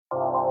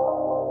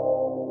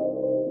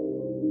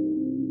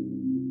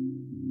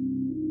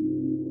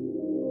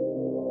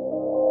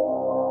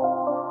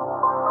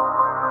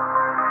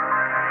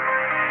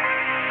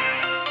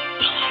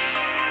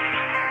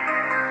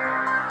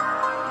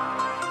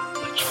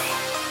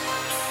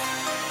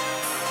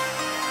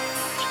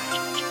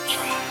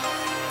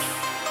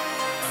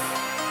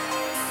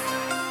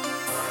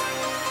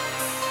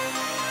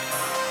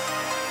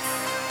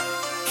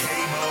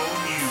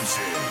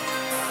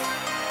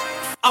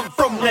I'm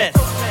from that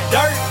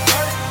dirt.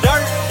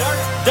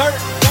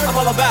 I'm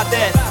all about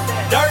that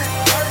dirt.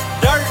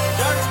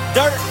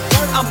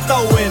 I'm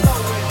throwing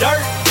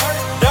dirt.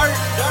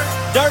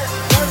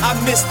 I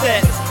miss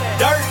that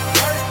dirt.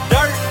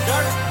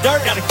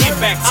 Gotta get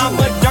back to it.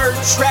 I'm a dirt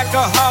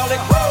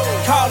trackaholic.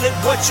 Call it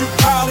what you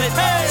call it.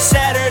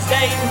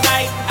 Saturday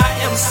night, I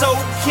am so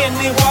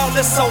Kenny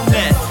Wallace on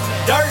that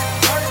dirt.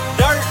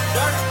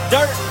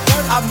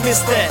 I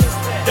miss that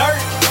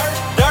dirt.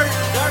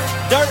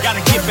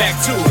 Gotta get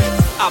back to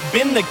it. I've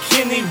been the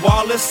Kenny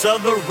Wallace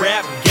of the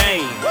rap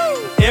game.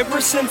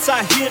 Ever since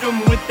I hit him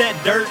with that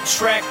dirt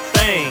track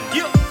thing.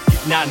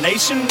 Now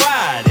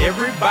nationwide,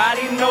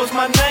 everybody knows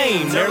my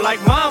name. They're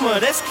like, mama,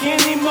 that's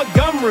Kenny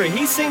Montgomery.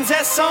 He sings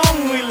that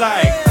song we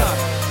like.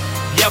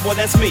 Yeah, boy,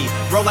 that's me.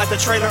 Roll out the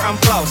trailer, I'm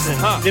flossing.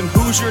 Them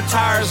Hoosier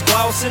tires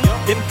glossing.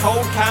 Them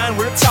cold kind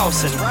we're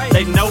tossing.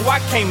 They know I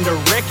came to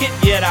wreck it,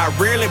 yet I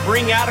rarely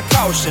bring out a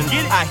caution.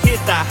 I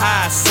hit the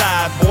high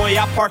side, boy,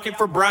 I park it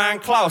for Brian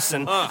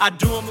Clausen. I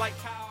do them like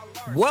Kyle.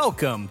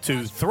 Welcome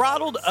to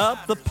Throttled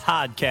Up, the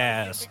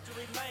podcast.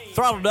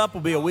 Throttled Up will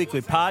be a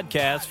weekly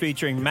podcast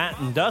featuring Matt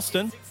and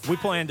Dustin. We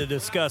plan to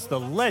discuss the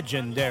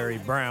legendary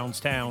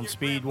Brownstown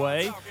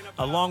Speedway,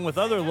 along with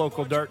other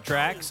local dirt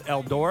tracks,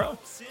 Eldora,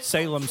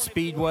 Salem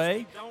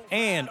Speedway,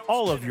 and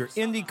all of your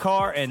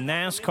IndyCar and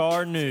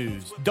NASCAR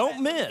news.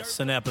 Don't miss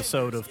an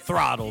episode of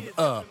Throttled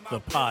Up, the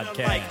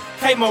podcast.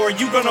 Hey, Mo, are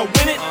you gonna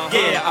win it?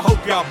 Yeah, I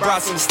hope y'all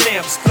brought some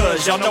stamps,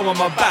 cause y'all know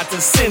I'm about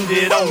to send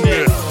it on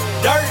that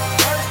dirt.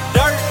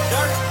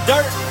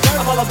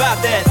 I'm all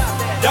about that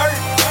dirt.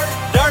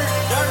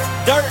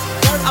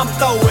 I'm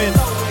throwing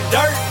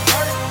dirt.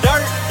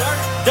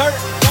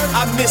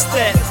 I miss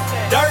that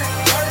dirt.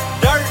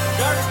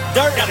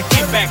 Gotta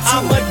get back to it.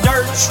 I'm a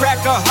dirt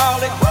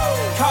trackaholic.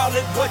 Call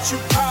it what you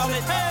call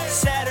it.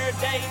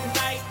 Saturday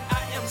night,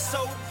 I am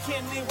so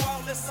Kenny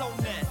Wallace on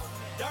that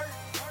dirt.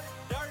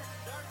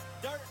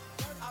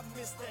 I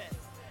miss that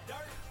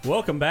dirt.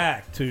 Welcome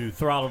back to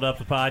Throttled Up,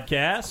 the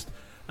podcast.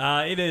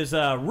 It is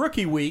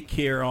rookie week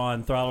here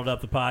on Throttled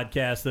Up, the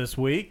podcast this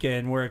week,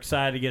 and we're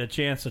excited to get a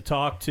chance to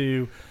talk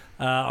to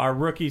our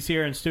rookies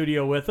here in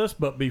studio with us.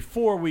 But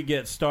before we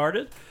get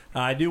started,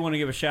 I do want to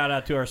give a shout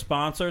out to our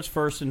sponsors.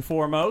 First and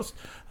foremost,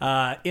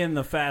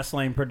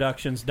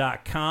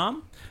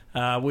 InTheFastLaneProductions.com.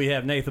 We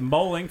have Nathan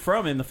Bowling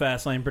from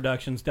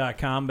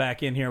InTheFastLaneProductions.com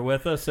back in here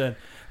with us. And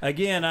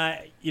again,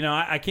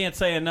 I can't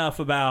say enough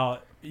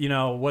about,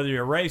 whether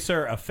you're a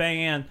racer, a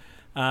fan,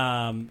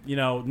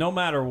 no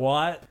matter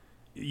what,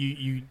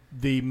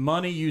 the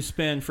money you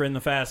spend for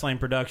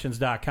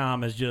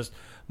InTheFastLaneProductions.com is just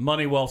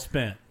money well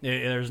spent.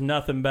 There's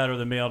nothing better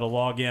than being able to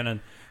log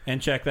in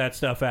and check that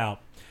stuff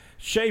out.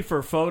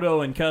 Schaefer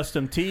Photo and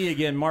Custom Tee.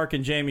 Again, Mark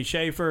and Jamie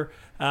Schaefer.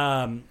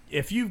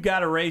 If you've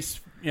got a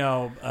race,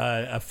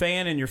 a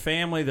fan in your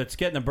family that's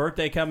getting a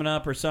birthday coming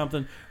up or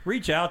something,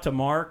 reach out to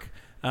Mark.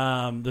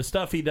 The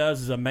stuff he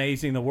does is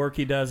amazing. The work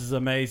he does is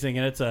amazing,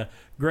 and it's a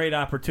great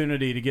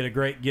opportunity to get a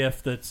great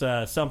gift that's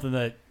something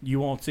that you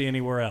won't see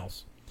anywhere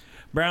else.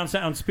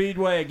 Brownstown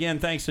Speedway, again,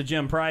 thanks to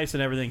Jim Price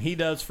and everything he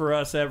does for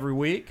us every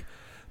week.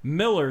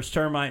 Miller's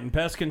Termite and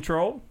Pest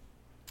Control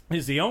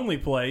is the only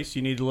place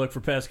you need to look for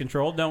pest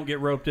control. Don't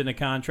get roped into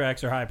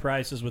contracts or high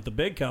prices with the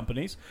big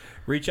companies.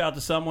 Reach out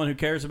to someone who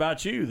cares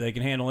about you. They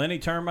can handle any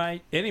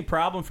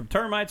problem from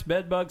termites,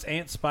 bed bugs,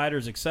 ants,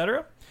 spiders,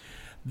 etc.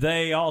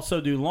 They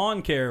also do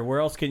lawn care. Where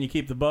else can you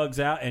keep the bugs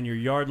out and your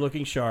yard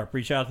looking sharp?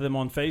 Reach out to them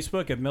on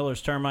Facebook at Miller's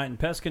Termite and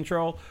Pest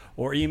Control,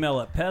 or email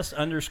at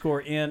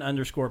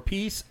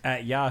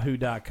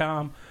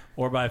pest_n_peace@yahoo.com,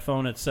 or by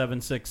phone at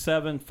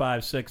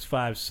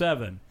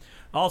 767-5657.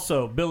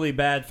 Also, Billy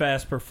Bad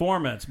Fast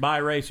Performance, by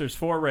racers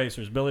for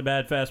racers. Billy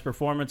Bad Fast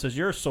Performance is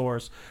your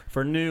source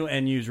for new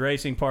and used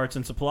racing parts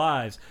and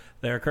supplies.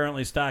 They are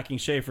currently stocking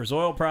Schaefer's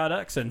oil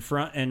products and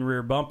front and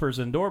rear bumpers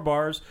and door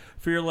bars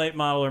for your late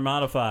model or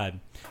modified.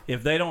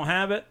 If they don't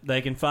have it,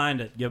 they can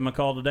find it. Give them a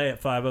call today at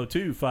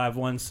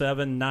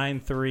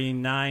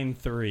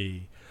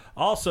 502-517-9393.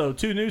 Also,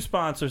 two new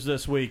sponsors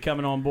this week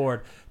coming on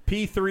board.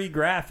 P3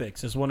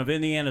 Graphics is one of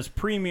Indiana's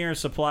premier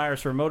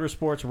suppliers for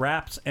motorsports,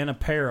 wraps, and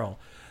apparel.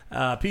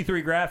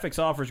 P3 Graphics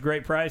offers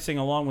great pricing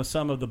along with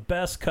some of the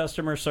best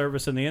customer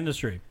service in the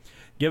industry.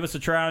 Give us a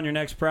try on your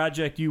next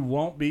project. You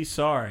won't be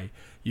sorry.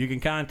 You can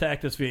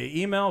contact us via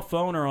email,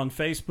 phone, or on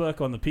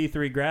Facebook on the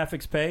P3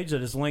 Graphics page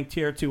that is linked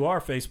here to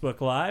our Facebook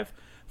Live.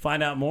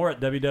 Find out more at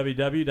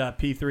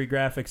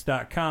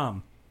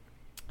www.p3graphics.com.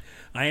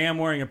 I am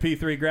wearing a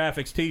P3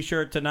 Graphics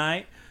t-shirt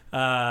tonight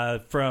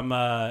from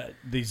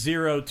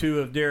the 02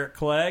 of Derek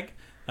Clegg.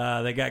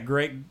 They got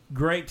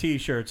great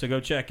T-shirts, so go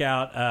check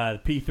out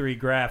P3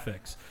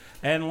 Graphics.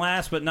 And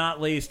last but not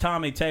least,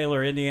 Tommy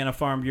Taylor, Indiana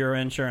Farm Bureau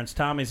Insurance.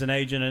 Tommy's an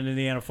agent at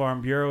Indiana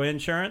Farm Bureau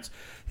Insurance.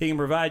 He can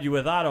provide you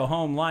with auto,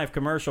 home, life,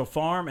 commercial,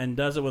 farm, and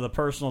does it with a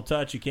personal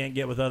touch you can't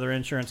get with other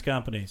insurance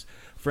companies.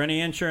 For any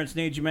insurance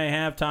needs you may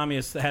have, Tommy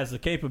has the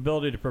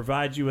capability to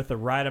provide you with the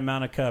right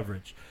amount of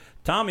coverage.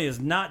 Tommy is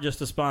not just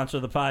a sponsor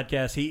of the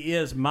podcast. He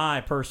is my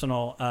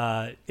personal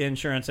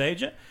insurance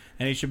agent,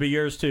 and he should be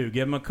yours too.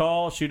 Give him a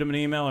call, shoot him an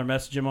email, or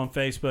message him on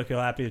Facebook. He'll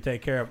be happy to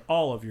take care of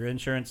all of your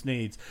insurance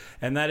needs.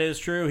 And that is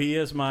true. He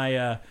is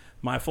my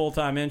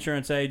full-time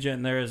insurance agent,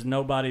 and there is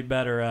nobody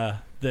better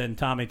than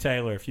Tommy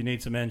Taylor if you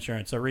need some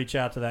insurance. So reach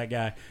out to that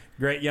guy.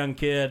 Great young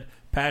kid,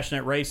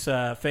 passionate race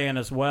fan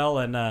as well,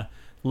 and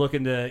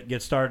looking to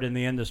get started in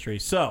the industry.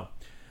 So,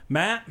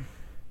 Matt,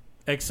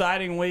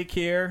 exciting week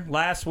here.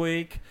 Last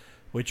week,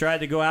 we tried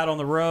to go out on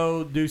the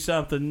road, do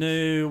something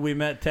new. We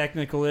met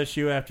technical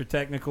issue after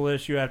technical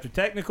issue after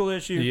technical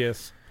issue.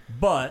 Yes.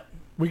 But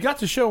we got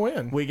the show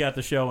in. We got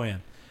the show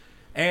in.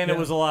 And it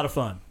was a lot of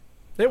fun.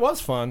 It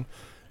was fun.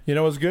 You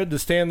know, it was good to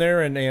stand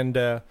there and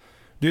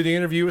do the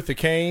interview with the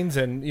Canes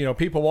and, you know,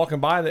 people walking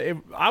by. I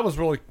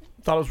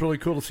thought it was really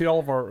cool to see all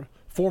of our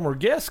former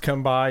guests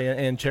come by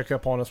and check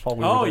up on us while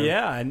we were there.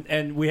 Yeah,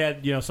 and we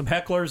had, you know, some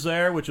hecklers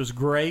there, which was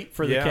great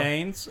for the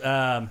Canes.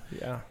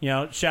 You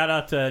know, shout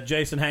out to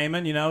Jason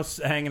Heyman, you know,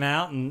 hanging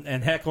out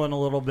and heckling a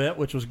little bit,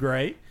 which was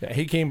great. Yeah,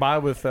 he came by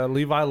with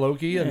Levi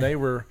Loki, and they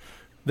were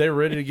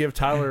ready to give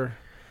Tyler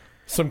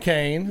some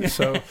cane.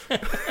 So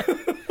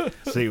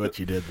see what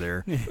you did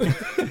there.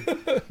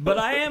 But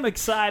I am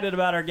excited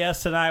about our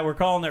guests tonight. We're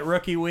calling it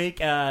Rookie Week.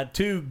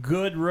 Two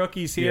good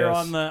rookies here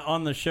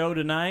on the show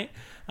tonight.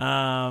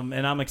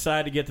 And I'm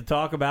excited to get to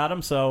talk about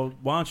them. So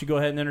why don't you go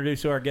ahead and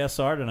introduce who our guests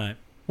are tonight?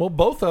 Well,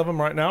 both of them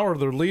right now are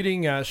the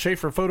leading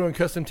Schaefer Photo and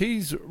Custom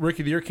Tees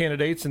Rookie of the Year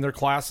candidates in their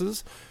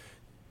classes.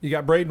 You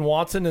got Braden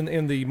Watson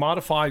in the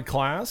modified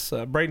class.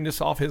 Braden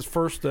just off his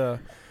first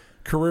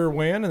career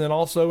win. And then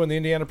also in the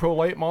Indiana Pro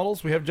Late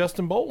Models, we have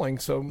Justin Bowling.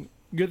 So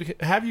good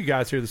to have you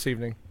guys here this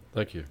evening.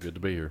 Thank you. Good to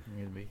be here.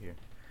 Good to be here.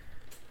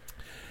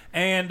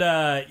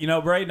 And, you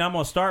know, Braden, I'm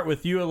going to start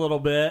with you a little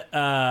bit.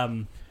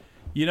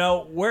 You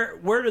know,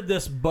 where did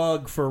this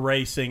bug for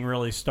racing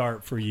really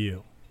start for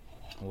you?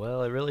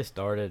 Well, it really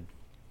started,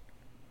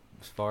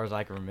 as far as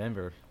I can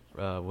remember,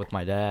 with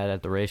my dad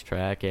at the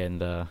racetrack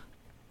and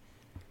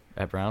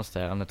at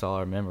Brownstown. That's all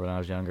I remember when I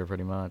was younger,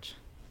 pretty much.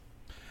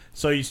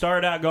 So you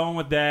started out going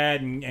with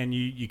Dad, and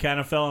you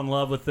kind of fell in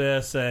love with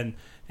this and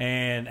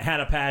had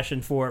a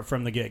passion for it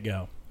from the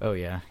get-go. Oh,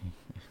 yeah.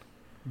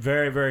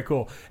 Very, very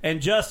cool.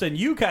 And Justin,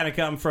 you kind of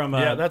come from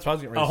that's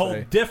what I was a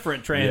whole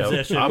different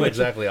transition. Yeah, I'm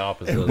exactly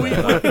opposite of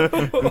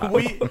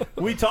that.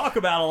 we talk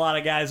about a lot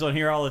of guys on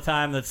here all the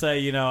time that say,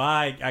 you know,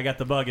 I got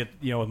the bug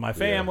with my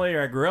family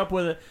or I grew up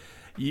with it.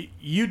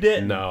 You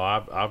didn't. No,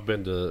 I've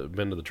been to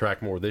the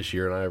track more this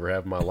year than I ever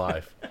have in my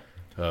life.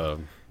 I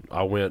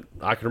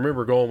can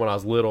remember going when I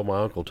was little.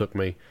 My uncle took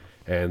me,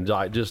 and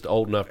I just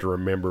old enough to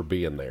remember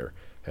being there.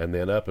 And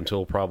then up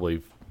until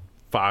probably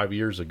 5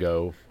 years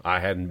ago, I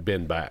hadn't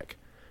been back.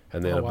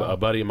 And then a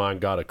buddy of mine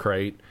got a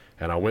crate,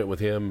 and I went with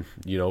him,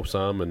 you know,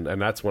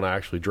 and that's when I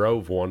actually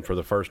drove one for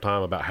the first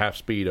time about half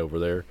speed over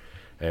there.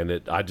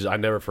 And I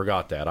never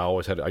forgot that. I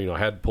always had, you know, I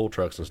had pull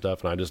trucks and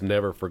stuff, and I just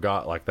never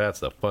forgot. Like, that's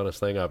the funnest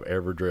thing I've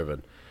ever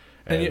driven.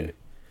 And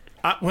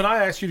when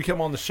I asked you to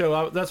come on the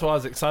show, that's what I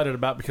was excited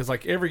about, because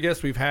like every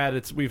guest we've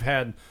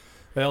had,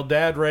 well,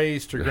 Dad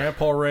raced or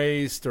Grandpa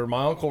raced or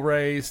my uncle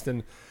raced,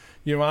 and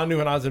you know, I knew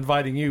when I was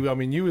inviting you, I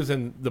mean, you was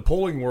in the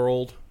pulling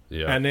world,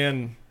 and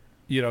then.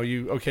 You know,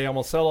 I'm going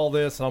to sell all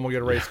this and I'm going to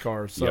get a race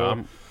car.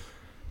 So,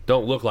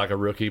 don't look like a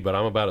rookie, but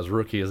I'm about as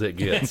rookie as it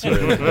gets.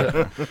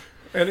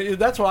 And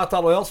that's what I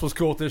thought else was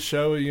cool with this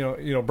show. You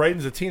know,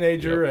 Braden's a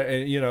teenager,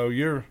 and you know,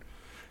 you're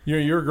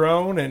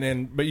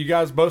grown, but you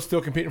guys both still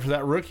competing for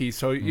that rookie.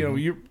 So you know,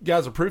 you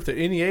guys are proof that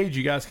any age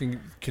you guys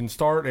can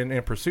start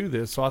and pursue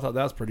this. So I thought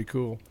that was pretty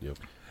cool. Yep.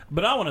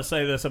 But I want to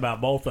say this about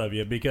both of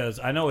you, because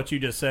I know what you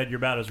just said. You're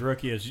about as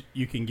rookie as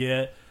you can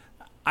get.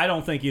 I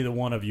don't think either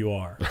one of you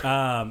are.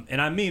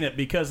 And I mean it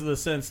because of the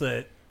sense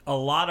that a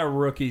lot of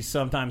rookies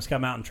sometimes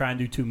come out and try and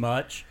do too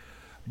much.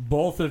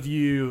 Both of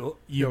you've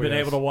been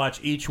able to watch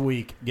each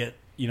week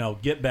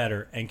get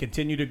better and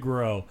continue to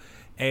grow.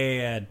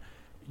 And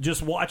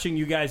just watching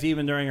you guys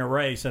even during a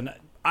race, and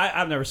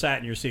I've never sat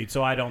in your seat,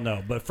 so I don't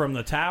know. But from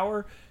the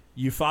tower,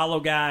 you follow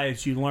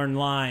guys, you learn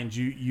lines,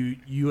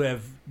 you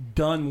have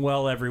done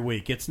well every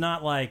week. It's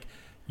not like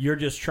you're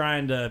just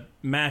trying to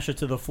mash it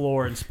to the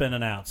floor and spin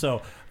it out.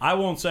 So I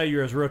won't say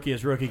you're as rookie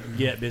can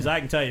get, because I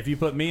can tell you, if you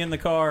put me in the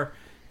car,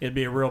 it'd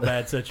be a real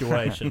bad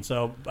situation.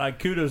 So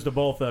kudos to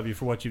both of you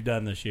for what you've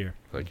done this year.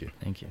 Thank you.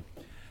 Thank you.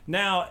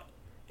 Now,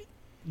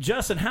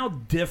 Justin, how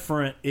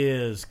different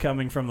is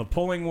coming from the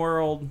pulling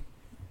world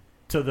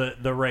to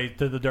the race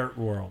to the dirt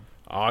world?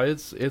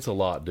 It's a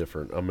lot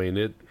different. I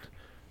mean,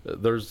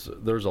 there's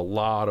a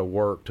lot of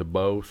work to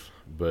both,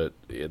 but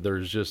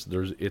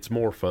it's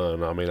more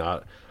fun. I mean,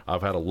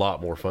 I've had a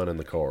lot more fun in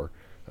the car.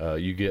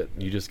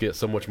 you just get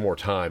so much more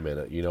time in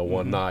it.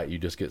 One night you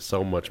just get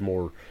so much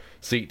more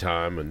seat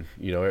time, and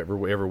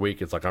every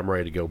week it's like I'm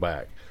ready to go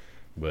back.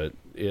 But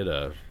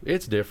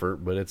it's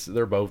different. But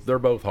they're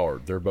both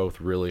hard. They're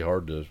both really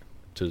hard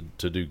to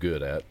do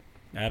good at.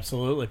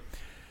 Absolutely.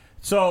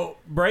 So,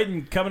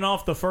 Braden, coming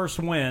off the first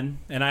win,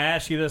 and I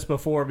asked you this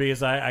before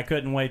because I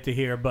couldn't wait to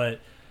hear,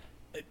 but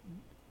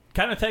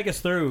kind of take us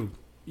through,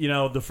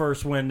 the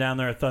first win down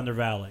there at Thunder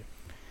Valley.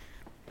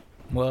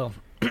 Well,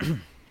 it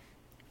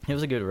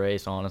was a good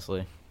race,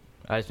 honestly.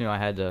 I just knew I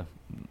had to.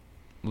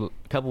 A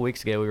couple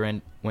weeks ago,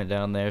 we went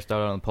down there,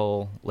 started on the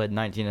pole, led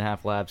 19 and a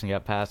half laps, and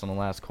got passed on the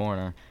last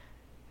corner.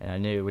 And I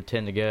knew with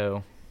 10 to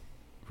go,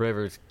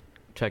 Rivers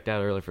checked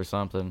out early for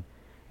something.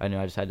 I knew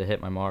I just had to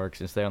hit my marks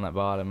and stay on that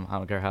bottom. I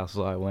don't care how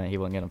slow I went, he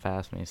wasn't going to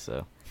pass me.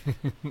 So,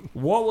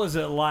 what was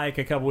it like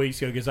a couple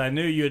weeks ago? Because I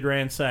knew you had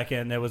ran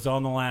second. It was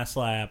on the last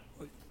lap.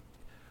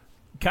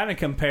 Kind of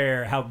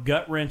compare how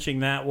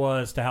gut-wrenching that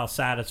was to how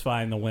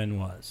satisfying the win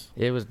was.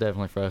 It was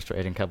definitely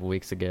frustrating a couple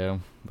weeks ago,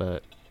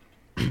 but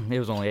it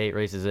was only 8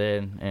 races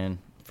in, and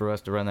for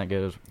us to run that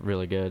good was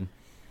really good.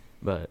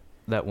 But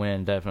that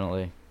win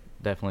definitely,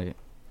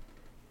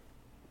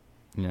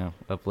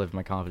 uplifted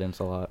my confidence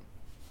a lot.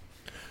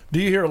 Do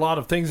you hear a lot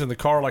of things in the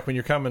car, like when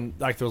you're coming,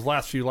 like those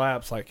last few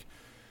laps, like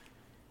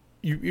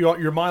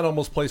your mind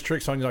almost plays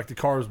tricks on you, like the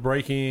car is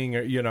braking,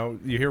 or you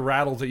hear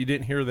rattles that you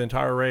didn't hear the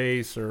entire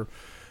race, or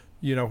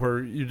where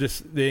you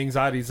just the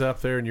anxiety's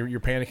up there and you're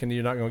panicking and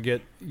you're not going to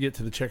get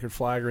to the checkered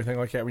flag or anything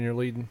like that when you're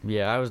leading?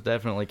 Yeah, I was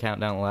definitely counting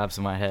down the laps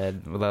in my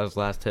head. With those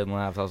last 10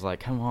 laps, I was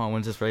like, come on,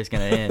 when's this race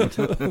going to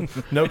end?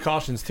 No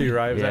cautions too,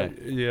 right? Yeah.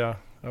 Yeah.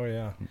 Oh,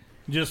 yeah.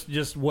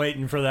 Just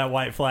waiting for that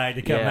white flag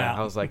to come out.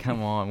 I was like,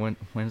 come on,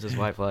 when's this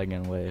white flag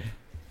going to wave?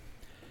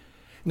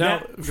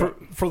 Now, for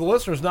the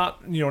listeners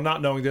not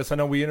knowing this, I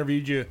know we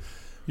interviewed you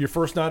your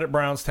first night at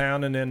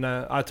Brownstown, and then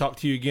I talked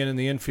to you again in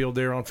the infield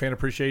there on Fan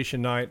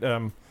Appreciation Night.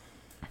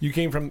 You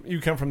come from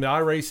the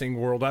iRacing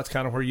world. That's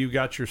kind of where you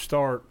got your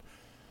start.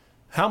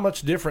 How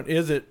much different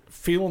is it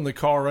feeling the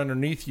car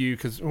underneath you?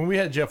 Because when we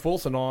had Jeff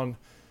Wilson on,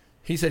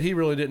 he said he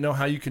really didn't know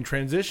how you can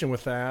transition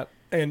with that.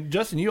 And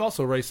Justin, you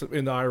also race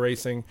in the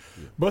iRacing.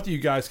 Yeah. Both of you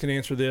guys can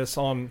answer this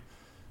on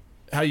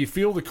how you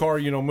feel the car,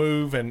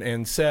 move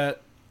and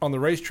set on the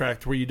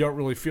racetrack to where you don't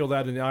really feel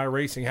that in the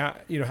iRacing.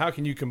 How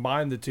can you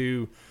combine the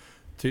two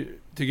to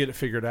get it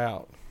figured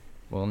out?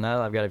 Well, now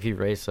that I've got a few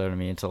races under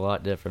me, it's a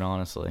lot different,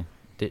 honestly.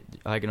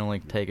 I can only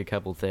take a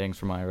couple things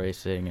from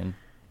iRacing and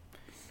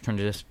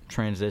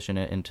transition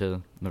it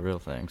into the real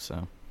thing.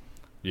 So,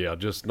 yeah,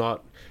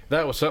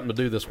 that was something to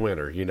do this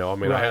winter.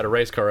 Right. I had a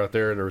race car out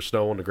there and there was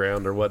snow on the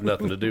ground. There wasn't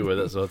nothing to do with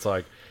it, so it's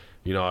like,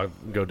 I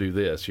go do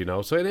this.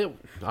 So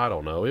I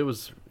don't know. It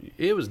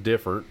was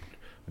different,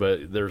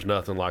 but there's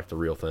nothing like the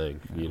real thing.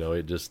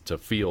 It just to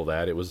feel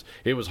that it was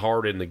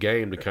hard in the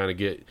game to kind of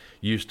get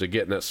used to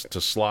getting it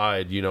to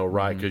slide,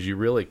 right, because you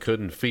really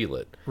couldn't feel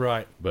it.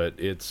 Right. But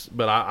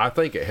I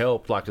think it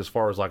helped, like as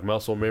far as like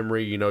muscle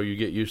memory. You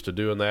get used to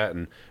doing that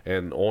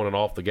and on and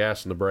off the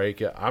gas and the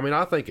brake.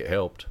 I think it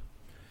helped.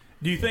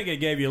 Do you think it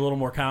gave you a little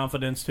more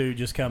confidence too,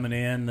 just coming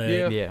in?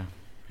 Yeah.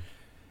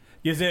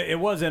 Because it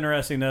was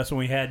interesting to us when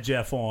we had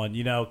Jeff on,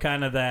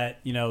 kind of that,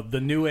 the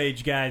new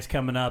age guys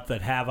coming up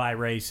that have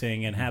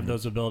iRacing and have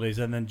those abilities.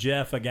 And then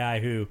Jeff, a guy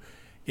who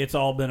it's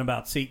all been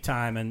about seat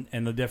time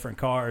and the different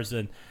cars.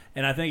 And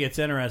I think it's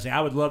interesting.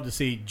 I would love to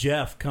see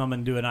Jeff come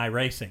and do an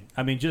iRacing.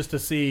 I mean, just to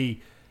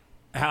see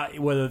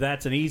whether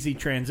that's an easy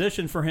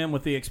transition for him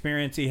with the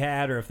experience he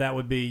had or if that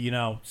would be,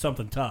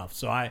 something tough.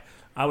 So I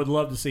would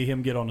love to see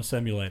him get on a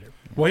simulator.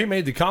 Well, he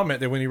made the comment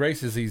that when he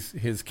races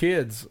his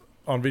kids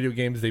on video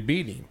games, they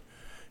beat him.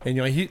 And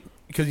he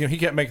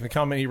kept making the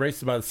comment he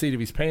races by the seat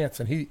of his pants,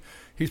 and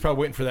he's probably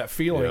waiting for that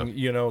feeling,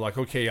 like,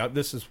 okay,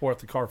 this is what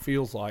the car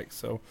feels like.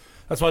 So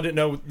that's why I didn't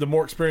know the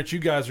more experience you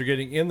guys are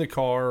getting in the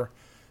car,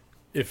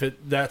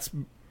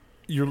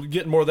 you're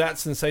getting more of that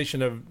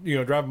sensation of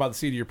driving by the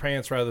seat of your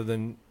pants rather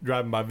than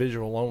driving by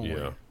visual only.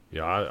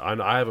 Yeah.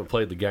 I haven't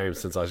played the game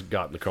since I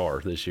got in the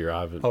car this year. I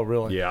haven't. Oh,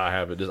 really? Yeah, I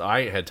haven't. I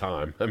ain't had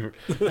time.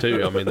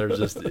 There's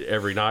just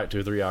every night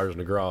 2 or 3 hours in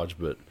the garage,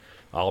 but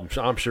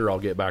I'm sure I'll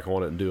get back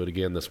on it and do it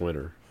again this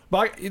winter.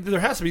 But there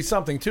has to be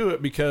something to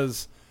it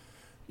because,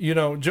 Joey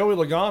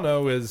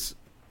Logano is,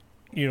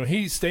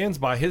 he stands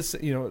by his,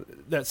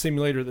 that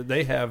simulator that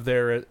they have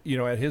there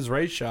at his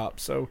race shop.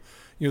 So,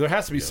 there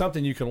has to be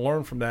something you can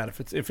learn from that.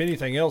 If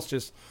anything else,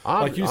 just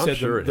like you said,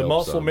 sure the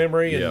muscle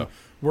memory and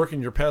working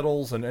your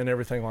pedals and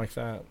everything like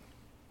that.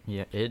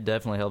 Yeah, it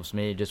definitely helps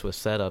me just with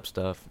setup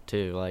stuff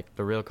too. Like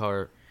the real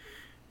car,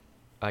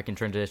 I can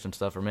transition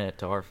stuff from it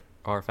to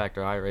R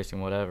Factor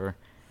iRacing, whatever,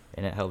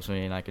 and it helps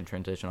me, and I can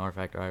transition R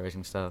Factor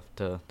iRacing stuff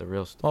to the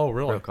real stuff. Oh,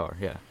 really? Real car,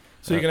 yeah.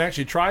 So you can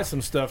actually try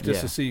some stuff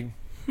just to see.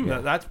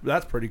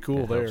 That's pretty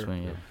cool there. Helps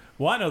me, yeah.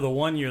 Well, I know the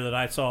one year that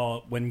I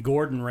saw when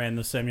Gordon ran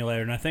the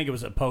simulator, and I think it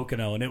was at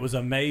Pocono, and it was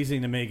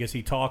amazing to me because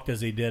he talked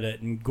as he did it,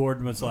 and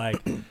Gordon was like,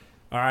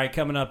 all right,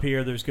 coming up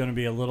here, there's going to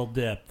be a little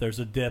dip. There's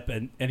a dip,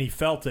 and he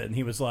felt it, and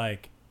he was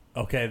like,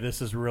 okay,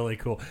 this is really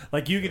cool.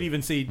 Like you could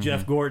even see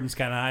Jeff Gordon's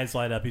kind of eyes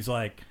light up. He's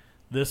like,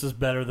 this is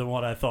better than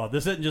what I thought.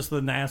 This isn't just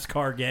the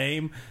NASCAR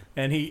game.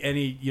 And he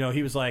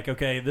he was like,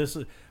 okay,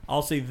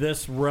 I'll see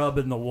this rub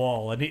in the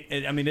wall. And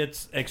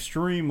it's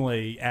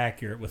extremely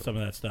accurate with some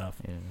of that stuff.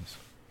 Yes.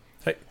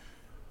 Hey,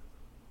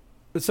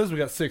 it says we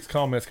got 6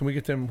 comments. Can we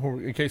get them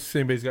in case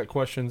anybody's got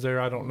questions there?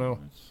 I don't know.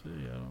 Let's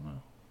see. I don't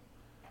know.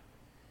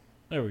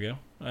 There we go.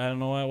 I don't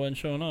know why it wasn't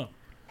showing up.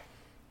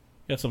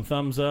 Got some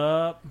thumbs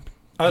up.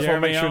 I just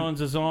want to Jeremy make sure.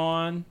 Owens is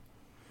on.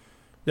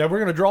 Yeah, we're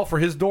going to draw for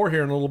his door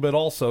here in a little bit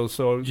also.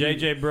 So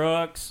JJ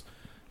Brooks.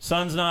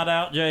 Sun's not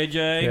out,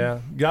 JJ. Yeah,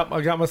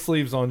 I got my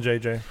sleeves on,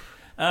 JJ.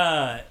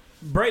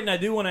 Brayton, I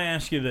do want to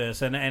ask you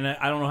this, and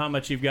I don't know how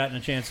much you've gotten a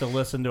chance to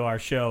listen to our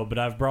show, but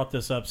I've brought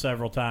this up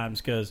several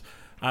times because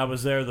I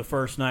was there the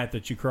first night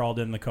that you crawled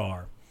in the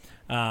car.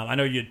 I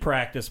know you'd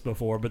practiced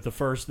before, but the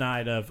first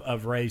night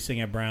of racing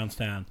at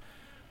Brownstown,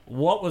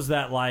 what was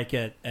that like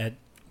at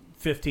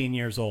 15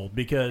 years old?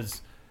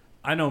 Because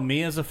I know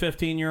me as a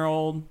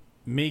 15-year-old,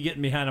 me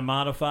getting behind a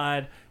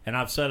modified, and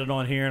I've said it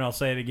on here and I'll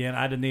say it again,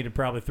 I'd have needed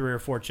probably 3 or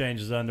 4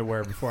 changes of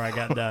underwear before I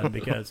got done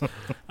because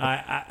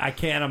I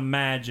can't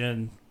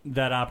imagine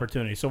that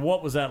opportunity. So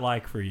what was that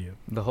like for you?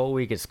 The whole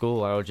week at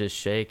school, I was just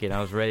shaking.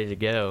 I was ready to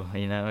go.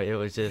 It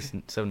was just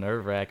so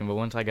nerve-wracking. But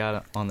once I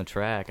got on the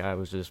track, I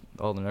was just,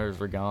 all the nerves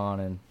were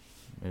gone, and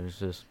it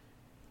was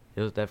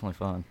definitely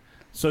fun.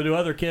 So do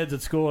other kids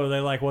at school, are they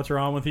like, what's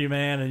wrong with you,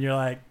 man? And you're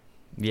like,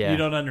 Yeah. you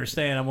don't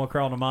understand. I'm going to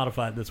crawl in a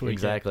modified this weekend.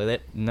 Exactly.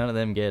 None of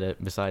them get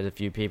it, besides a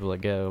few people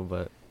that go,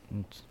 but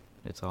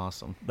it's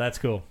awesome. That's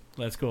cool.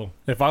 That's cool.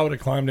 If I would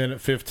have climbed in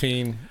at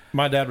 15,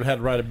 my dad would have had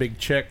to write a big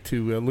check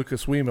to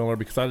Lucas Wiemiller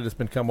because I'd have just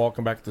been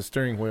walking back to the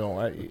steering wheel.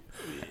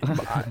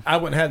 I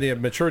wouldn't have the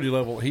maturity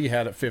level he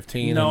had at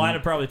 15. No, I'd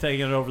have probably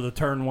taken it over the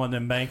turn 1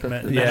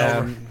 embankment.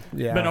 And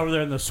been over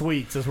there in the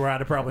suites is where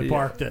I'd have probably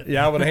parked it.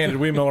 Yeah, I would have handed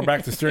Wiemiller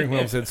back the steering wheel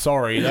and said,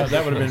 sorry.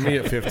 That would have been me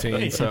at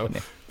 15. So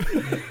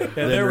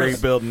Yeah, Then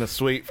rebuilding a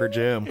suite for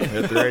Jim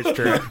at the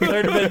racetrack.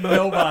 There'd have been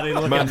nobody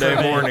looking Monday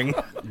for me. morning.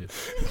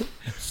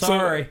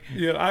 Sorry.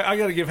 So, I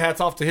got to give hats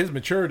off to his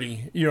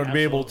maturity, to be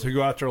able to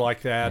go out there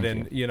like that.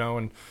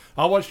 And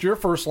I watched your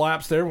first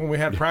laps there when we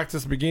had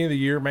practice at the beginning of the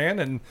year, man.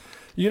 And,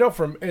 you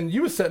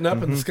were setting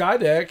up in the sky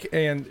deck.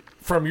 And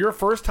from your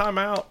first time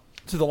out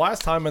to the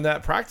last time in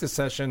that practice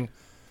session,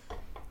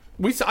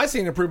 I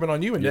seen improvement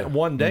on you in that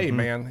one day,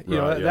 man.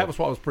 That was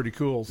what was pretty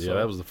cool. So. Yeah,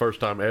 that was the first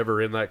time ever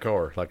in that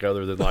car. Like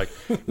other than like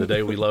the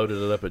day we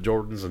loaded it up at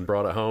Jordan's and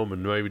brought it home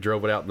and maybe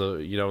drove it out in the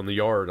in the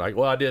yard.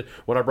 I did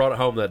when I brought it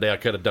home that day. I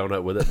cut a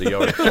donut with it in the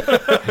yard.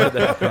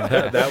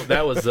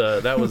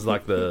 that was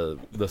like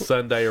the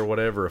Sunday or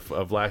whatever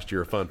of last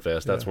year of Fun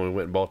Fest. That's when we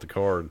went and bought the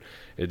car and.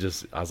 I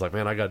was like,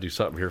 man, I got to do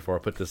something here before I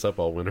put this up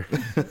all winter.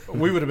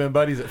 We would have been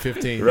buddies at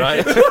 15.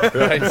 Right.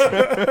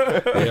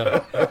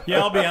 Yeah,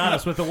 I'll be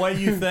honest. With the way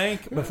you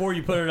think, before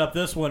you put it up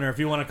this winter, if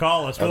you want to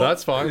call us,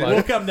 that's fine.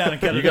 We'll come down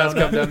and cut you it down. You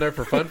guys come down there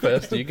for Fun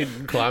Fest. You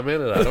can climb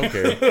in it. I don't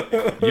care.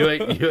 You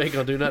ain't going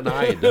to do nothing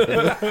I ain't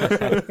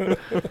doing.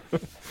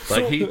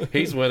 Like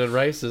he's winning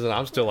races, and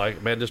I'm still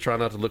like, man, just trying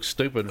not to look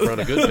stupid in front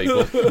of good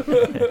people.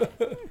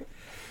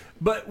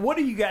 But what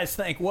do you guys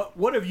think?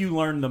 What have you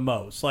learned the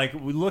most? Like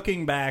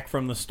looking back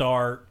from the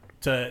start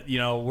to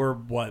we're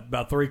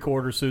about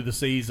 3/4 through the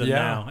season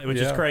now, which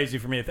is crazy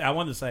for me. I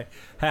wanted to say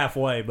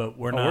halfway, but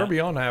we're not. We're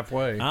beyond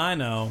halfway. I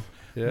know.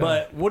 Yeah.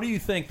 But what do you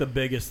think the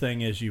biggest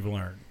thing is you've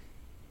learned?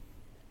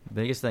 The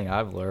biggest thing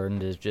I've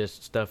learned is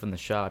just stuff in the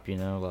shop.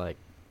 Like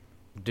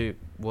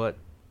what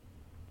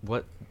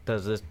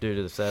does this do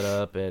to the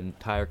setup and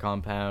tire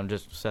compound?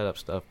 Just setup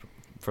stuff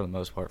for the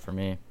most part for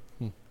me.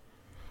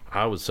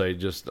 I would say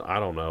I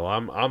don't know.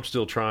 I'm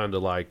still trying to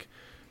like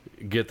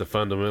get the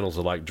fundamentals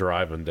of like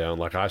driving down.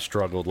 Like I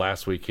struggled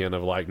last weekend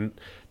of like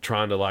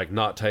trying to like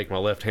not take my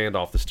left hand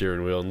off the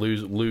steering wheel and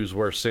lose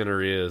where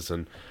center is,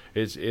 and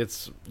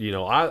it's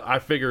I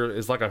figure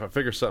it's like I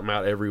figure something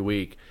out every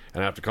week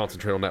and I have to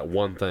concentrate on that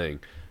one thing.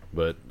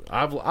 But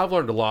I've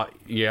learned a lot,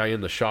 in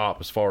the shop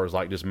as far as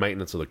like just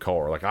maintenance of the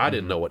car. Like I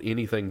didn't know what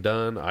anything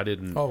done. I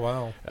didn't. Oh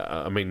wow.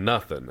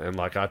 Nothing. And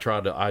like I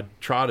try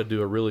to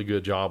do a really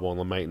good job on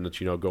the maintenance.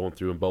 Going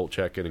through and bolt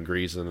checking and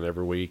greasing and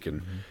every week.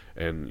 And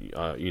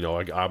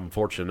I'm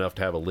fortunate enough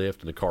to have a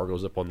lift, and the car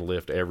goes up on the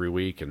lift every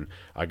week, and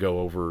I go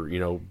over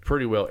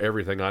pretty well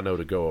everything I know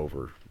to go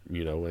over.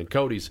 And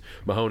Cody's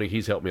Mahoney,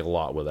 he's helped me a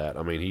lot with that.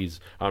 I mean,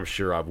 I'm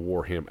sure I've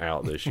wore him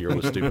out this year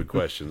with stupid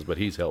questions, but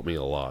he's helped me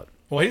a lot.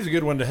 Well, he's a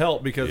good one to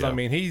help because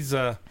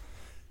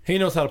he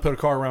knows how to put a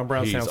car around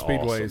Brownstown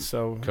Speedway. Awesome.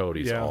 So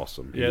Cody's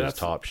awesome. He's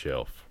top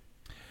shelf.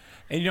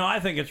 And I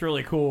think it's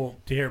really cool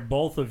to hear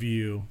both of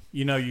you.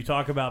 You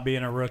talk about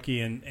being a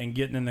rookie and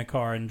getting in the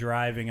car and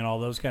driving and all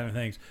those kind of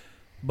things,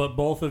 but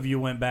both of you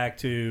went back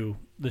to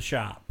the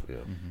shop. Yeah.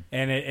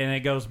 And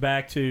it goes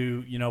back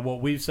to what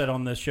we've said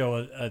on this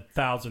show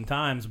 1,000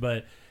 times,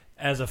 but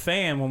as a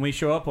fan, when we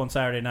show up on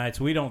Saturday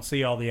nights, we don't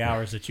see all the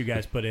hours that you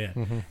guys put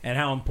in and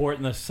how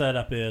important the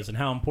setup is and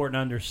how important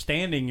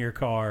understanding your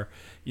car.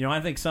 You know,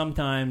 I think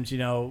sometimes, you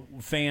know,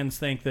 fans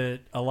think that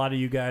a lot of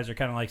you guys are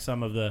kind of like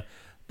some of the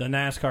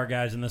NASCAR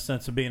guys in the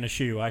sense of being a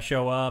shoe. I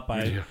show up,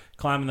 I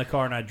climb in the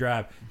car, and I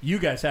drive. You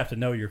guys have to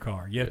know your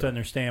car. You have to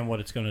understand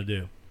what it's going to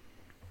do.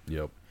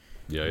 Yep.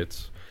 Yeah,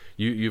 it's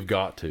you've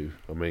got to.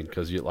 I mean,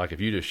 because if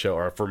you just show,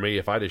 or for me,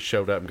 if I just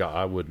showed up and got,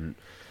 I would.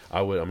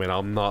 I mean,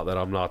 I'm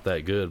not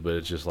that good, but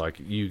it's just like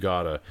you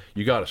gotta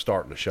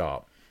start in the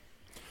shop.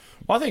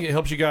 Well, I think it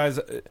helps you guys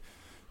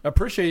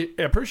appreciate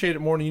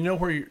it more, and you know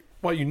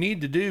what you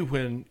need to do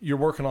when you're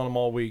working on them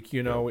all week.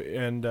 You know,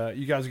 and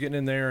you guys are getting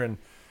in there and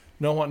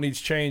know what needs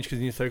changed, because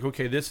you think,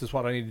 okay, this is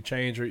what I need to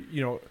change, or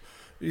you know,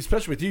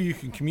 especially with you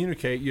can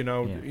communicate. You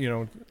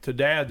know, to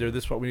Dad,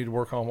 this is what we need to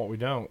work on, what we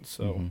don't.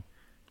 So,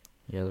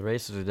 yeah, the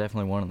races are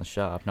definitely won in the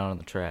shop, not on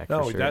the track.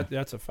 No, for sure.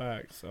 that's a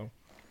fact. So,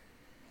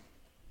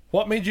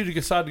 what made you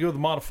decide to go to the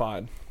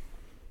modified?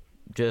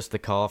 Just the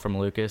call from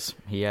Lucas.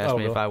 He asked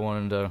me if I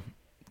wanted to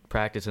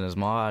practice in his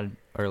mod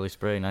early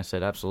spring. I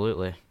said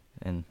absolutely,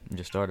 and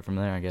just started from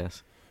there, I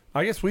guess.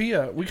 I guess we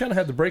kind of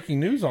had the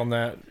breaking news on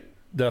that,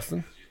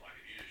 Dustin.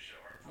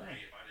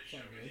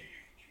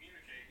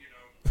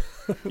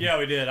 Yeah,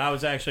 we did. I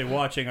was actually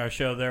watching our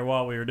show there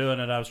while we were doing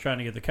it. I was trying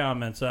to get the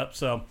comments up.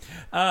 So,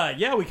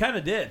 yeah, we kind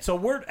of did. So,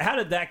 how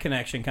did that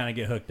connection kind of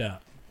get hooked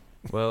up?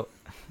 Well,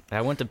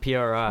 I went to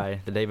PRI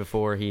the day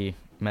before he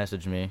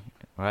messaged me.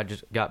 I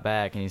just got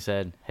back, and he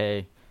said,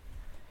 hey,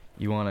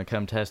 you want to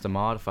come test a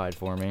modified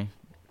for me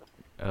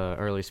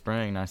early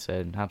spring? And I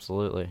said,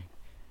 absolutely.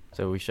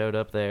 So we showed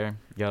up there,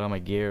 got all my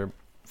gear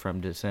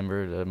from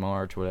December to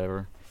March,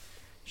 whatever.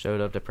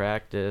 Showed up to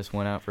practice,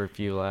 went out for a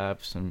few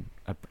laps, and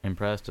I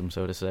impressed him,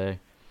 so to say.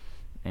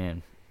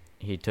 And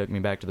he took me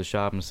back to the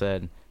shop and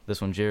said,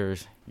 this one's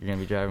yours. You're going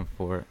to be driving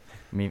for it.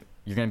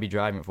 You're going to be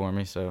driving it for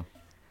me, so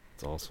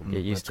it's awesome.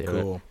 Get used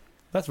to it.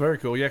 That's very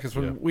cool. Yeah, because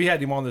when we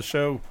had him on the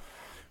show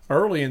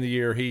early in the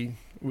year, he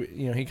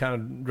kind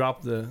of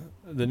dropped the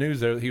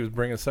news there that he was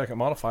bringing a second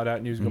modified out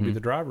and he was going to be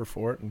the driver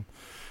for it. And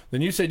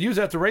then you said you was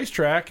at the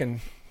racetrack and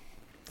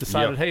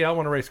decided, hey, I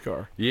want a race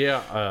car.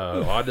 Yeah,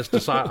 I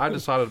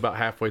decided about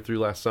halfway through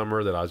last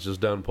summer that I was just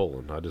done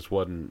pulling. It just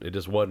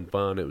wasn't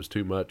fun. It was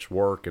too much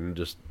work, and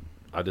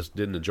I just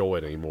didn't enjoy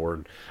it anymore.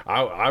 And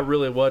I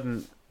really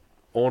wasn't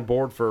on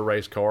board for a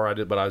race car.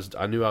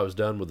 I knew I was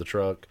done with the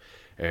truck,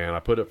 and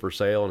I put it for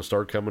sale and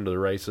started coming to the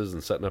races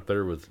and sitting up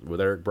there with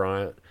Eric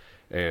Bryant,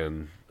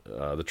 and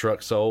the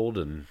truck sold,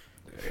 and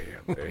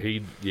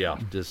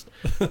just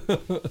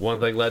one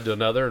thing led to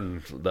another,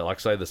 and like I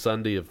say, the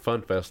Sunday of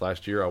Fun Fest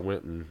last year, I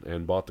went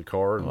and bought the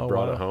car and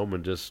brought it home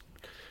and just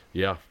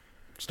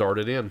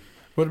started in.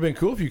 Would have been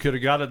cool if you could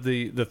have got it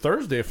the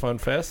Thursday of Fun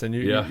Fest, and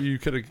you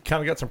could have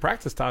kind of got some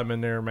practice time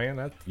in there,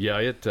 man.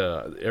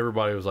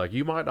 Everybody was like,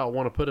 you might not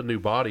want to put a new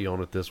body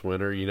on it this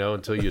winter,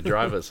 until you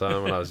drive it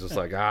some, and I was just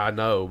like, I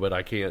know, but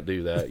I can't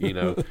do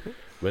that,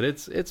 But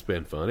it's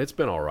been fun. It's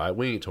been all right.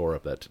 We ain't tore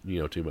up that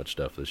too much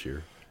stuff this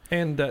year.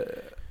 And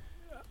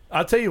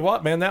I'll tell you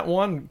what, man, that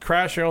one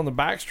crash there on the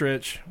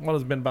backstretch, what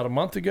has it been, about a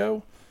month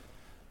ago?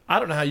 I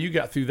don't know how you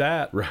got through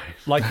that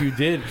like you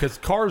did, because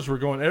cars were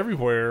going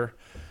everywhere,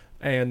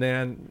 and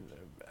then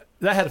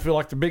that had to feel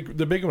like the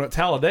big one at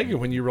Talladega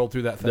when you rolled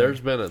through that thing.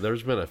 There's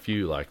been a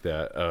few like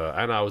that,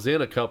 and I was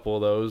in a couple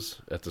of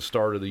those at the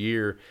start of the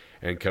year.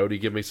 And Cody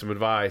gave me some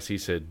advice. He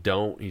said,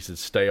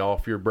 stay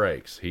off your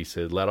brakes. He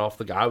said, let off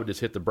I would just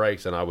hit the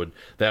brakes, and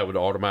that would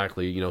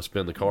automatically,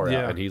 spin the car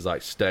out. And he's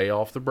like, stay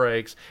off the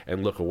brakes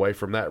and look away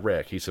from that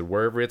wreck. He said,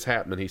 wherever it's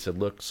happening, he said,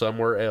 look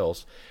somewhere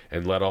else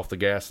and let off the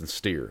gas and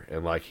steer.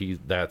 And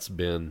that's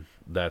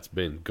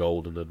been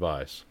golden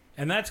advice.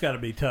 And that's got to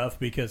be tough,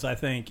 because I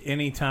think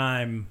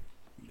anytime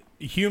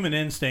human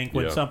instinct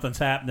when something's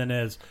happening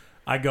is,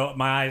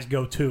 my eyes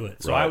go to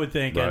it. So I would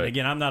think, and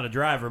again, I'm not a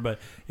driver, but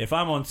if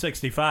I'm on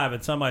 65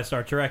 and somebody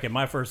starts wrecking,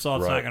 my first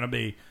thought's not going to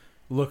be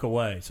look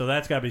away. So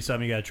that's got to be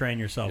something you got to train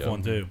yourself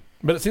on too.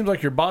 But it seems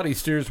like your body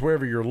steers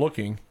wherever you're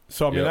looking.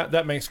 So I mean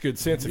that makes good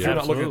sense. If you're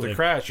not looking at the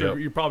crash,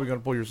 you're probably going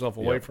to pull yourself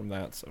away from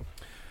that. So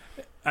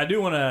I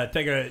do want to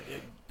take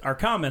our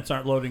comments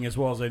aren't loading as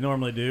well as they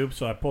normally do,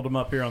 so I pulled them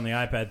up here on the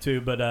iPad too.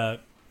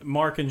 But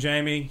Mark and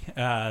Jamie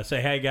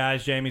say, hey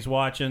guys, Jamie's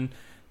watching.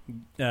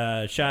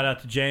 Shout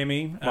out to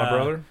Jamie, my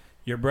brother.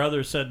 Your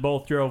brother said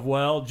both drove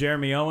well.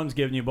 Jeremy Owens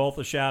giving you both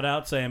a shout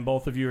out, saying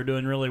both of you are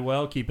doing really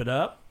well. Keep it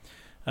up.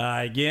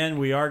 Again,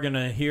 we are going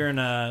to here in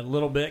a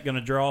little bit going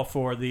to draw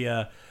for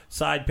the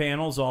side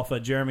panels off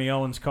of Jeremy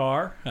Owens'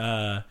 car,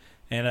 and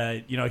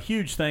a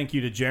huge thank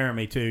you to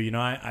Jeremy too.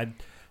 I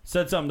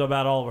said something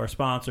about all of our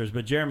sponsors,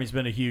 but Jeremy's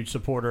been a huge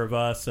supporter of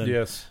us. And,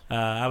 yes,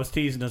 I was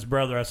teasing his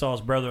brother. I saw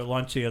his brother at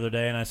lunch the other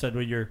day, and I said,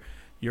 "Well,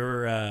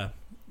 you're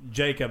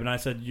Jacob," and I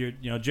said,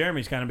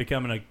 Jeremy's kind of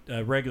becoming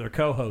a regular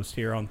co-host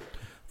here on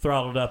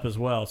Throttled Up as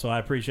well, so I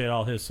appreciate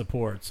all his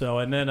support. So,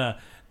 and then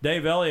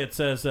Dave Elliott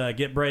says,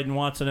 get Braden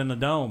Watson in the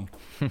dome.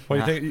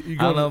 What do you think?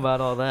 I don't know about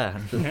all that.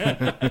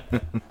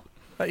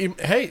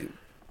 Hey,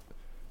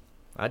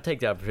 I'd take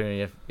the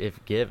opportunity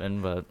if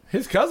given, but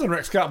His cousin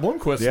Rex Scott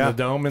Blomquist in Yeah, the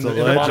dome in it's the, a in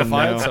the legend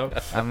modified. now.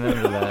 So I'm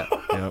into that.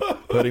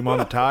 Yep. Put him on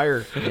the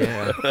tire.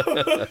 Yeah.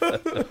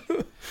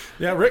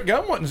 yeah, Rick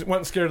Gunn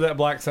wasn't scared of that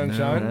black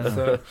sunshine.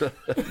 No. So.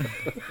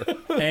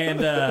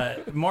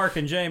 And Mark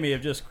and Jamie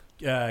have just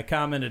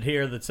commented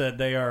here that said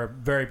they are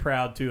very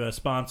proud to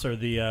sponsor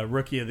the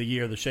Rookie of the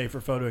Year, the Schaefer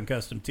Photo and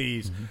Custom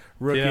Tees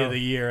Rookie Yeah. of the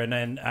Year. And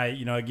then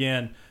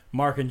again,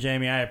 Mark and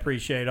Jamie, I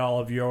appreciate all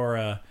of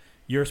your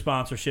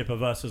sponsorship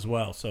of us as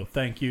well. So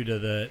thank you to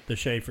the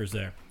Schaefers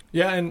there.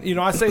 Yeah, and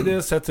I say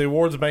this at the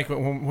awards banquet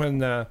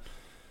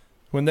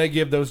when they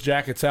give those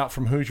jackets out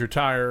from Hoosier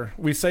Tire.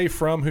 We say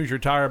from Hoosier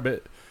Tire,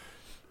 but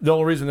the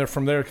only reason they're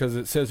from there because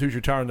it says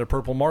Hoosier Tire and they're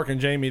purple. Mark and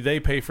Jamie, they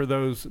pay for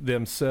those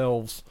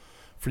themselves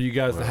for you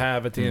guys to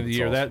have at the end of the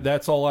year. awesome.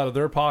 That's all out of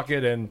their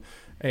pocket, and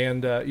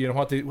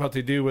what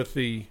they do with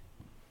the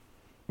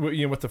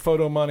with the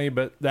photo money.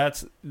 But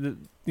that's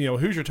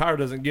Hoosier Tire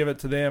doesn't give it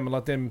to them and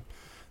let them.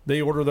 They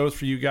order those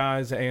for you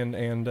guys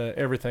and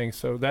everything.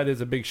 So that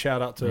is a big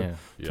shout out to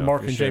Yeah,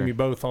 Mark for and sure. Jamie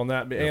both on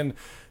that. And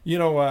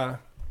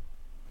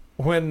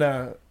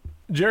when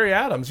Jerry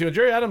Adams,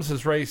 Jerry Adams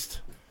has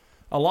raced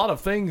a lot of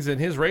things in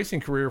his racing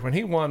career. When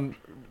he won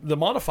the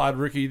modified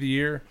Rookie of the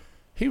Year,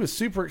 he was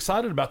super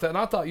excited about that. And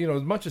I thought,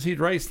 as much as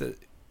he'd raced that,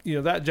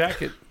 that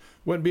jacket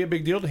wouldn't be a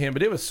big deal to him,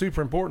 but it was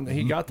super important that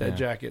he got that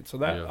jacket. So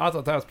that I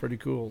thought that was pretty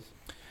cool.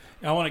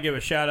 I want to give a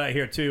shout out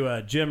here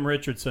to Jim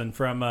Richardson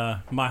from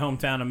my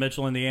hometown of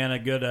Mitchell, Indiana.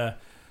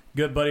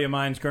 Good buddy of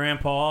mine's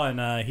grandpa,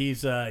 and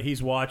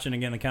he's watching.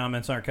 Again, the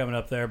comments aren't coming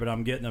up there, but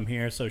I'm getting them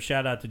here. So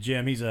shout out to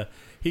Jim. He's a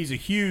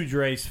huge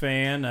race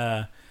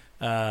fan.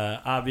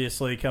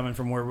 Obviously, coming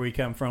from where we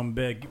come from,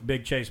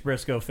 big Chase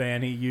Briscoe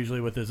fan. He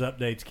usually with his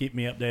updates keep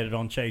me updated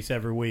on Chase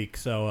every week.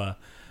 So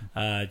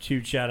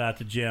huge shout out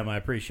to Jim. I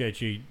appreciate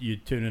you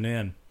tuning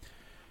in.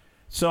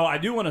 So I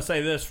do want to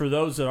say this for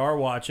those that are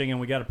watching, and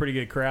we got a pretty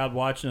good crowd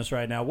watching us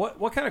right now.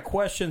 What kind of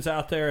questions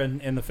out there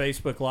in the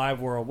Facebook Live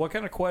world? What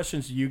kind of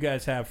questions do you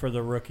guys have for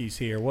the rookies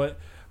here? What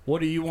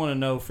do you want to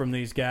know from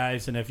these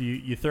guys? And if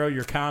you throw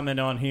your comment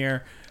on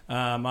here,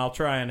 I'll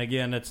try. And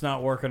again, it's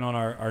not working on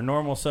our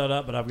normal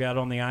setup, but I've got it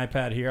on the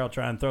iPad here. I'll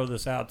try and throw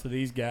this out to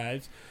these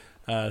guys.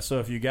 So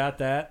if you got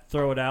that,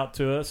 throw it out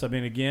to us. I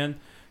mean, again,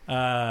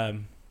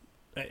 and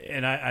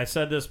I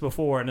said this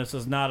before, and this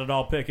is not at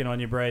all picking on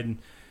you, Braden.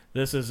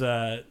 This is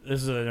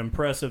an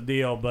impressive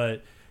deal,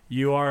 but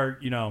you are,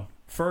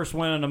 first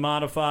winning a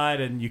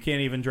modified, and you can't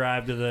even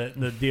drive to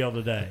the deal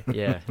today.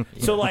 Yeah.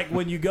 So, like,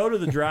 when you go to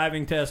the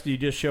driving test, you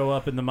just show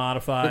up in the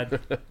modified.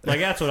 Like,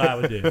 that's what I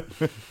would do.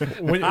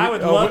 I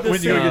would love to when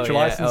see. you get your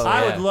yeah. license. Oh,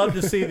 I yeah. would love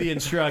to see the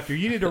instructor.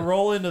 You need to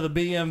roll into the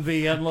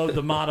BMV, unload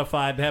the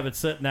modified, and have it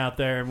sitting out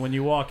there, and when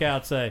you walk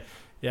out, say,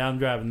 "Yeah, I'm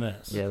driving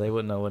this." Yeah, they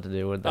wouldn't know what to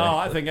do with that. Oh,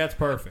 I think that's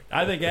perfect.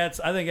 I think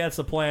that's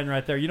the plan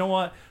right there. You know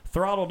what?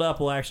 Throttled Up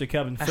will actually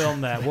come and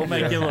film that. We'll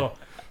make you a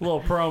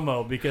little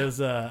promo because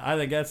I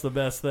think that's the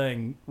best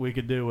thing we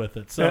could do with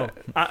it. So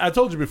I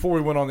told you before we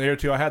went on the air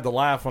too. I had to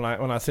laugh when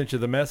I sent you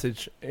the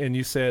message and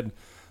you said,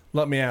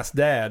 "Let me ask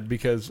Dad,"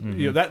 because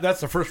that's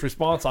the first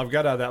response I've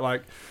got out of that.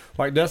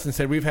 Like Dustin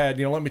said, we've had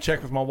let me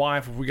check with my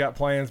wife if we got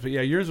plans. But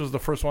yeah, yours was the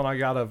first one I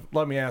got of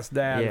 "Let me ask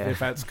Dad Yeah. if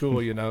that's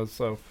cool."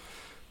 So.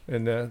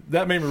 And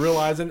that made me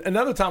realize. And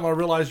another time I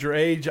realized your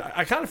age,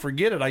 I kind of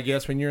forget it, I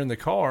guess, when you're in the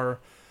car,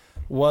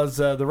 was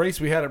the race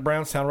we had at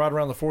Brownstown right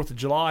around the 4th of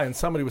July, and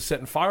somebody was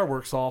setting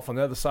fireworks off on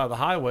the other side of the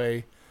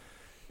highway.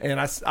 And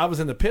I was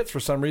in the pits for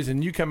some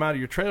reason. You come out of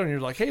your trailer and you're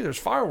like, "Hey, there's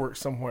fireworks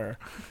somewhere."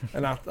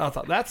 And I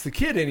thought, that's the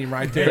kid in him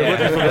right there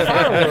looking for the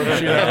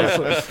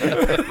fireworks.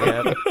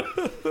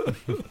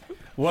 So.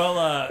 Well,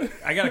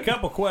 I got a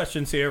couple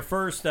questions here.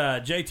 First,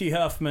 JT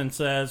Huffman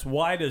says,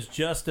 "Why does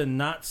Justin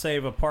not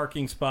save a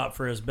parking spot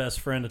for his best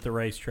friend at the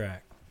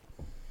racetrack?"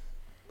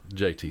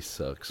 JT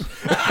sucks.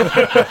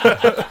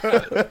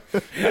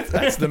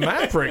 That's the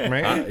Maverick,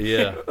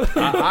 man.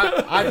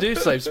 I do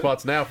save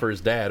spots now for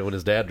his dad when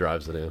his dad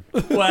drives it in.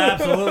 Well,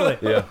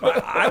 absolutely. Yeah.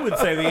 I would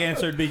say the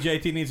answer would be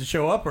JT needs to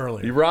show up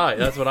earlier. You're right.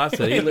 That's what I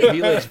said. He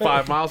lives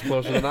 5 miles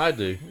closer than I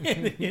do.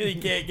 He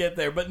can't get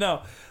there. But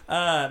no,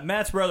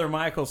 Matt's brother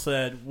Michael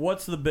said,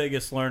 "What's the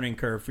biggest learning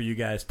curve for you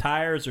guys,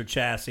 tires or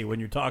chassis, when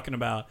you're talking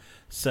about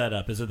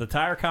setup? Is it the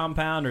tire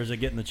compound or is it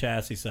getting the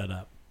chassis set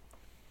up?"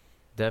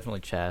 Definitely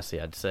chassis,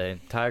 I'd say.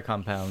 Tire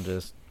compound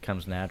just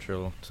comes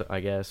natural,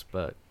 I guess,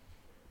 but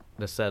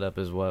the setup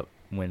is what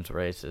wins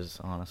races,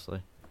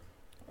 honestly.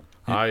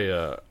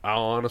 I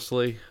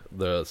honestly,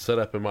 the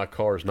setup in my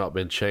car has not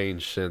been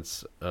changed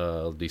since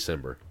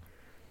December.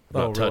 I've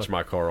not touched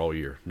my car all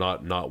year.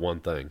 Not one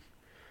thing.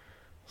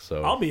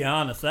 So I'll be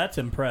honest, that's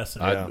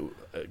impressive.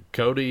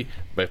 Cody,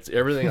 that's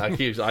everything.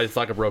 It's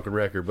like a broken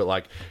record, but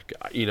I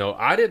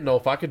didn't know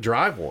if I could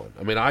drive one.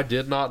 I mean, I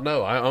did not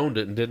know. I owned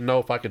it and didn't know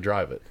if I could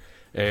drive it.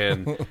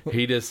 And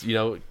he just,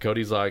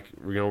 Cody's like,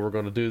 we're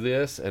going to do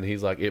this, and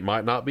he's like, it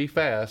might not be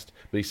fast,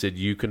 but he said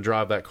you can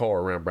drive that car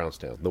around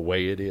Brownstown the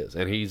way it is,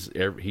 and he's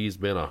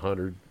been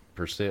 100%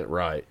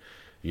 right,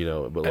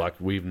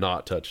 but we've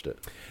not touched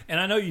it.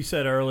 And I know you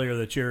said earlier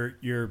that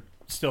you're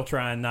still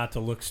trying not to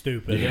look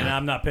stupid. Yeah. And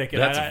I'm not picking.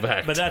 That's a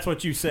fact. But that's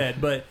what you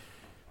said. But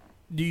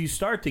do you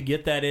start to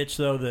get that itch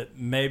though that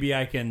maybe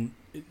I can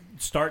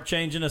start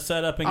changing a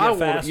setup and get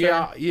faster?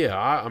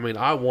 I mean,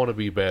 I want to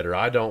be better.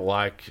 I don't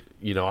like,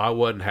 I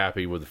wasn't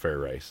happy with the fair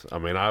race. I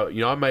mean,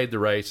 I made the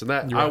race, and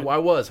that Right. I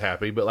was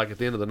happy, but like at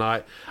the end of the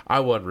night, I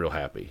wasn't real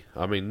happy.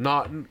 I mean,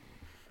 not,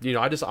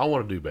 I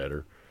want to do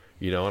better,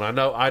 and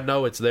I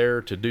know it's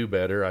there to do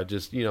better. I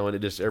just, and it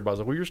just, everybody's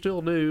like, well, you're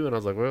still new, and I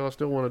was like, well, I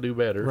still want to do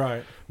better,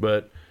 Right.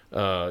 But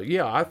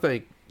I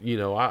think,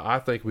 I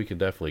think we can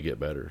definitely get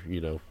better,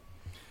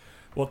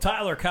 Well,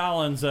 Tyler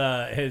Collins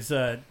has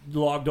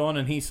logged on,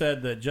 and he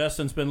said that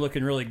Justin's been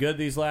looking really good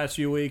these last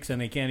few weeks,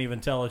 and he can't even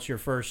tell it's your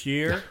first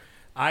year.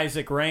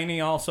 Isaac Rainey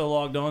also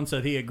logged on,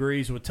 said he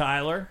agrees with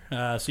Tyler.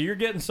 So you're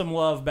getting some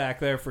love back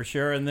there for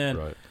sure. And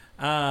then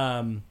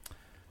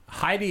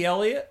Heidi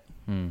Elliott.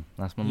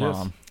 That's my Yes.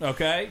 mom.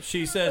 Okay,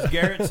 she says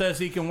Garrett says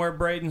he can wear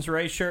Braden's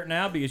race shirt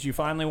now because you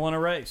finally won a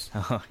race.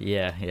 Oh,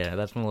 yeah,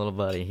 that's my little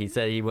buddy. He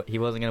said he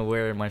wasn't going to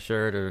wear my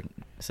shirt or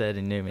said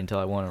he knew me until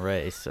I won a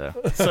race. So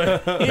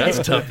That's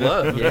tough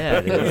love. yeah,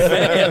 it is.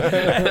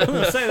 I was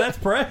gonna say that's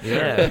pressure.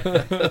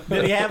 Yeah.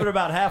 Did he have it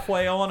about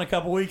halfway on a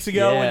couple weeks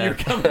ago when Yeah. you were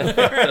coming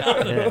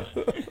around? Yeah.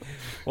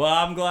 Well,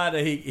 I'm glad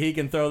that he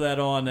can throw that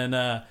on. And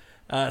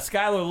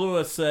Skylar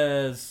Lewis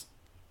says,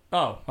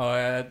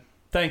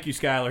 thank you,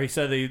 Skylar. He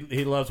said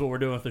he loves what we're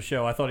doing with the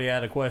show. I thought he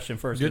had a question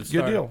first. Good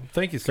deal.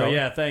 Thank you, So Scott.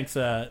 yeah, thanks,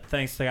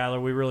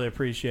 Skylar. We really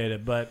appreciate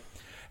it. But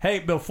hey,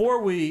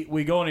 before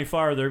we go any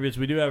farther, because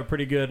we do have a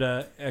pretty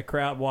good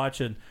crowd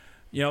watching.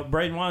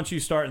 Braden, why don't you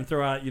start and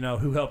throw out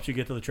who helps you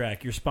get to the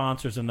track, your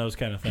sponsors and those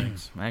kind of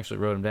things. I actually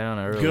wrote him down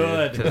earlier.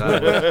 Good.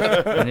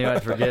 'Cause I knew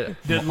I'd forget.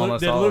 Did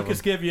almost all of Lucas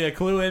them. give you a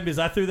clue in? Because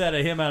I threw that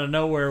at him out of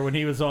nowhere when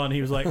he was on.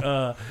 He was like,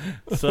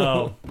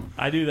 So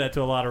I do that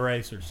to a lot of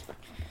racers.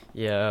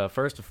 Yeah,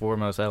 first and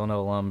foremost,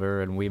 Illinois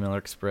Lumber and Wee Miller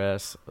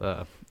Express,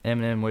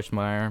 M&M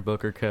Wishmeyer,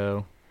 Booker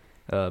Co.,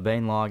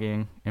 Bain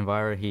Logging,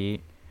 Enviro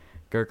Heat,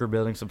 Gerker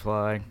Building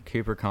Supply,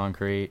 Cooper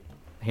Concrete,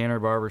 Hanner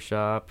Barber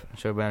Shop,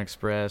 Showbound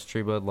Express,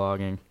 Treeblood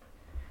Logging,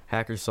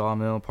 Hacker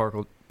Sawmill,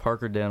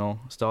 Parker Dental,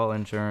 Stall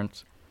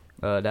Insurance,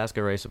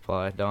 Dasco Race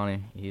Supply,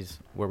 Donnie, he's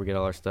where we get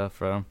all our stuff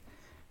from,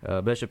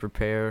 Bishop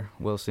Repair,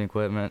 Wilson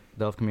Equipment,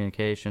 Delft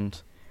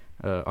Communications,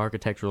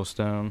 Architectural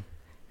Stone,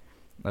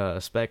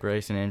 Spec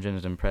Racing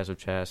Engines, Impressive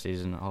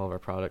Chassis, and all of our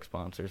product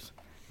sponsors.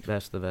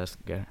 That's the best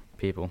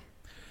people.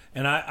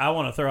 And I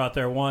want to throw out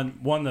there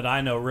one that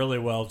I know really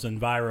well is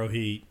Enviro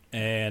Heat,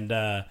 and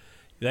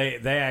they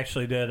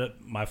actually did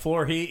my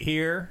floor heat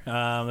here.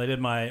 They did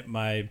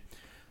my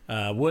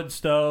wood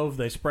stove.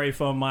 They spray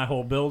foam my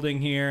whole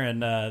building here,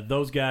 and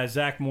those guys,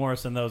 Zach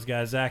Morris and those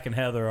guys, Zach and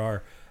Heather,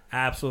 are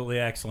absolutely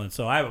excellent.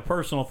 So I have a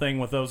personal thing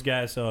with those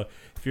guys. So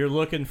if you're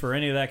looking for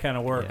any of that kind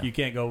of work, you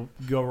can't go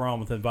wrong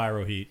with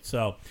Enviro Heat.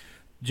 So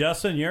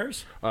Justin,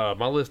 yours?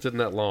 My list isn't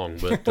that long,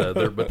 but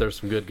there's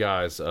some good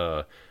guys.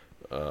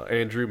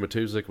 Andrew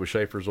Matuzik with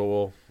Schaefer's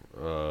Oil,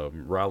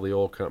 Riley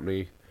Oil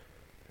Company,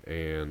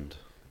 and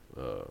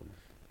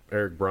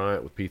Eric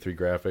Bryant with P3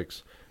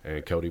 Graphics,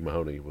 and Cody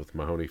Mahoney with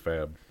Mahoney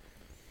Fab.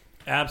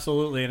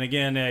 Absolutely. And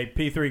again,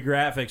 P3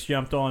 Graphics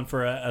jumped on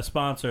for a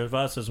sponsor of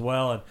us as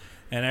well.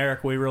 And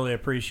Eric, we really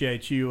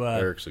appreciate you.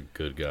 Eric's a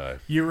good guy.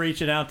 You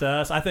reaching out to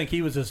us. I think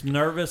he was just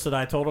nervous that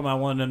I told him I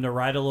wanted him to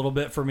write a little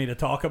bit for me to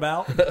talk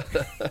about.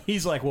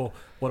 He's like, well,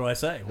 what do I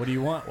say? What do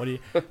you want?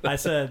 I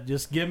said,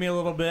 just give me a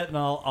little bit and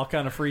I'll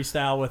kind of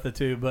freestyle with it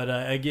too. But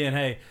again,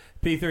 hey,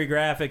 P3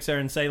 Graphics are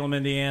in Salem,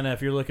 Indiana.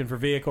 If you're looking for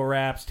vehicle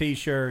wraps,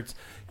 T-shirts,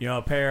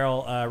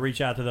 apparel,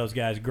 reach out to those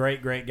guys.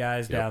 Great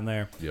guys down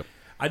there. Yep.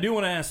 I do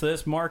want to ask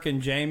this, Mark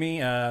and Jamie.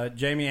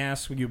 Jamie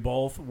asks you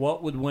both,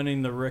 what would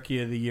winning the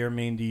Rookie of the Year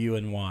mean to you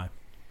and why?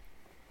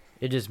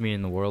 It just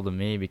means the world to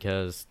me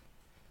because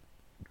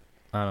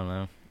I don't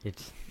know.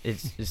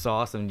 It's just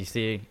awesome. You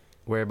see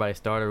where everybody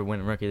started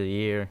winning Rookie of the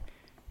Year.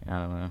 I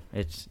don't know.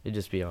 It'd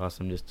just be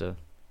awesome just to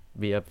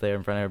be up there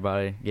in front of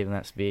everybody giving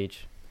that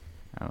speech.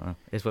 I don't know.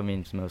 It's what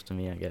means most to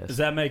me, I guess. Does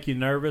that make you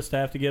nervous to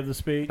have to give the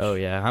speech? Oh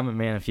yeah, I'm a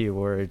man of few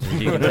words,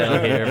 as you can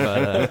tell here.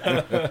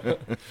 But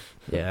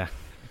yeah.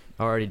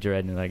 Already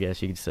dreading it, I guess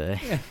you could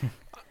say.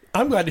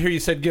 I'm glad to hear you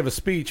said give a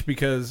speech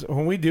because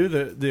when we do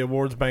the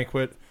awards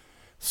banquet,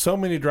 so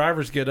many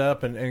drivers get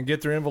up and get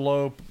their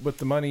envelope with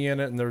the money in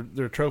it and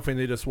their trophy and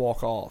they just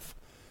walk off.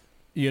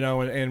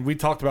 And we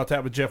talked about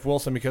that with Jeff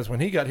Wilson because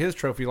when he got his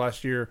trophy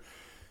last year,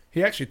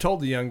 he actually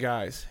told the young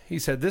guys, he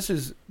said, this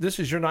is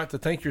your night to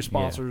thank your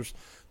sponsors,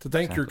 to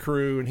thank your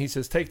crew. And he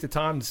says, take the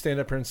time to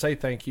stand up here and say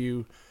thank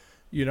you,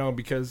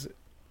 because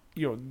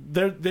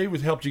they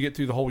would help you get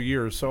through the whole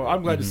year. So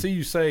I'm glad to see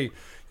you say,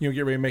 get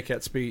ready to make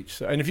that speech.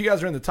 So, and if you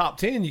guys are in the top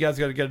 10, you guys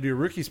got to do a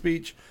rookie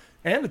speech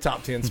and a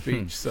top 10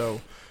 speech.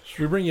 So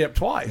we bring you up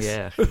twice.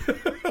 Yeah.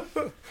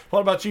 What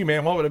about you,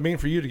 man? What would it mean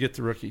for you to get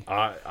the rookie?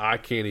 I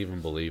can't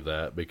even believe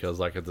that because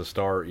like at the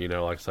start,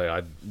 like I say,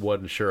 I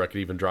wasn't sure I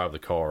could even drive the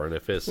car, and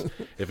if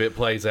it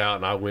plays out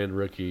and I win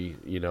rookie,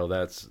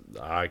 that's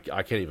I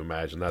can't even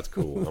imagine. That's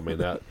cool. I mean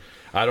that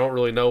I don't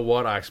really know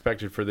what I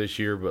expected for this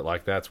year, but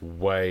like that's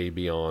way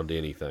beyond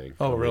anything.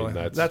 Oh, I mean,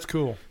 really? That's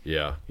cool.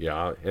 Yeah.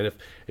 And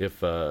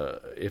if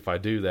I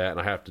do that and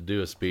I have to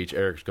do a speech,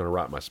 Eric's going to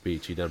write my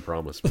speech. He done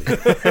promised me.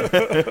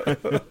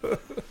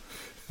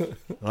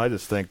 I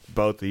just think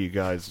both of you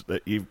guys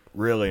that you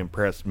really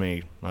impressed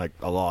me like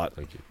a lot.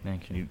 Thank you.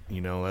 Thank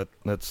you.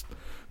 That's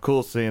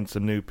cool seeing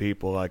some new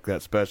people like that,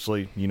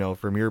 especially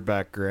from your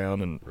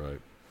background, and Right.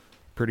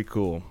 pretty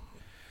cool.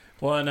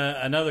 Well, and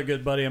another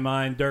good buddy of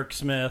mine, Dirk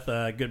Smith,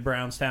 a good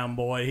Brownstown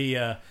boy,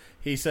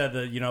 he said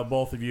that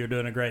both of you are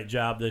doing a great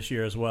job this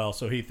year as well.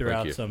 So he threw Thank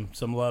out you.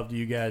 some love to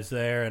you guys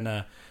there, and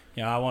I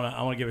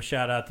want to give a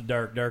shout out to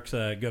Dirk. Dirk's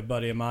a good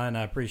buddy of mine.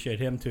 I appreciate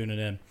him tuning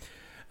in.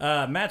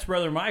 Matt's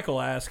brother Michael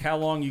asked, how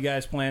long you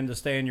guys plan to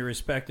stay in your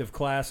respective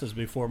classes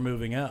before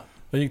moving up?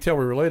 Well, you can tell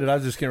we're related. I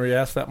was just getting ready to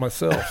ask that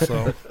myself.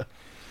 So,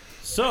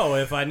 So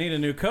if I need a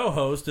new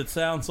co-host, it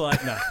sounds like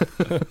no.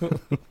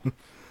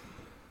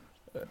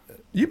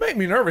 you make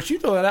me nervous. You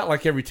throw that out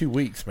like every 2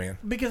 weeks, man.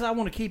 Because I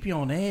want to keep you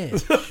on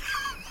edge.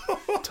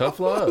 Tough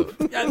love.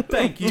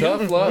 Thank you.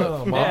 Tough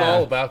love. I'm Yeah.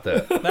 all about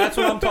that. That's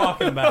what I'm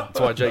talking about. That's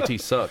why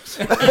JT sucks.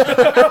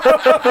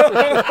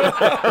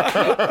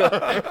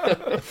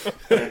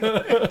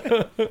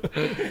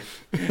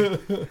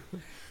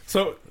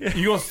 So,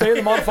 you going to stay in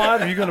the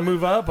modified, or are you going to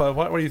move up?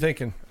 What are you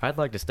thinking? I'd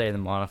like to stay in the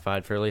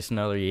modified for at least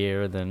another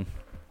year. Then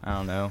I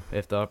don't know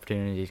if the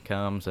opportunity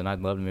comes, and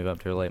I'd love to move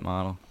up to a late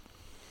model.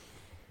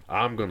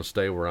 I'm going to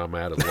stay where I'm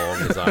at as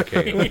long as I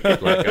can.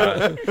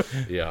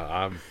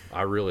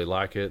 I really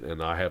like it,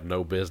 and I have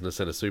no business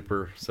in a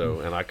super,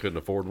 and I couldn't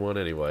afford one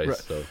anyway. Right.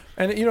 So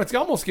And, it's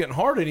almost getting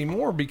hard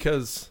anymore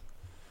because,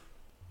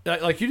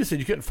 like you just said,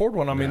 you couldn't afford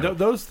one. I mean, No.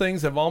 those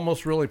things have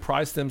almost really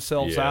priced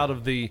themselves Yeah. out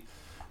of the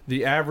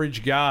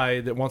average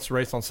guy that wants to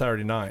race on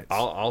Saturday nights.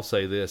 I'll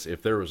say this: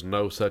 if there was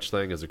no such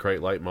thing as a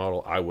crate late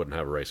model, I wouldn't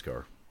have a race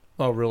car.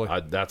 Oh, really?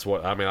 That's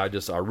what I mean. I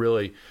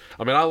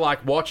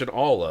like watching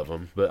all of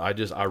them, but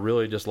I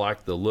really just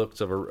like the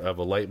looks of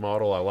a late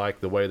model. I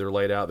like the way they're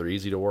laid out. They're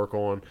easy to work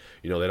on.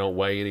 They don't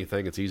weigh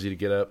anything. It's easy to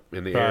get up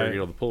in the Right.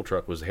 air. The pull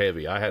truck was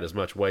heavy. I had as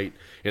much weight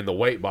in the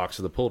weight box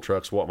of the pull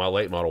trucks what my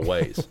late model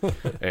weighs,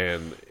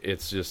 and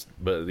it's just.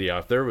 But yeah,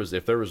 if there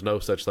was no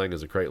such thing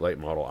as a crate late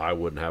model, I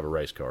wouldn't have a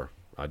race car.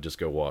 I'd just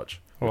go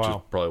watch, which is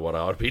Wow. probably what I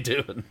ought to be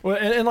doing. Well,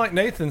 and like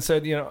Nathan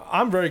said,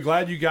 I'm very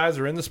glad you guys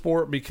are in the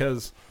sport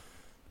because,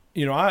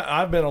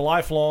 I've been a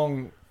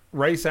lifelong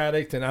race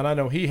addict, and I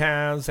know he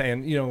has,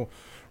 and,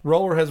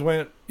 Roller has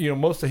went,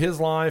 most of his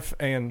life,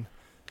 and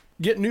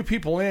getting new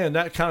people in,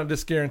 that kind of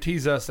just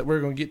guarantees us that we're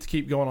going to get to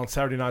keep going on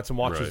Saturday nights and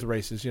watch Right. the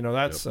races.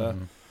 That's,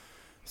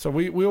 so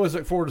we always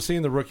look forward to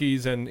seeing the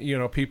rookies and,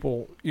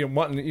 people,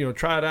 wanting to,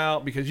 try it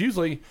out because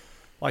usually,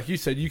 like you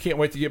said, you can't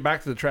wait to get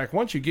back to the track.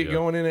 Once you get Yeah.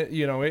 going in it,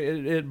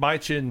 it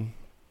bites you and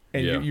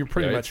Yeah. you're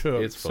pretty Yeah, much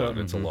hooked. It's fun.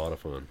 It's a lot of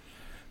fun.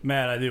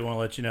 Matt, I do want to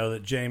let you know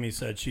that Jamie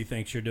said she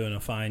thinks you're doing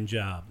a fine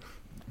job.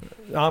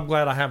 I'm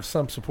glad I have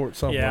some support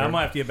somewhere. Yeah, I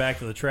might have to get back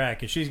to the track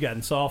because she's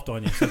gotten soft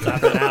on you since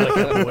I've been out a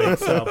couple of weeks.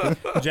 So,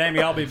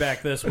 Jamie, I'll be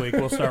back this week.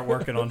 We'll start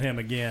working on him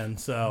again.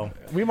 So,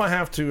 We might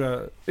have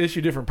to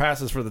issue different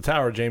passes for the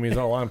tower, Jamie, is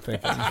all I'm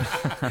thinking.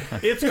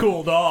 it's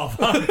cooled off.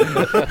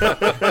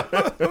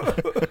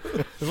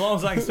 As long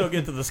as I can still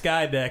get to the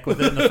sky deck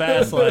within the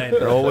fast lane.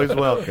 They're always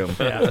welcome.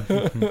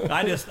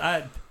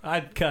 Yeah.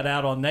 I'd cut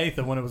out on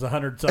Nathan when it was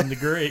 100-some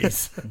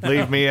degrees.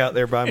 Leave me out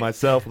there by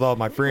myself with all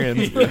my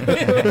friends.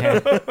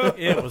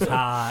 It was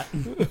hot.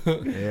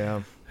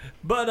 Yeah.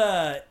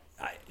 But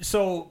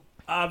so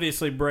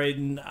obviously,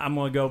 Braden, I'm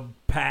going to go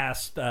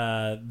past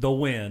the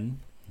win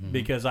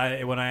because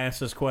when I ask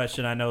this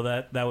question, I know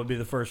that would be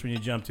the first one you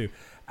jump to.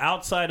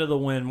 Outside of the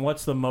win,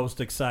 what's the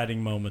most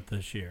exciting moment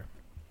this year?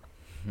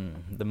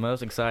 The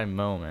most exciting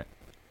moment,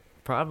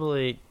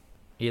 probably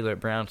either at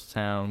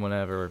Brownstown,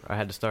 whenever I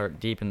had to start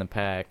deep in the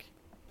pack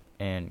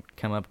and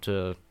come up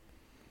to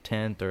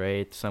 10th or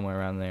 8th, somewhere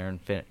around there, and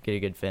get a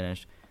good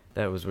finish.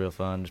 That was real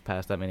fun, just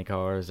pass that many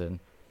cars and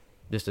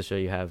just to show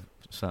you have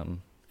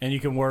something. And you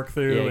can work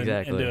through Yeah, and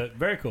exactly. do it.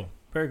 Very cool.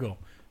 Very cool.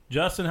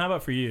 Justin, how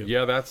about for you?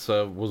 Yeah, that's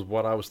was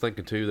what I was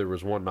thinking too. There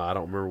was one night, I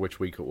don't remember which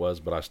week it was,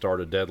 but I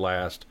started dead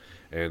last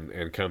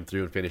and come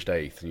through and finished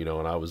 8th.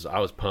 And I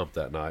was pumped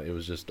that night. It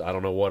was just I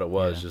don't know what it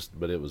was,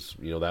 but it was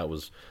that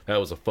was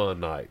a fun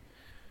night.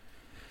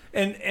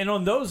 And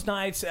on those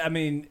nights, I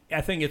mean,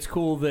 I think it's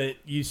cool that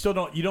you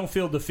don't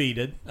feel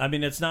defeated. I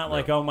mean, it's not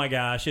like, oh my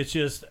gosh, it's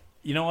just,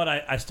 you know what,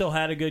 I still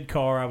had a good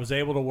car, I was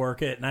able to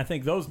work it, and I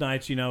think those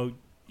nights,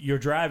 your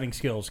driving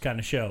skills kind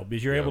of show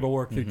because you're able to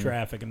work through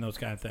traffic and those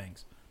kind of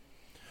things.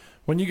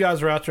 When you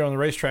guys are out there on the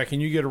racetrack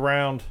and you get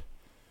around,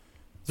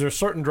 there are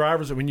certain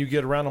drivers that when you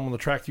get around them on the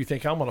track, you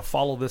think, I'm going to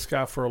follow this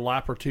guy for a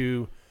lap or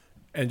two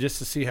and just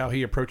to see how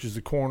he approaches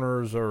the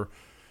corners or,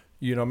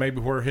 maybe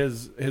where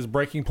his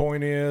breaking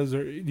point is,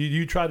 or do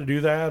you try to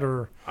do that,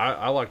 or?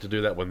 I like to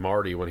do that with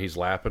Marty when he's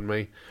lapping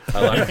me.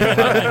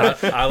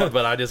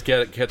 But I just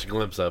catch a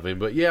glimpse of him.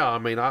 But yeah, I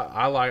mean,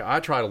 I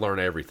try to learn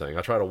everything.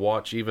 I try to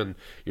watch even,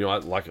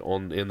 like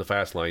in the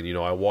fast lane,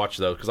 I watch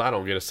those because I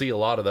don't get to see a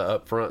lot of the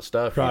up front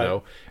stuff,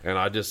 Right.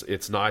 and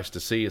it's nice to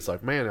see. It's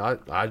like, man,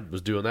 I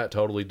was doing that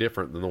totally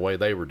different than the way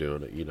they were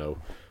doing it,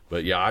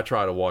 But yeah, I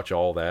try to watch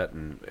all that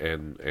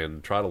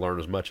and try to learn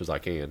as much as I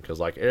can because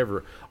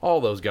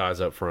all those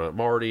guys up front,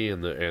 Marty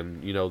and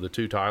the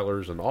two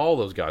Tylers and all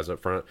those guys up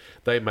front,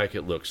 they make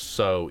it look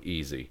so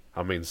easy.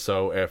 I mean,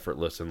 so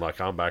effortless, and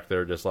like I'm back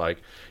there just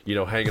like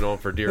hanging on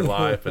for dear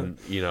life, and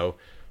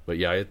But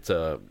yeah,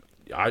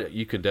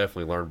 you can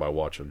definitely learn by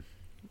watching.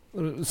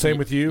 Same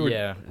with you?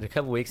 Yeah, a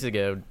couple weeks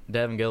ago,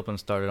 Devin Gilpin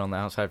started on the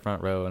outside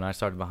front row, and I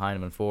started behind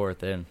him in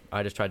fourth, and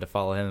I just tried to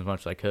follow him as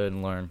much as I could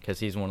and learn because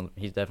he's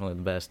definitely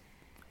the best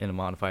in a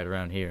modified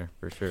around here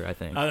for sure. I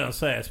think. I was gonna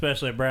say,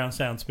 especially at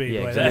Brownstown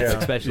Speedway, Yeah, exactly. Yeah.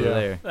 Especially Yeah.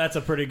 there. that's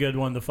a pretty good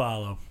one to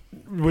follow.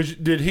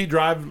 Did he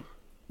drive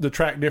the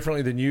track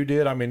differently than you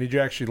did? I mean, did you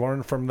actually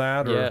learn from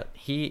that? Or?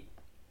 Yeah,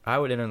 I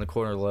would enter in the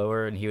corner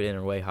lower, and he would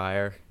enter way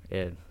higher,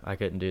 and I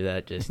couldn't do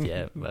that just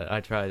yet, but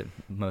I tried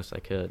the most I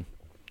could.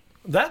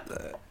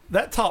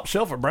 That top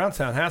shelf at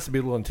Brownstown has to be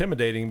a little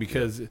intimidating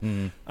because,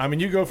 I mean,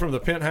 you go from the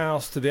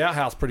penthouse to the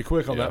outhouse pretty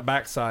quick on that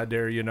backside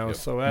there, Yep.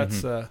 So that's,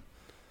 so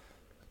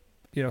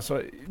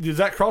does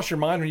that cross your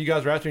mind when you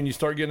guys are out there and you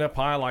start getting up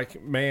high,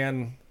 like,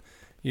 man,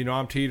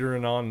 I'm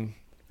teetering on.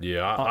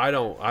 Yeah, I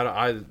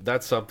don't.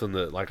 That's something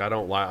that I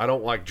don't like. I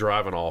don't like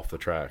driving off the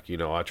track.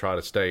 I try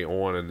to stay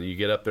on, and you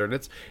get up there, and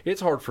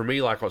it's hard for me,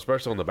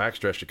 especially on the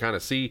backstretch, to kind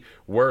of see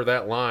where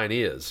that line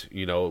is.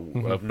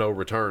 Of no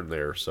return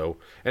there. So,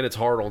 and it's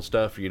hard on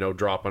stuff.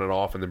 Dropping it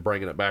off and then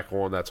bringing it back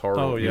on. That's hard.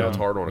 Oh, yeah. It's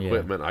hard on Yeah.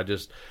 equipment.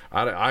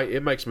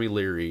 It makes me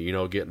leery.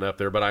 Getting up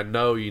there, but I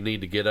know you need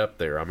to get up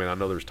there. I mean, I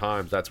know there's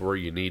times that's where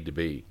you need to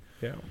be.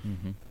 Yeah.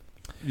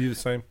 You the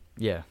same?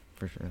 Yeah,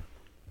 for sure.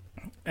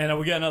 And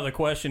we got another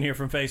question here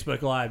from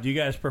Facebook Live. Do you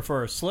guys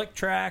prefer a slick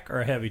track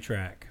or a heavy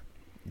track?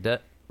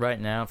 That right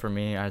now for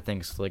me, I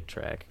think slick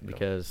track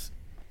because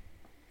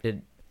I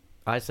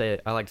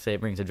like to say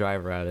it brings a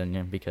driver out in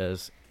you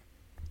because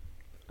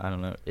I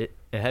don't know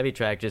a heavy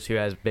track just who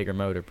has bigger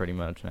motor pretty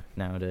much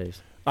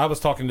nowadays. I was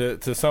talking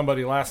to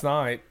somebody last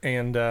night,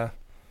 and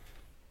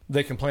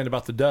they complained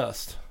about the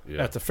dust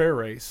at the fair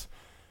race.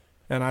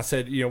 And I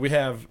said, we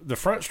have the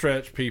front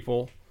stretch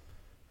people,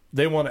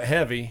 they want it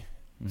heavy,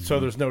 so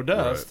there's no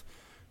dust. Right.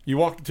 You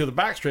walk to the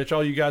back stretch,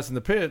 all you guys in the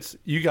pits,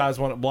 you guys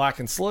want it black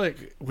and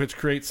slick, which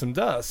creates some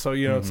dust. So,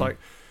 it's like,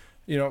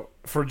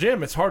 for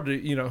Jim, it's hard to,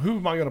 who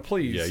am I going to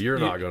please? Yeah, you're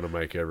not going to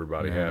make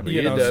everybody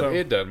happy. So-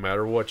 It doesn't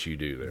matter what you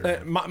do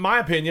there. My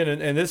opinion,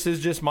 and this is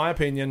just my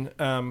opinion,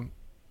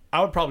 I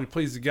would probably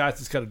please the guys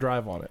that's got to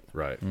drive on it.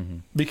 Right.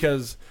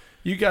 Because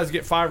you guys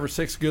get 5 or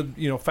 6 good,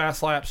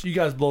 fast laps. You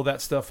guys blow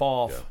that stuff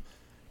off. Yeah.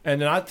 And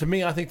then to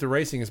me, I think the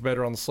racing is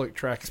better on the slick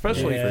track,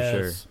 especially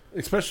Yes.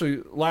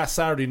 especially last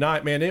Saturday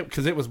night, man.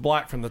 Because it was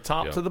black from the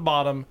top to the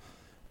bottom,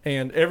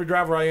 and every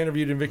driver I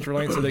interviewed in Victory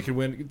Lane said they could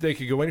win. They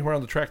could go anywhere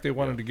on the track they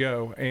wanted to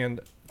go,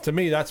 and to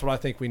me, that's what I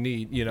think we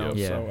need. Yeah.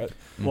 So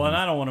Well, and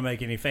I don't want to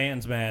make any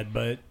fans mad,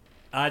 but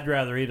I'd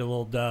rather eat a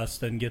little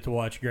dust and get to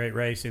watch great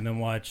racing than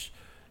watch,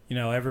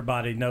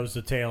 everybody nose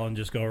to tail and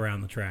just go around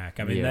the track.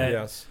 I mean, Yeah.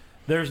 yes,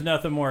 there's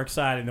nothing more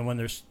exciting than when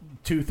there's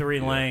 2-3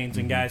 lanes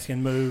and guys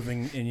can move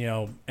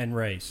and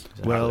race.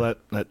 Well,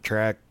 that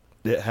track,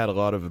 it had a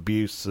lot of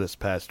abuse this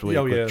past week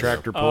Oh, with yes.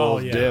 tractor Oh,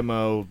 pulls, yeah.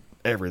 demo,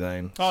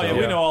 everything. Oh, So- yeah,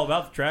 we know all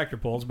about the tractor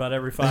pulls about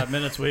every 5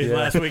 minutes.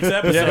 Last week's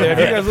episode. yeah. If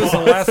you guys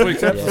listened to last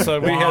week's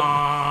episode,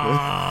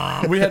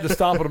 we had to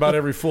stop at about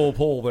every full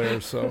pull there.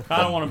 So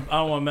I don't want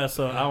to mess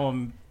up. I don't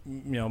want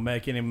to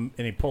make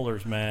any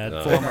pullers mad.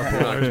 No, Former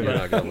pullers, you're but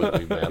not going to let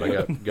me mad.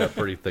 I got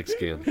pretty thick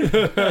skin.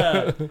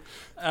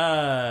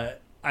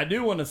 I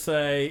do want to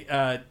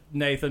say,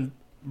 Nathan,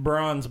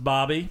 Bronze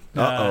Bobby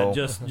Uh-oh.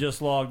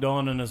 just logged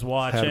on and is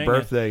watching. Had a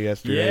birthday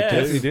yesterday,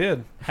 Yes. too. he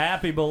did.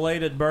 Happy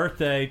belated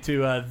birthday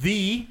to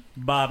the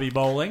Bobby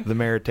Bowling. The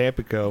mayor of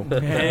Tampico.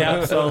 Yeah,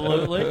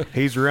 absolutely.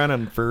 He's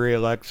running for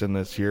re-election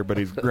this year, but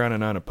he's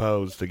running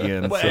unopposed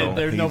again. Well, so and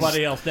there's he's-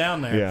 nobody else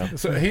down there. Yeah.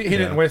 So he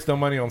didn't waste no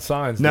money on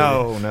signs. did he?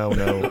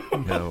 No.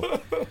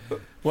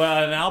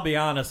 Well, and I'll be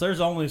honest, there's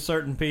only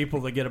certain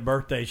people that get a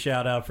birthday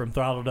shout out from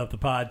Throttled Up the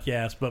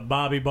podcast, but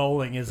Bobby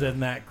Bowling is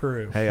in that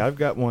crew. Hey, I've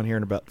got one here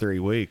in about 3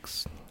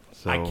 weeks.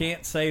 So. I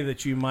can't say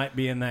that you might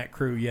be in that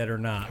crew yet or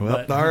not.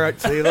 Well, but all right.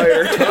 See you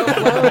later.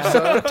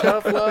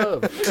 Tough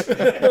love.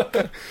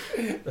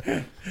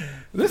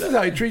 This is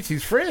how he treats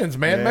his friends,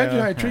 man. Yeah. Imagine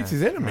how he treats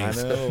his I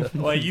enemies. know.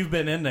 well, you've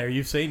been in there.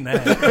 You've seen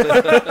that.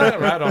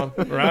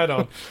 Right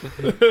on.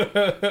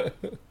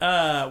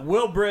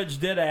 Will Bridge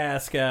did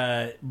ask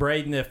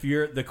Braden if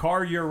the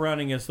car you're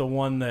running is the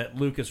one that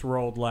Lucas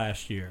rolled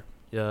last year.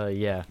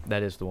 Yeah,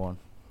 that is the one.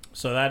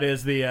 So that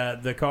is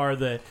the car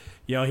that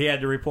he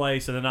had to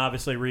replace and then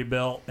obviously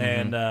rebuilt,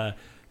 and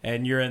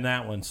you're in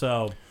that one.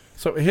 So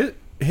So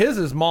his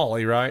is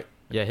Molly, right?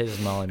 Yeah, his is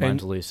Molly.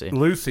 Mine's Lucy.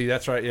 Lucy,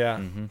 that's right. Yeah,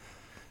 Mm-hmm.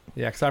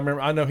 yeah. Because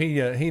I know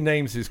he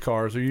names his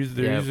cars. There's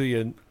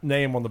usually a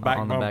name on the back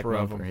bumper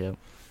of them. Yep.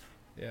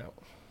 Yeah,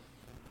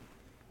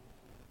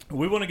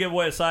 We want to give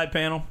away a side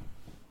panel.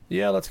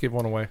 yeah. Let's give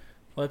one away.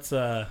 Let's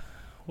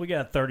we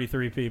got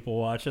 33 people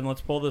watching.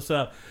 Let's pull this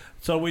up.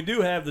 So we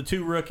do have the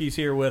 2 rookies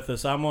here with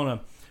us.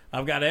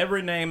 I've got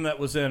every name that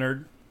was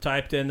entered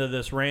typed into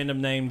this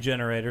random name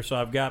generator. So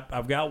I've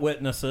got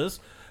witnesses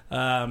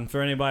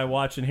for anybody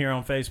watching here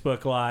on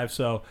Facebook Live.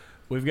 So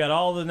we've got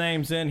all the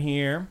names in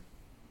here,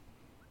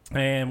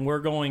 and we're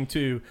going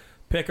to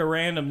pick a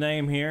random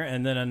name here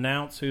and then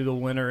announce who the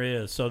winner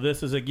is. So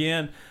this is,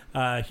 again,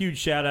 a huge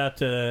shout out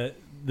to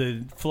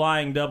the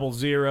Flying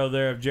 00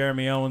 there of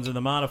Jeremy Owens in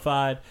the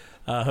modified,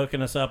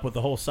 hooking us up with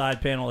the whole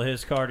side panel of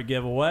his car to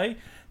give away.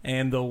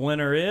 And the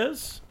winner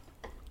is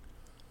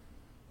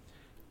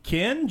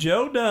Ken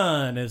Joe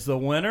Dunn is the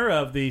winner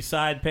of the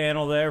side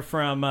panel there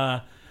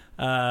from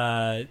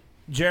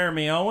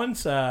Jeremy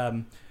Owens.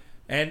 And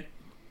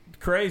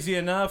crazy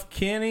enough,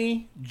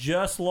 Kenny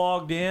just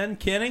logged in.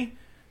 Kenny,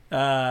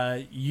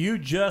 you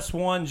just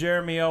won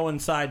Jeremy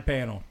Owens side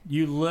panel.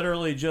 You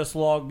literally just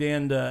logged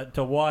in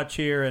to watch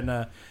here,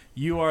 and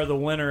you are the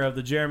winner of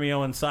the Jeremy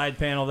Owens side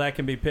panel. That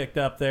can be picked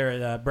up there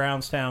at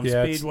Brownstown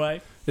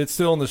Speedway. It's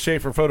still in the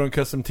Schaefer Photo and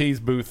Custom Tees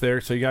booth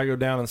there, so you got to go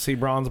down and see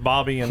Bronze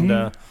Bobby and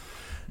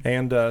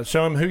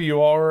show him who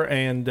you are,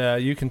 and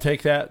you can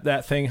take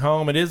that thing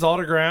home. It is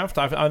autographed.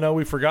 I know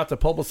we forgot to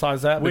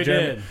publicize that,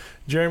 but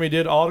Jeremy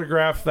did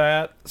autograph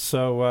that,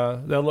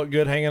 so they'll look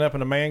good hanging up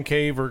in a man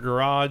cave or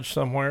garage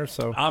somewhere.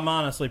 So I'm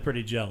honestly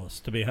pretty jealous,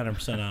 to be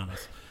 100%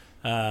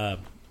 honest.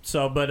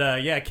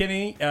 Yeah,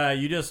 Kenny,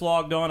 you just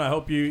logged on. I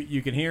hope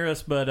you can hear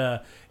us,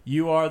 but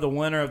you are the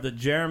winner of the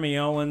Jeremy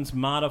Owens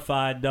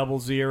modified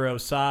 00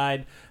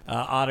 side,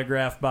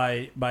 autographed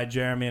by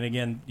Jeremy. And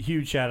again,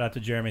 huge shout out to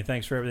Jeremy.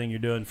 Thanks for everything you're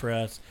doing for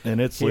us. And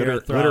it's here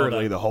at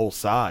literally the whole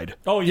side.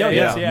 Oh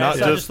yeah, not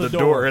it's just the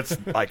door. It's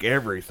like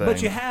everything.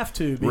 But you have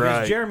to, because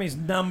Right. Jeremy's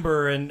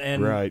number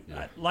and Right.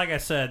 like I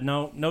said,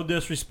 no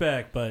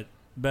disrespect, but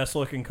best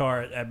looking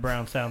car at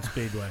Brownstown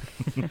Speedway.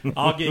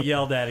 I'll get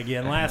yelled at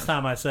again. Last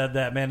time I said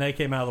that, man, they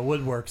came out of the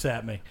woodworks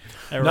at me.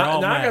 They were all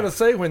now I mad. got to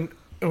say, when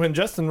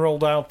Justin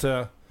rolled out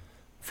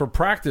for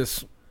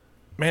practice,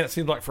 man, it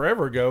seemed like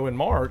forever ago in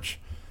March.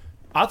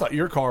 I thought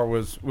your car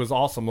was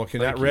awesome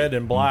looking. Thank That you. red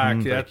and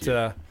black. Thank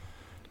you.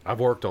 I've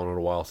worked on it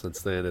a while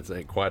since then. It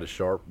ain't quite as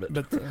sharp, but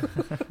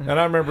And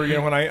I remember,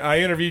 when I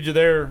interviewed you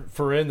there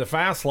for In the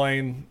Fast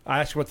Lane, I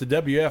asked you what the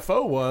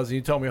WFO was, and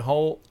you told me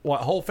whole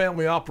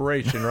family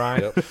operation,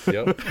 right?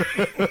 yep.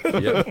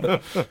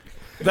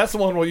 That's the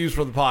one we'll use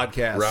for the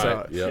podcast. Right.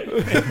 So. Yep.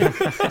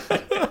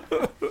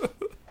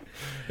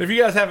 If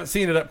you guys haven't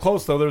seen it up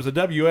close, though, there's a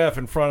WF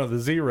in front of the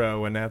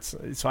 0, and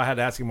so I had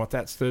to ask him what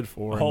that stood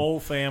for.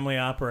 Whole family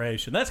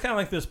operation. That's kind of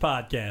like this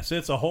podcast.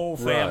 It's a whole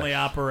family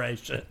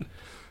operation.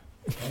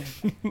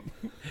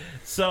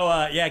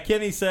 So,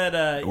 Kenny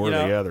said, or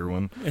the other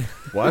one.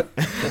 What?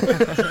 could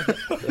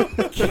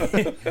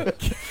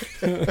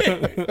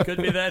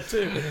be that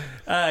too.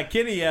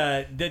 Kenny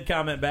did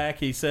comment back.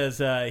 He says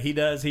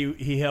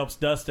he helps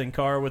Dustin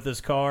Carr with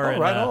his car. Oh,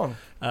 and, right on.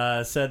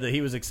 Said that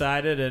he was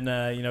excited,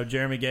 and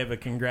Jeremy gave a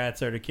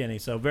congrats there to Kenny.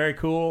 So very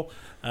cool.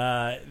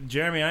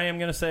 Jeremy, I am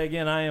going to say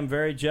again, I am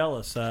very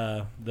jealous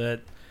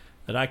that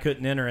I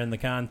couldn't enter in the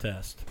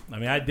contest. I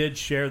mean, I did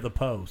share the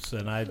posts,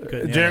 and I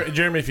couldn't.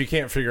 Jeremy, if you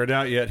can't figure it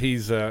out yet,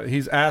 he's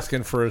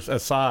asking for a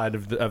side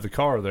of the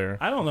car there.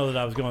 I don't know that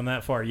I was going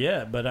that far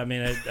yet, but I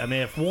mean,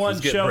 if one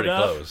It's getting showed pretty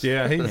up, close.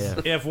 Yeah,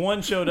 if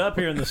one showed up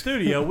here in the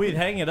studio, we'd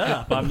hang it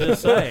up. I'm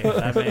just saying.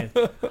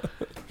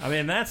 I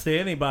mean, that's to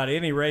anybody,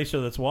 any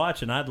racer that's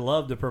watching. I'd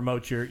love to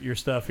promote your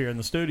stuff here in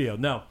the studio.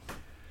 No.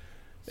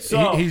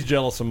 So he's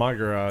jealous of my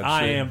garage.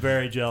 I so. am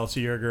very jealous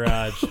of your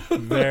garage.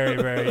 Very,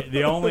 very.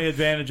 The only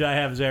advantage I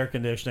have is air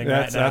conditioning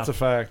right now. That's a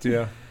fact,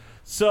 yeah.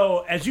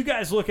 So as you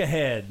guys look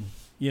ahead,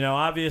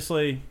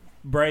 obviously,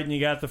 Braden,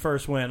 you got the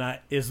first win.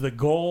 Is the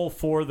goal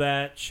for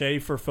that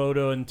Schaefer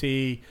Photo and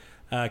Tee,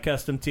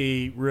 Custom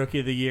Tee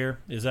Rookie of the Year?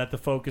 Is that the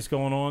focus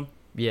going on?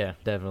 Yeah,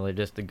 definitely.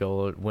 Just the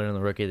goal of winning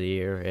the Rookie of the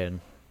Year and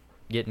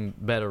getting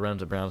better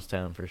runs at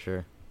Brownstown for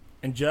sure.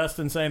 And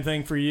Justin, same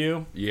thing for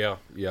you? Yeah.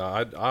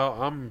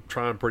 I'm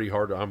trying pretty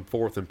hard. I'm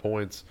 4th in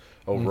points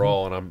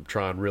overall, and I'm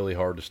trying really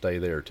hard to stay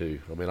there too.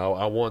 I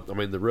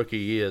mean, the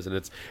rookie is, and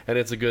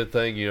it's a good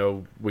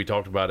thing. We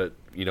talked about it.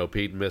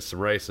 Pete missed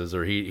some races,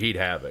 or he'd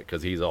have it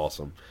because he's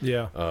awesome.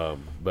 Yeah.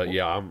 But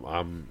yeah,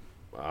 I'm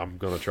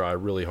going to try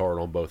really hard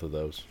on both of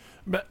those.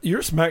 But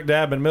you're smack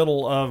dab in the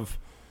middle of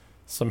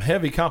some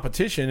heavy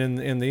competition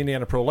in the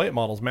Indiana Pro Late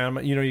Models,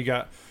 man. You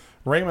got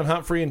Raymond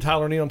Humphrey and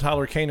Tyler Neal and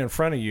Tyler Kane in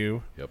front of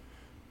you. Yep.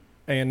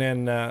 And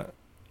then,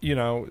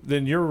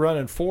 then you're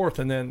running 4th,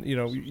 and then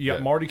you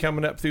got Marty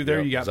coming up through there.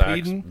 Yep. You got Zach,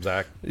 Peden.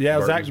 Zach.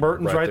 Zach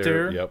Burton's right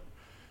there. Yep.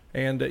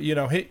 And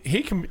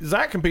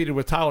Zach competed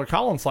with Tyler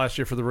Collins last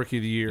year for the Rookie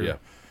of the Year. Yeah.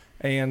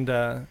 And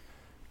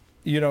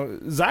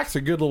Zach's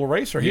a good little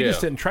racer. He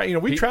just didn't travel.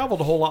 We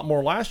traveled a whole lot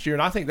more last year,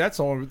 and I think that's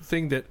the only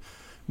thing that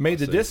made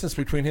the see. distance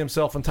between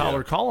himself and Tyler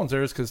Yeah. Collins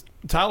there is because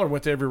Tyler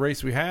went to every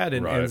race we had,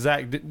 and, Right. and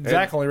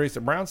Zach only raced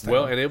at Brownstown.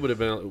 Well, and it would have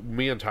been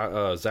me and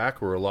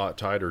Zach were a lot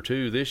tighter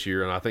too this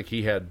year, and I think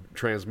he had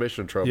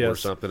transmission trouble or Yes.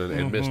 something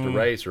and missed a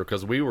race, or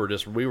because we were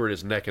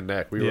just neck and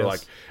neck. We were Yes.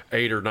 like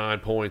 8 or 9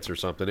 points or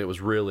something. It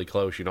was really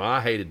close.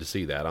 I hated to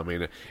see that. I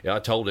mean, I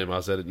told him,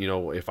 I said,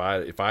 if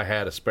I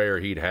had a spare,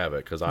 he'd have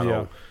it because I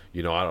don't.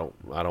 I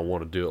don't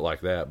want to do it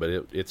like that, but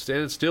it's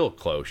still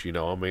close.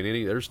 I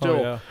mean, there's still.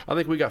 yeah. I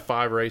think we got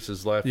 5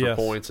 races left Yes.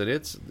 for points, and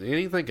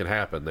anything can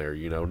happen there.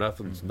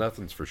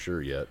 Nothing's for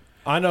sure yet.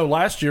 I know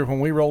last year when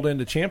we rolled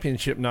into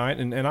championship night,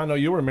 and I know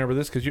you'll remember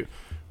this because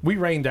we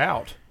rained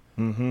out.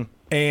 Mm-hmm.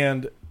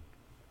 And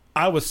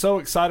I was so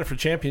excited for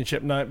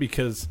championship night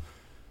because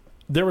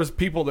there was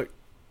people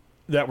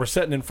that were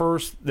sitting in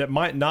first that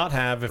might not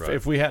have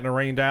if we hadn't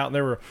rained out. And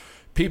there were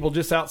people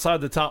just outside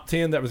the top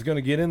 10 that was going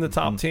to get in the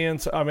top 10.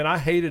 So, I mean, I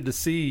hated to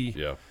see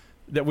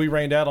that we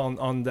rained out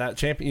on that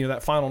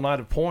that final night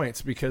of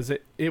points because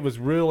it was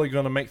really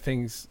going to make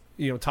things,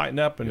 tighten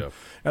up. And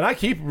I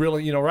keep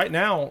really, right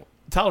now,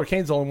 Tyler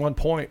Kane's only 1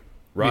 point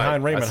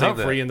behind Raymond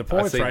Humphrey in the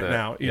points right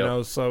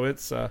now. So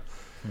it's,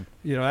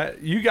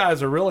 you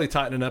guys are really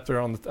tightening up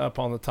there up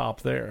on the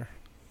top there.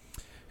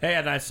 Hey,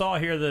 and I saw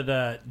here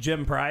that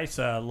Jim Price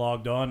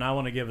logged on. I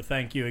want to give a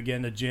thank you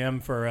again to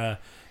Jim for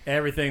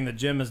everything that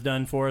Jim has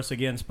done for us.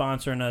 Again,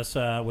 sponsoring us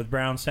with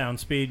Brownstown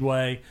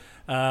Speedway.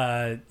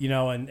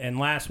 And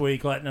last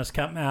week letting us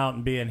come out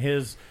and be in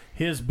his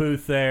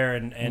booth there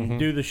and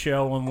do the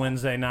show on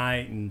Wednesday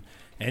night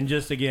and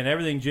just again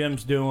everything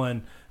Jim's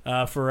doing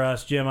for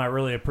us. Jim, I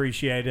really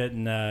appreciate it.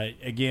 And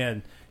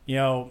again,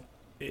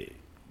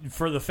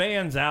 for the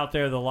fans out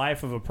there, the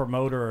life of a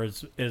promoter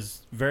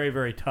is very,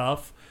 very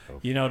tough,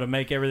 to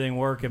make everything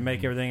work and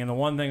make everything. And the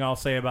one thing I'll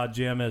say about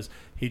Jim is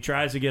he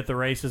tries to get the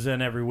races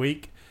in every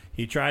week.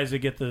 He tries to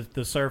get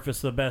the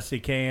surface the best he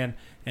can,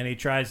 and he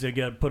tries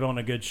to put on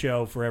a good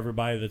show for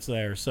everybody that's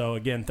there. So,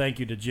 again, thank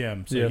you to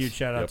Jim. So, huge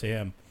shout-out to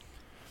him.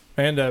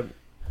 And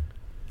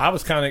I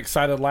was kind of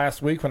excited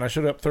last week when I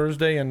showed up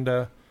Thursday, and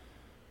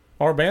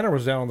our banner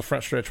was down on the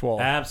front stretch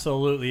wall.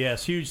 Absolutely,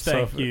 yes. Huge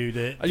thank you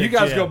to you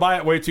guys Jim. go by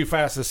it way too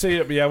fast to see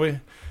it, but we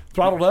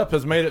Throttled Up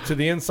has made it to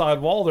the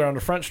inside wall there on the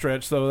front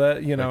stretch, so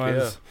that me and and I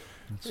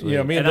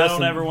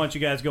Dustin, don't ever want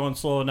you guys going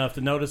slow enough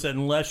to notice it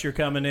unless you're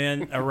coming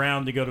in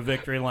around to go to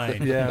Victory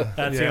Lane.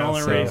 That's the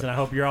only reason. I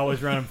hope you're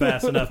always running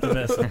fast enough to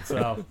miss it.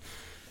 So,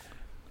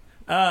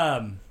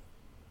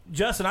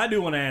 Justin, I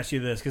do want to ask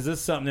you this because this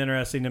is something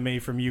interesting to me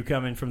from you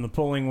coming from the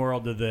pulling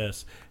world to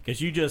this.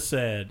 Because you just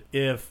said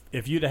if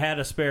you'd have had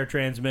a spare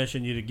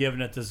transmission, you'd have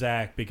given it to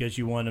Zach because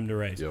you want him to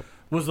race. Yep.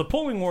 Was the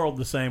pulling world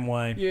the same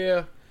way?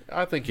 Yeah,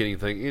 I think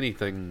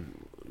anything,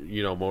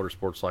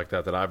 motorsports like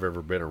that I've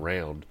ever been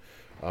around.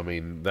 I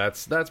mean,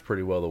 that's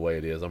pretty well the way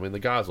it is. I mean, the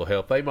guys will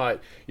help. They might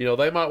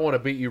want to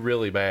beat you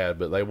really bad,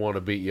 but they want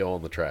to beat you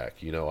on the track.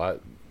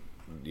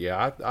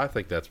 I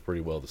think that's pretty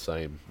well the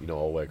same,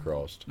 all the way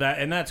across.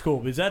 And that's cool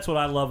because that's what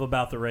I love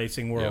about the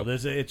racing world.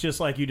 Yep. It's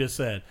just like you just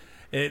said.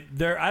 I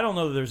don't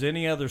know that there's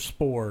any other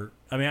sport.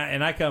 I mean,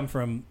 I come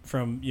from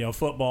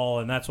football,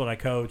 and that's what I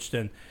coached,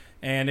 and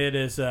it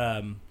is.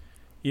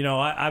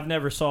 I've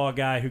never saw a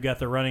guy who got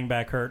the running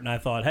back hurt, and I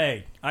thought,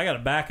 hey, I got a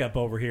backup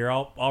over here.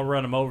 I'll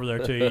run him over there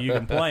to you. You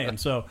can play him.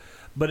 So,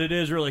 but it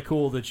is really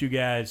cool that you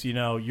guys,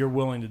 you're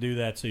willing to do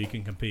that so you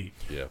can compete.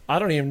 Yeah. I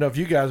don't even know if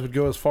you guys would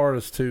go as far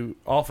as to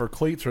offer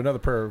cleats or another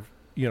pair of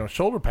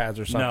shoulder pads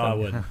or something. No, I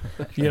wouldn't.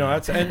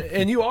 That's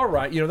and you are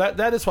right.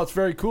 That is what's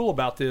very cool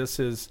about this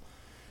is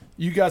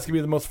you guys can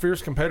be the most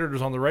fierce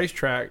competitors on the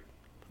racetrack,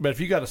 but if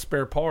you got a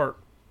spare part,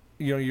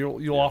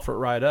 you'll offer it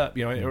right up.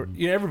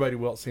 Everybody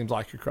will. It seems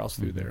like across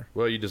through there.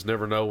 Well, you just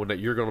never know when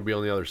you're going to be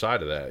on the other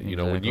side of that.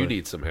 When you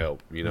need some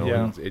help. You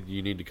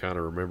need to kind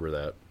of remember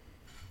that.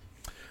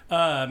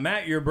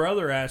 Matt, your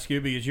brother asked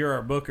you because you're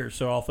our booker,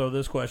 so I'll throw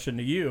this question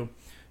to you.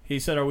 He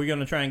said, "Are we going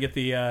to try and get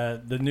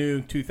the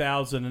new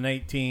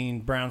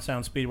 2018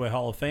 Brownstown Speedway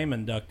Hall of Fame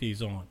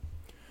inductees on?"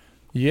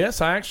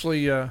 Yes, I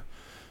actually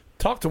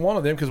talked to one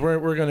of them because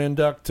we're going to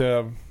induct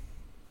the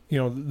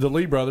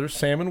Lee brothers,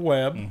 Sam and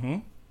Webb. Mm-hmm.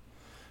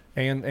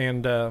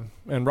 And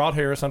Rod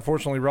Harris.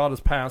 Unfortunately, Rod has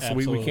passed, so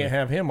we can't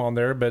have him on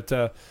there. But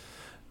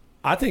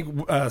I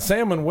think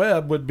Sam and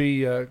Webb would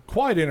be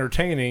quite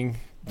entertaining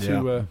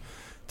to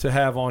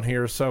have on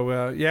here.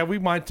 So we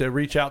might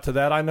reach out to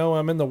that. I know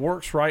I'm in the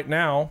works right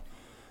now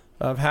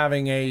of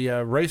having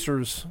a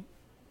racer's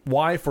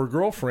wife or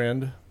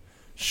girlfriend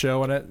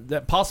show, and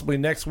that possibly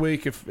next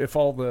week if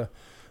all the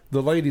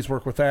ladies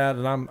work with that.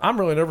 And I'm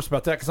really nervous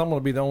about that because I'm going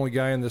to be the only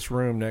guy in this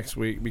room next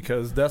week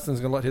because Dustin's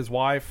going to let his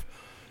wife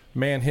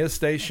man his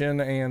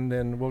station, and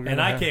then we're gonna.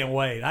 And I can't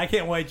wait. I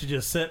can't wait to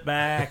just sit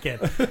back and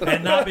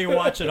not be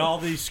watching all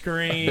these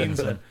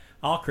screens, and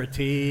I'll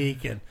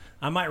critique, and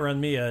I might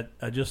run me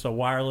just a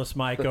wireless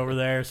mic over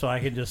there so I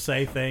can just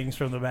say things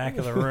from the back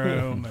of the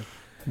room.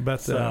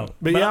 Mike,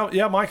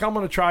 I'm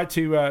going to try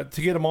to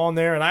get them on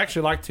there, and I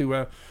actually like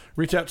to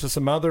reach out to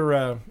some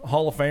other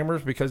Hall of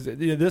Famers because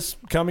this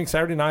coming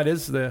Saturday night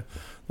is the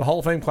Hall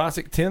of Fame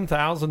Classic,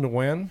 $10,000 to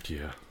win.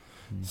 Yeah.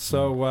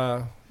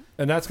 So,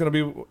 and that's going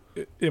to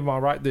be, am I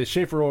right? The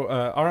Schaefer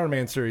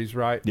Ironman series,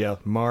 right? Yeah,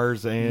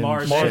 Mars and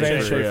Mars Mars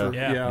and Schaefer, Schaefer.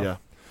 yeah. Yeah.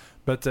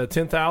 But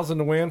 10,000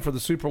 to win for the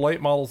super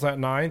late models that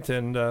night,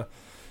 and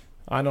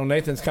I know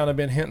Nathan's kind of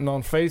been hinting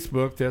on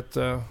Facebook that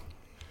there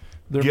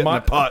Getting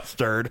might the pot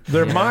stirred.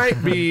 there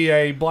might be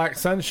a Black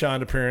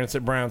Sunshine appearance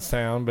at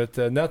Brownstown, but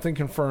nothing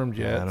confirmed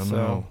yet. I don't so.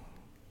 know.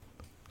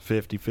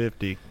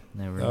 50-50.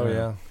 Never Oh know.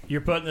 yeah.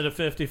 You're putting it at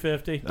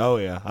 50-50, Oh,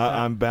 yeah.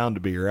 I'm bound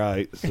to be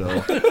right.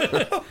 So,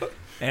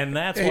 and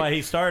that's why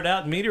he started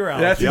out in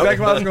meteorology. That's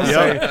exactly what I was going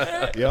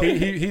to say. yep.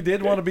 He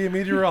did want to be a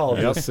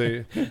meteorologist.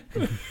 See.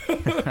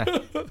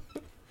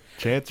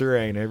 Chance of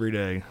rain every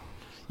day.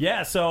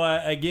 Yeah, so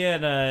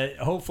again,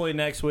 hopefully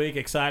next week,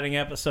 exciting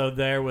episode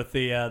there with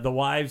the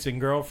wives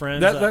and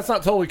girlfriends. That's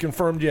not totally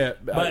confirmed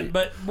yet.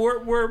 but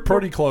we're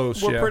pretty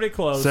close. We're yeah. pretty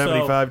close. So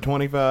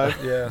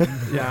 75-25.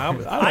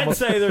 Yeah. I'd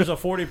say there's a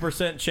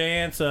 40%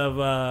 chance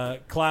of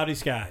cloudy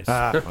skies.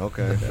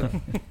 Okay.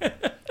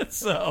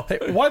 So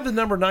Hey, why the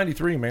number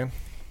 93, man?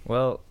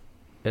 Well,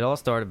 it all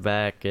started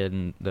back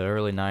in the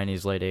early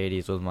 90s, late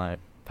 80s with my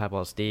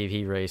papa Steve.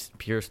 He raced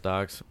pure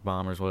stocks,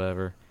 bombers,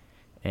 whatever,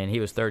 and he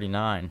was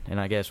 39. And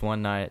I guess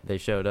one night they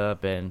showed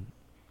up and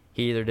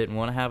he either didn't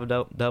want to have a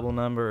double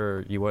number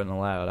or you wasn't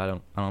allowed. I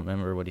don't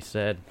remember what he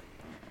said,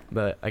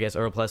 but I guess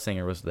Earl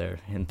Plessinger was there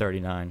in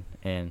 39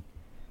 and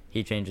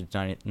he changed it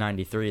to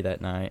 93 that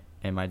night.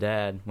 And my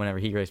dad, whenever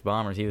he raced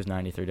bombers, he was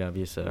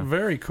 93W, so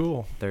Very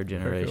cool. third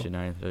generation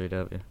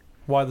 93W.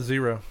 Why the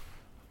 0?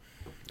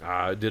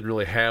 I didn't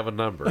really have a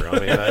number. I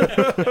mean, and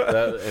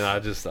I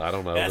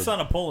don't know. that's on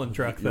a pulling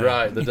truck, though.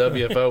 Right, the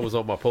WFO was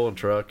on my pulling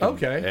truck. And,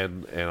 Okay.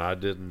 and I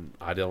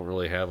don't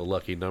really have a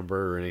lucky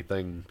number or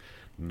anything.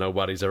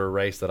 Nobody's ever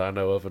raced that I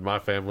know of in my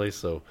family,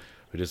 so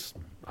I just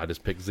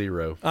picked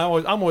 0.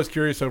 I'm always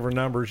curious over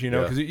numbers,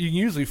 Yeah. because you can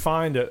usually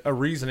find a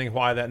reasoning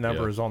why that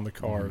number Yeah. is on the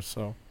cars.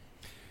 So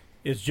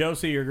Is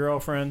Josie your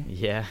girlfriend?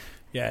 Yeah.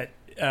 Yeah.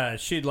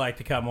 She'd like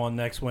to come on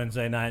next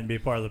Wednesday night and be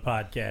part of the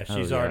podcast. Oh,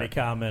 She's yeah. already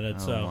commented.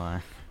 Oh, so my.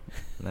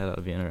 That ought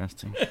to be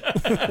interesting.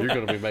 You're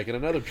going to be making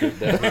another trip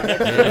down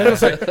there.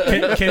 It's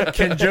like,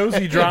 can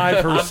Josie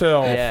drive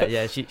herself?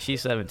 Yeah,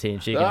 she's 17.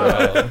 She can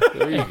drive. Oh,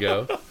 there you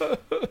go.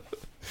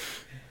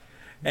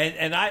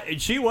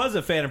 And she was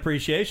a fan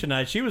appreciation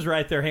night. She was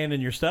right there handing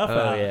your stuff Oh,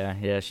 out.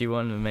 yeah. She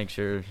wanted to make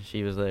sure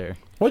she was there.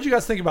 What do you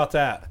guys think about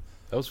that?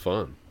 That was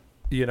fun.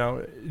 Do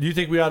you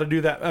think we ought to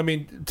do that? I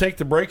mean, take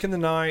the break in the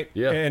night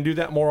Yeah. and do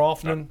that more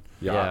often?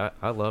 Yeah,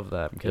 I love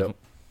that because Yep.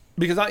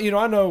 Because I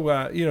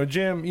know,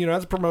 Jim,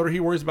 as a promoter, he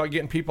worries about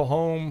getting people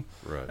home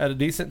Right. at a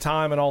decent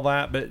time and all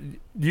that. But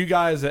you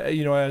guys,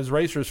 as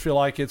racers, feel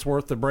like it's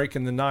worth the break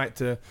in the night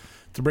to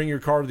bring your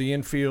car to the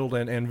infield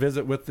and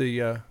visit with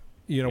the,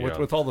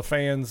 with all the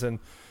fans. And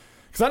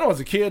because I know as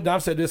a kid, and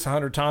I've said this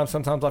 100 times,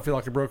 sometimes I feel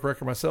like a broke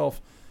record myself.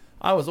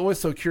 I was always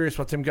so curious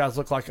what them guys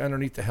look like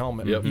underneath the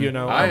helmet. Yep. I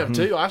I am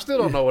too. I still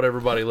don't know what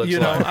everybody looks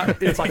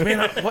like. it's like,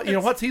 man,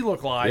 what's he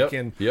look like?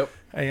 Yep.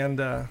 And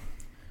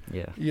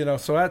yeah.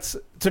 So that's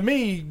to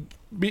me.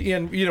 We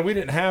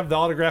didn't have the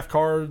autograph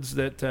cards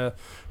that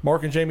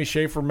Mark and Jamie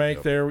Schaefer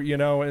make there,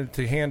 and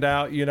to hand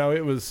out.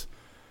 It was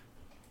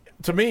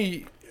to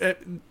me.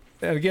 And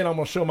again, I'm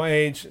going to show my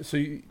age, so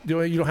you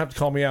don't have to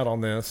call me out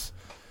on this.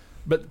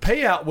 But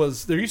payout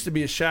was there used to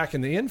be a shack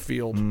in the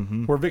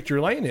infield where Victory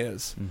Lane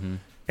is,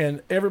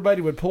 and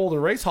everybody would pull their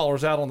race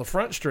haulers out on the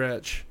front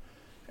stretch.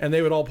 And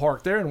they would all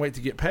park there and wait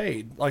to get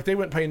paid. Like they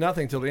wouldn't pay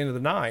nothing till the end of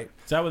the night.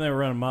 Is that when they were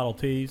running Model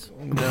Ts?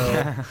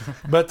 No,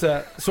 but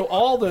so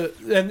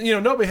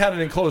nobody had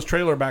an enclosed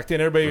trailer back then.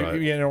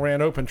 Everybody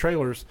ran open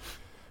trailers.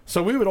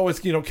 So we would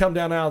always come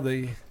down out of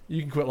the.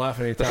 You can quit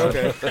laughing anytime.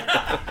 Okay.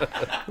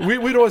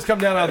 We'd always come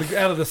down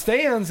out of the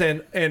stands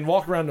and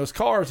walk around those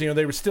cars.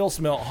 They would still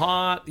smell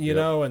hot.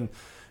 And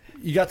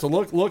you got to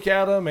look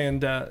at them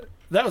and.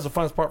 That was the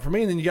funnest part for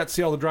me, and then you got to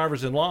see all the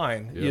drivers in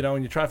line,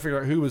 and you try to figure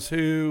out who was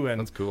who.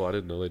 And That's cool. I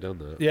didn't know they done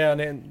that. yeah,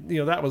 and then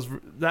that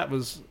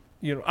was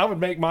I would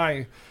make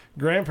my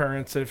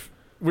grandparents if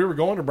we were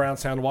going to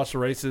Brownstown to watch the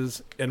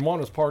races, and one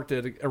was parked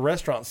at a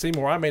restaurant in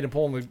Seymour. I made him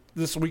pull in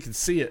this so we could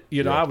see it.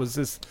 I was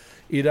just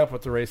eat up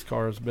with the race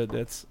cars, but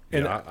it's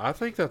I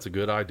think that's a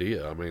good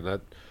idea. I mean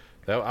that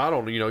I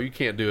don't you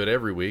can't do it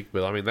every week,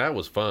 but I mean that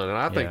was fun, and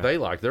I think they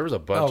there was a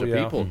bunch of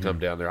people come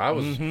down there.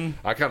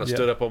 I kind of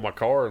stood up on my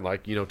car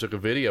and took a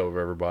video of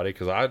everybody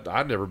because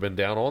I'd never been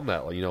down on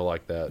that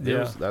like that.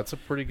 That's a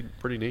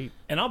pretty neat.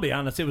 And I'll be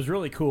honest, it was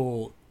really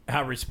cool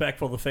how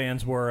respectful the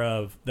fans were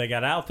of they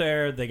got out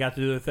there, they got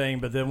to do their thing,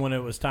 but then when it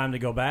was time to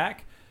go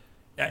back,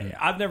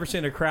 I've never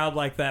seen a crowd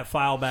like that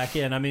file back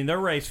in. I mean, they're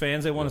race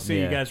fans, they want to see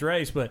you guys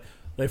race, but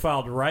they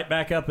filed right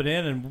back up and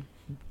in, and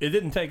it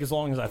didn't take as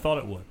long as I thought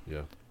it would.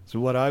 Yeah. So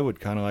what I would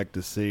kind of like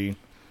to see,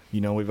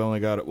 we've only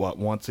got it,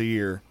 once a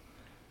year.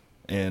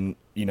 And,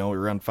 we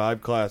run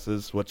 5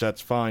 classes, which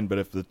that's fine. But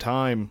if the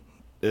time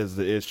is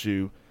the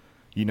issue,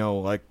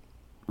 do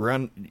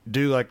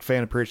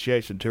fan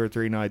appreciation 2 or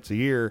 3 nights a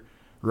year,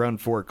 run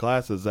 4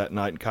 classes that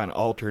night and kind of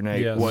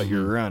alternate what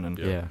you're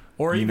running.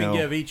 Or even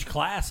give each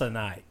class a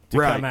night. to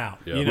Right. come out.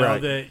 Yeah. You know,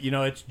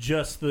 Right. it's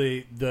just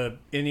the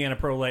Indiana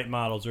Pro Late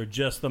models or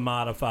just the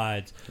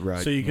modifieds.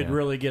 Right. So you could Yeah.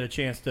 really get a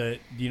chance to,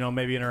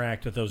 maybe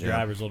interact with those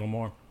drivers a little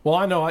more. Well,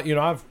 I know,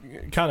 I've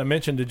kind of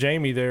mentioned to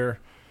Jamie there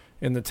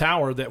in the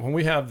tower that when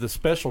we have the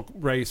special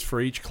race for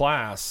each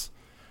class,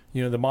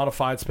 the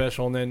modified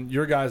special, and then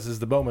your guys is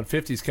the Bowman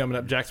 50s coming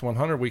up Jackson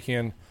 100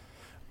 weekend,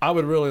 I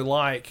would really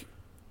like,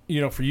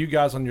 for you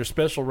guys on your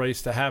special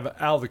race to have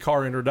out of the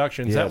car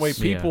introductions. That Yes.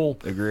 way Yeah. people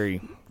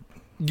Agree.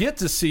 get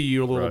to see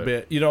you a little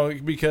Right.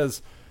 bit,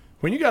 because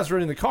when you guys are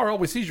in the car, all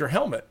we see is your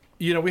helmet.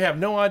 We have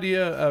no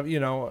idea of,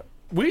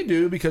 we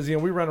do because,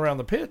 we run around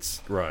the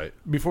pits Right.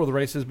 before the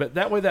races, but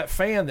that way that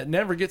fan that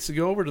never gets to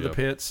go over to the Yep.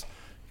 pits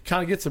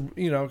kind of gets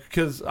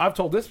because I've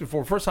told this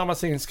before. First time I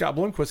seen Scott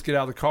Bloomquist get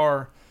out of the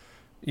car,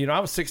 I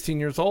was 16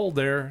 years old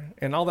there,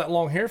 and all that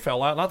long hair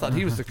fell out, and I thought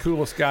he was the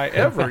coolest guy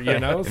ever,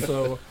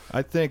 so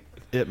I think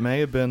it may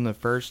have been the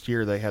first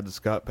year they had the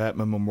Scott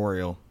Patman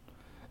Memorial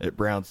at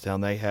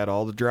Brownstown. They had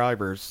all the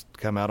drivers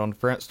come out on the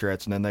front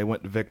stretch, and then they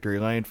went to Victory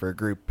Lane for a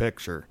group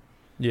picture.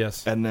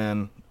 yes. And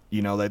then,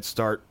 they'd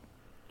start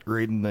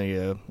reading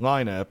the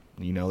lineup.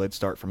 They'd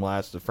start from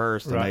last to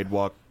first, and Right. they'd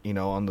walk,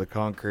 on the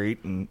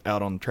concrete and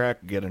out on the track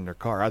and get in their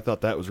car. I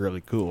thought that was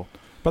really cool.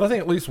 But I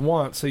think at least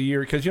once a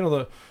year, because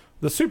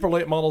the super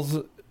late models,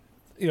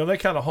 they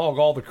kind of hog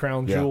all the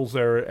crown Yeah. jewels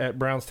there at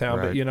Brownstown.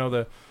 Right.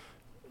 But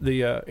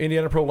the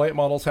Indiana Pro late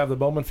models have the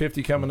Bowman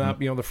 50 coming up.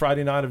 The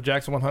Friday night of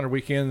Jackson 100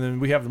 weekend, and then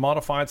we have the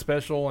modified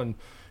special, and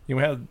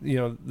we have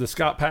the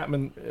Scott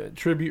Patman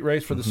tribute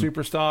race for the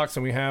super stocks,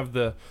 and we have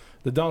the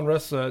Don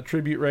Russ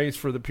tribute race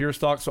for the pure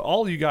stocks. So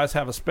all of you guys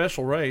have a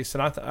special race,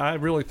 and I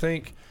really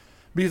think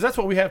because that's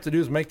what we have to do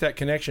is make that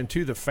connection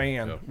to the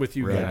fan Yeah. with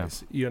you Right.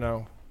 guys.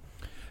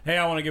 Hey,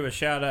 I want to give a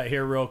shout out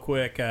here real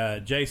quick.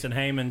 Jason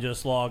Heyman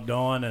just logged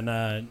on,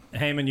 and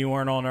Heyman, you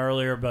weren't on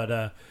earlier,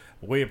 but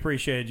we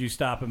appreciated you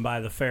stopping by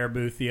the fair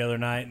booth the other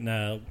night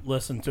and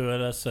listening to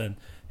us and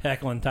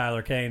heckling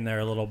Tyler Kane there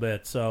a little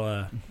bit.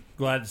 So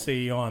glad to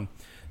see you on.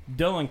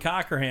 Dylan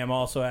Cockerham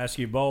also asked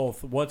you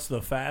both, what's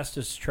the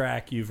fastest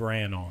track you've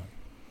ran on?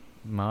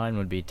 Mine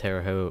would be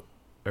Terre Haute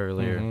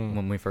earlier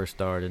when we first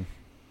started.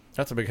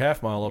 That's a big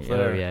half mile up Oh,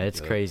 there. yeah,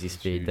 it's Yeah, crazy it's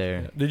speed huge.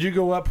 there. Did you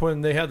go up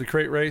when they had the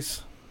crate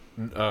race?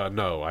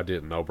 No, I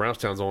didn't. No,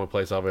 Brownstown's the only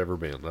place I've ever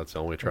been. That's the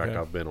only track Okay.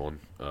 I've been on.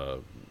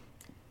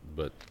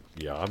 But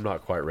yeah, I'm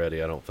not quite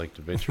ready. I don't think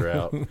to venture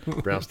out.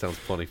 Brownstown's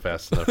plenty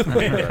fast enough for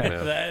me right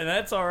now.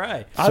 That's all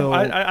right. So-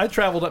 I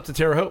traveled up to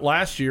Terre Haute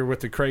last year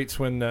with the crates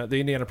when the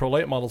Indiana Pro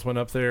Late models went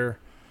up there,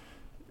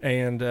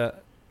 and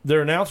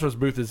their announcer's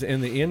booth is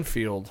in the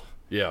infield.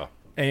 Yeah,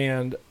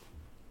 And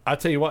I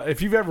tell you what,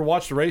 if you've ever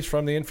watched a race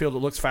from the infield, it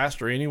looks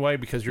faster anyway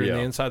because you're in the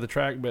Yeah. inside of the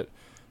track. But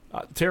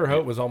Terre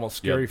Haute was almost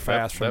scary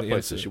fast from that the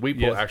place inside. is. We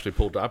Yes.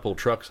 I pulled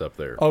trucks up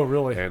there. Oh,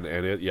 really? And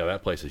that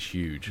place is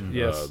huge.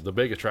 Yes. The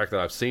biggest track that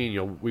I've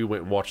seen, we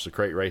went and watched the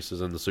crate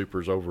races and the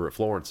supers over at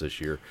Florence this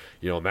year.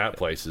 And that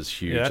place is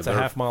huge. Yeah, that's and a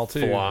thall half mile,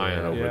 too. Flying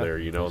Yeah. over Yeah. there,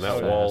 and that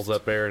Fast. wall's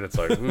up there, and it's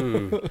like,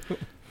 ooh.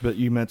 But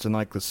you mentioned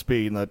like the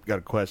speed, and I've got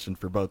a question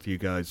for both of you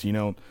guys.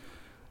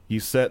 You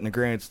sat in the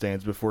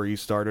grandstands before you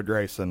started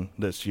racing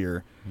this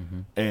year,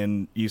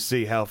 and you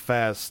see how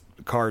fast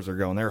cars are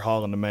going. They're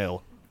hauling the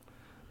mail.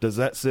 Does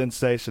that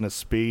sensation of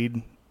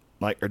speed,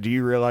 or do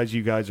you realize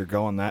you guys are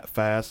going that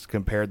fast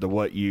compared to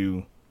what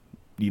you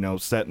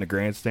sat in the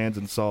grandstands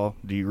and saw?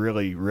 Do you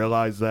really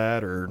realize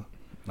that, or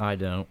I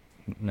don't.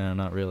 No,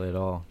 not really at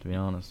all, to be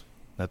honest.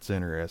 that's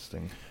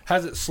interesting?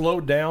 Has it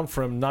slowed down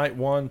from night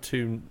one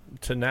to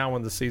now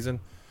in the season?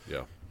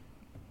 Yeah.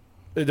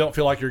 It don't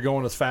feel like you're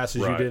going as fast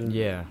as Right. you did.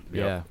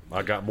 Yeah.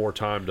 I got more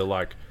time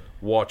to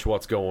watch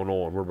what's going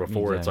on. Where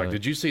before it's like, Exactly.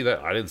 did you see that?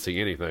 I didn't see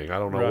anything. I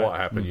don't know Right. what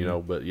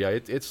happened, But yeah,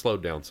 it's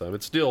slowed down some.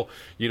 It's still,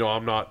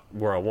 I'm not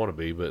where I want to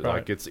be, but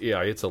Right.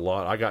 it's a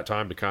lot. I got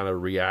time to kind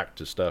of react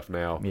to stuff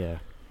now. Yeah.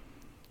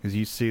 Because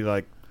you see,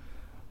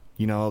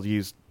 I'll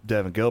use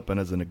Devin Gilpin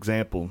as an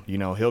example.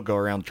 He'll go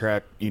around the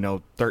track,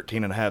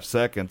 13 and a half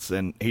seconds,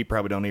 and he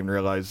probably don't even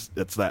realize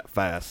it's that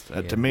fast.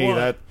 To me,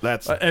 Well,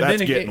 that's and that's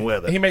then getting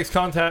with it. He makes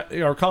contact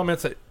or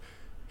comments that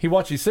he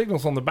watches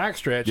signals on the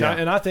backstretch, Yeah.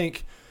 and I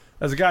think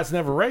as a guy that's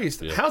never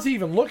raced, Yeah. how's he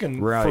even looking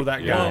Right. for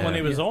that Yeah. guy? Well, when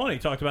he was on, he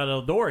talked about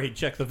Eldora. He'd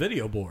check the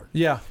video board.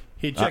 Yeah,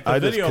 He'd check I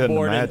the just video couldn't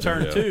board in imagine.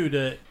 turn Yeah.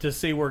 2 to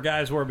see where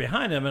guys were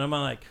behind him, and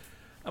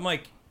I'm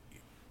like,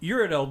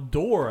 you're at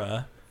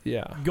Eldora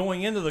yeah.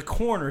 going into the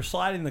corner,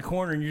 sliding the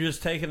corner, and you're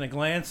just taking a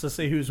glance to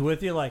see who's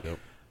with you. Like,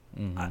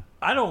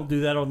 I don't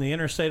do that on the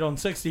interstate on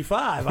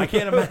 65. I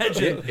can't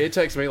imagine. It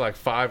takes me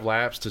 5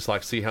 laps to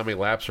see how many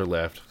laps are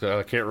left. So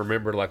I can't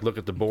remember to look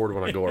at the board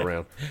when I go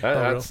around.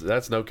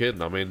 That's no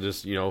kidding. I mean,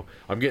 just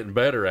I'm getting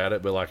better at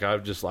it, but I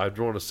want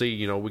to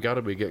see. We got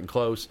to be getting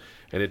close,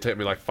 and it took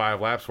me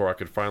 5 laps where I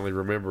could finally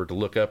remember to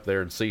look up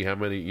there and see how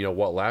many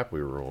what lap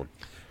we were on.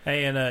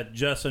 Hey, and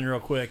Justin, real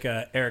quick,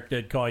 Eric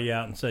did call you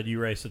out and said you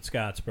raced at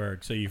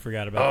Scottsburg, so you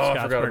forgot about Oh, the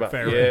I Scottsburg forgot about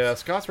Fair yeah.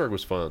 Race. Scottsburg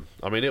was fun.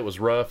 I mean, it was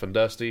rough and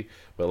dusty,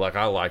 but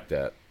I liked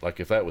that.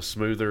 If that was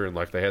smoother and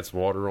they had some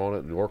water on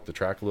it and worked the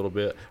track a little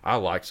bit, I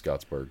liked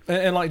Scottsburg.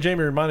 And like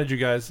Jamie reminded you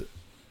guys,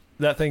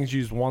 that thing's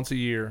used once a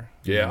year.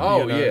 Yeah.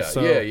 Oh, You know, yeah.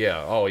 so-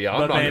 Yeah. Oh, yeah.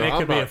 But man, it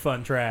could be a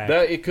fun track.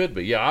 That it could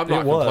be. Yeah, I'm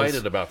not It was.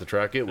 complaining about the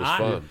track. It was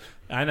fun.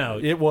 I know.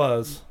 It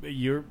was.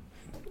 You're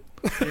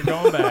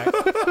going back.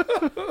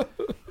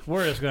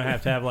 We're just going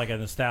to have like a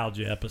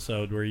nostalgia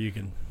episode where you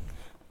can.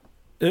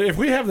 If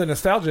we have the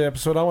nostalgia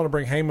episode, I want to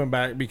bring Heyman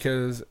back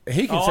because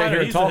he can Oh, sit I know, here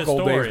and he's a talk old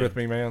days historian. with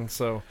me, man.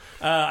 So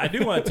I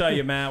do want to tell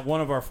you, Matt, one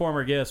of our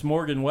former guests,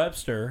 Morgan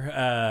Webster,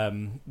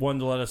 wanted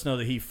to let us know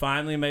that he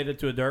finally made it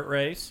to a dirt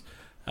race.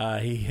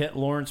 He hit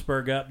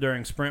Lawrenceburg up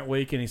during sprint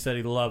week, and he said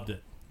he loved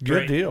it.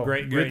 good deal.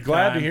 Great.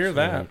 Glad to time. hear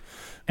that.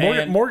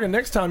 And- Morgan,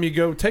 next time you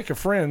go, take a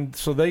friend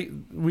so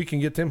we can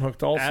get them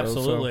hooked also.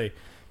 Absolutely.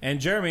 And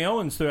Jeremy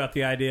Owens threw out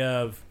the idea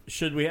of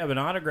should we have an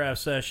autograph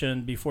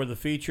session before the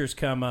features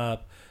come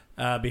up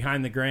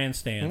behind the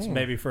grandstands,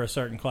 maybe for a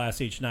certain class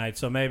each night.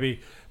 So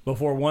maybe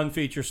before one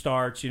feature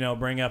starts,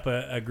 bring up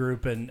a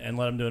group and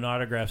let them do an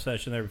autograph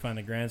session there behind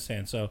the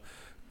grandstand. So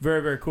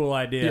very, very cool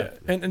idea.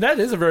 Yeah, and that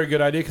is a very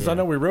good idea because I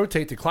know we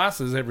rotate the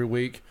classes every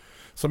week.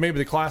 So maybe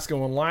the class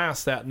going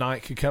last that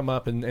night could come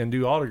up and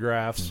do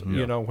autographs,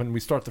 when we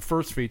start the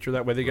first feature.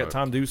 That way they got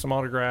time to do some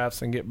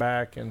autographs and get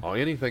back. And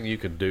Anything you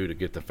can do to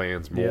get the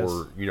fans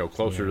more,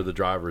 closer to the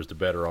drivers, the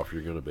better off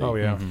you're going to be. Oh,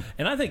 yeah.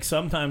 And I think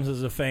sometimes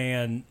as a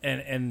fan,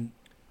 and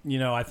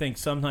I think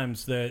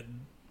sometimes the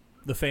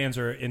fans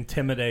are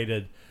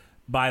intimidated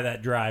by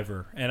that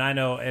driver. And I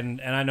know,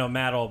 and I know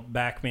Matt will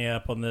back me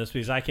up on this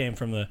because I came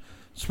from the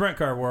sprint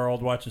car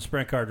world watching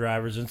sprint car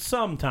drivers, and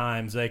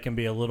sometimes they can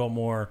be a little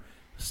more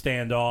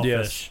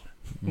standoffish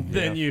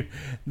than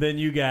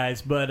you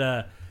guys.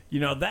 But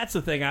that's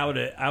the thing I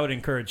would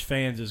encourage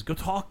fans is go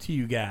talk to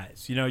you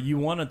guys. You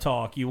want to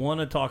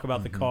talk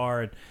about the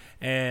car,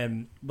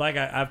 and like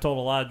I've told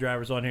a lot of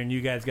drivers on here, and you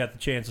guys got the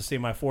chance to see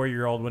my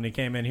 4-year-old when he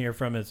came in here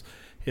from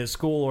his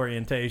school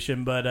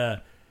orientation,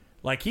 but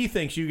like he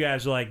thinks you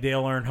guys are like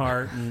Dale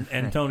Earnhardt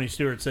and Tony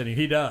Stewart Sr.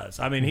 He does.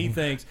 I mean, he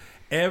thinks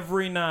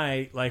every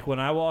night, like when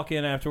I walk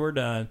in after we're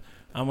done,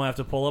 I'm gonna have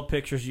to pull up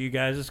pictures of you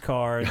guys'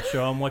 car and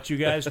show him what you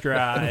guys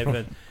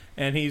drive,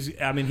 and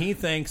he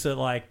thinks that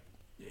like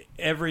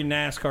every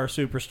NASCAR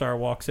superstar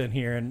walks in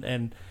here,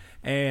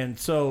 and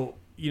so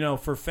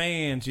for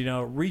fans,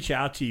 reach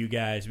out to you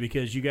guys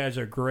because you guys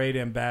are great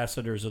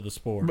ambassadors of the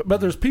sport.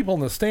 But there's people in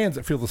the stands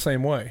that feel the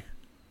same way.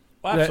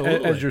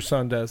 Absolutely. As your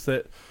son does.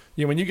 That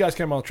when you guys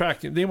come on the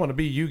track, they want to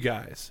be you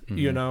guys.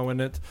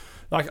 And it's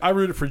like I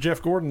rooted for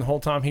Jeff Gordon the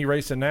whole time he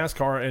raced in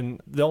NASCAR, and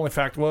the only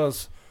fact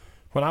was,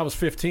 when I was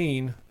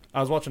 15,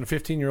 I was watching a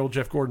 15-year-old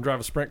Jeff Gordon drive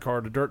a sprint car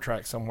at a dirt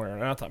track somewhere,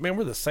 and I thought, man,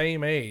 we're the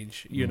same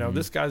age.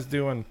 This guy's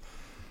doing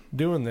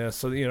this,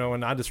 so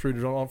and I just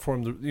rooted on for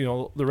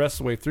him, the rest of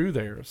the way through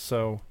there.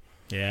 So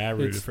yeah, I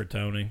rooted for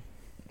Tony.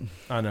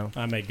 I know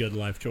I made good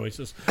life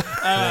choices.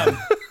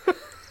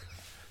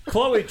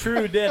 Chloe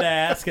True did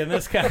ask, and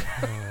this kind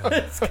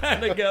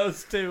of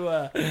goes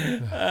to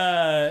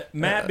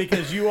Matt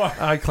because you are.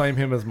 I claim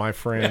him as my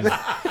friend.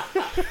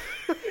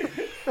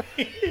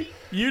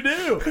 You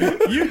do.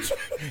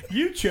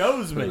 You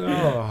chose me.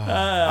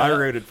 I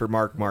rooted for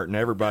Mark Martin.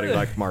 Everybody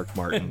liked Mark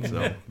Martin.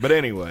 So, but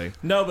anyway,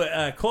 No,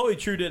 but Chloe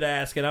True did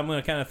ask, and I'm going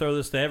to kind of throw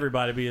this to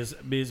everybody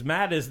because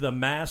Matt is the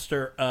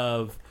master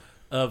of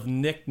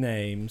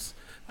nicknames.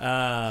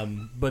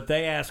 But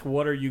they ask,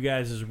 what are you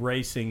guys'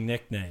 racing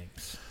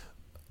nicknames?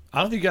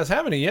 I don't think you guys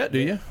have any yet, do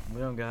you?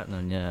 We don't got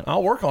none yet.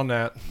 I'll work on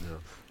that.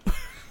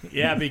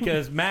 Yeah,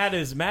 because Matt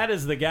is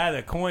the guy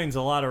that coins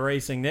a lot of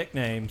racing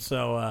nicknames.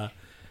 So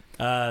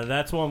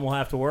that's one we'll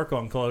have to work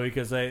on, Chloe,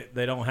 because they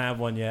don't have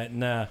one yet.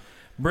 And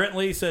Brent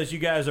Lee says you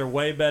guys are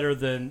way better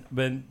than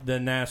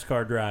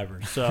NASCAR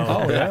drivers. So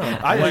yeah,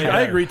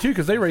 I agree too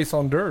because they race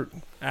on dirt.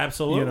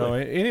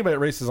 Absolutely. Anybody that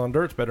races on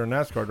dirt's better than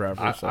NASCAR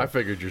drivers. I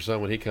figured your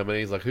son when he come in,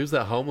 he's like, "Who's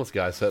that homeless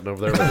guy sitting over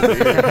there with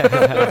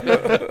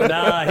the beer?"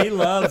 Nah, he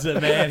loves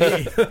it, man.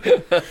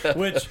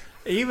 Which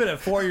even at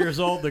 4 years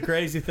old, the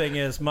crazy thing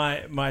is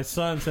my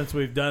son, since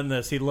we've done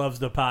this, he loves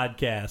the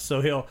podcast.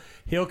 So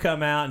he'll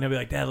come out and he'll be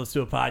like, "Dad, let's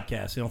do a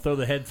podcast." He'll throw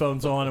the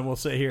headphones on and we'll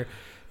sit here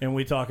and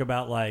we talk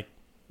about like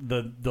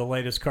the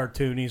latest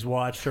cartoon he's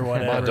watched or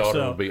whatever. My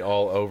daughter would be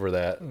all over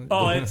that.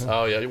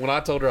 Oh, yeah. When I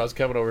told her I was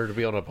coming over to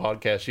be on a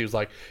podcast, she was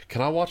like,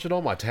 "Can I watch it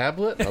on my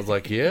tablet?" I was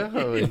like, "Yeah."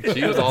 I mean,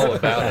 she was all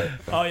about it.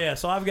 Oh yeah,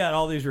 so I've got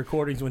all these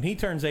recordings. When he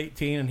turns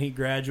 18 and he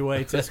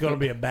graduates, it's going to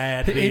be a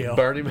bad deal.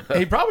 Burn him up.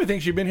 He probably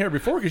thinks you've been here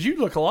before because you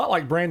look a lot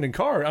like Brandon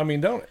Carr. I mean,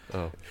 don't?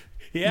 Oh.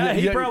 Yeah,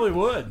 he probably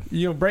would.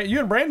 You and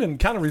Brandon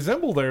kind of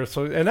resemble there.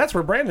 So, and that's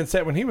where Brandon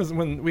sat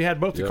when we had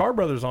both the Carr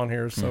brothers on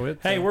here. So it.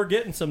 Hey, we're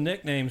getting some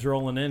nicknames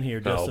rolling in here.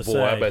 Just to boy,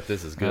 say. I bet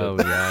this is Oh,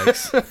 good.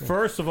 yikes.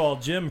 First of all,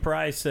 Jim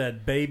Price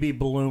said "Baby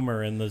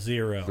Bloomer" in the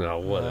 0. No,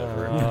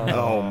 whatever.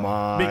 oh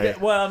my!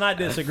 And I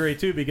disagree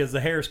too because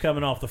the hair's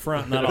coming off the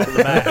front, not off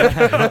the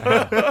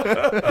back.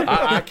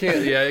 I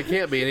can't. Yeah, it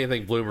can't be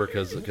anything Bloomer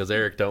because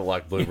Eric don't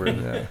like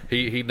Bloomer.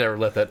 He'd never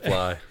let that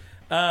fly.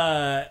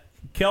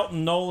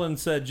 Kelton Nolan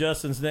said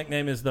Justin's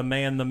nickname is the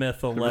man, the myth,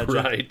 the legend.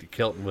 Right,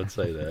 Kelton would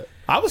say that.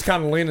 I was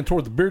kind of leaning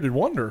toward the Bearded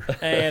Wonder.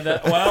 And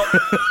well,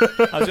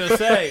 I was going to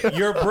say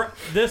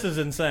this is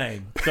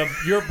insane.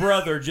 Your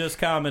brother just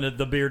commented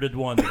the Bearded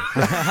Wonder.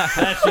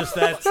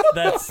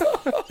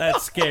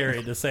 That's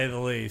scary to say the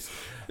least.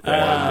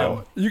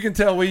 You can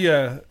tell we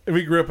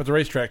grew up at the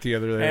racetrack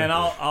together there. And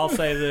I'll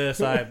say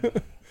this,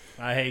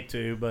 I hate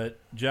to, but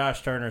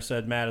Josh Turner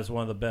said Matt is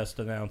one of the best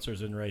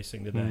announcers in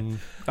racing today.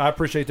 I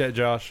appreciate that,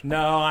 Josh. No,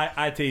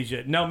 I tease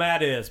you. No,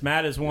 Matt is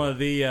one of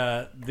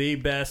the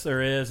best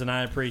there is, and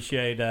I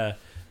appreciate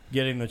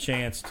getting the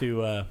chance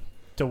to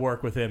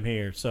work with him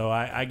here. So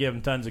I give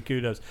him tons of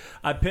kudos.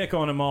 I pick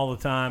on him all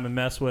the time and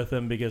mess with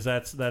him because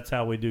that's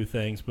how we do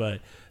things. But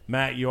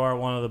Matt, you are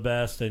one of the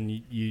best, and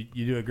you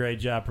do a great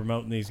job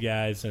promoting these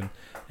guys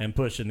and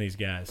pushing these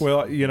guys.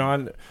 Well,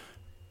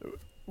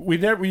 we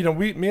never,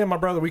 me and my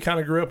brother, we kind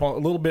of grew up a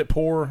little bit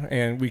poor,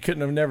 and we couldn't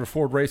have never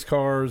afford race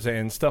cars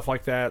and stuff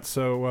like that.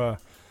 So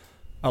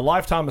a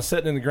lifetime of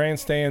sitting in the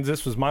grandstands,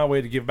 this was my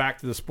way to give back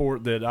to the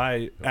sport that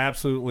I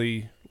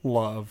absolutely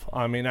love.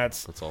 I mean,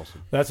 that's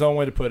awesome. That's the only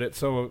way to put it.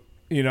 So,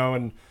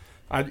 and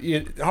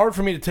it's hard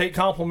for me to take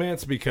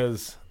compliments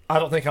because I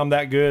don't think I'm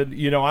that good.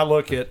 I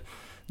look at,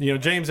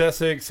 James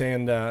Essex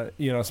and,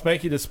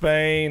 Spanky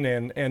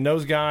DeSpain and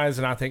those guys,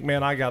 and I think,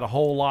 man, I got a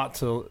whole lot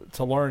to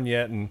learn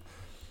yet,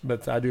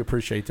 but I do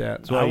appreciate that.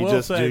 That's why you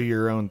just do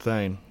your own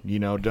thing.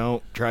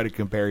 Don't try to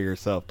compare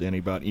yourself to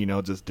anybody.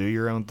 Just do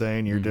your own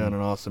thing. You're doing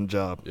an awesome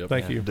job. Yep.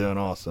 Thank you. You're doing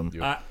awesome.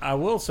 I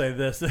will say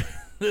this.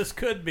 This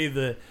could be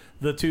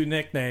the two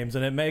nicknames,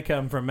 and it may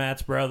come from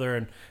Matt's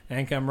brother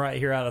and come right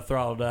here out of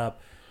Throttled Up.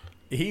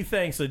 He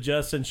thinks that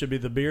Justin should be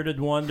the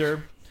Bearded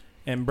Wonder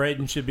and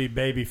Braden should be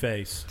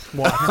Babyface.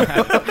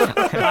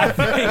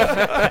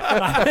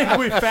 I think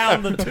we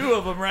found the two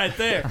of them right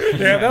there.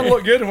 Yeah, that'll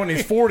look good when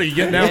he's 40,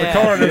 getting out of the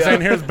car and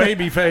saying, "Here's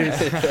Babyface."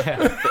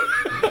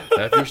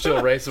 If you're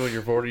still racing when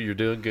you're 40, you're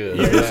doing good.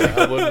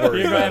 I wouldn't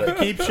worry You're about going to have it. to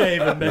keep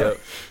shaving, man. Yep.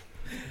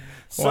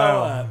 So,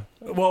 Wow.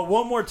 well,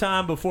 one more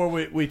time before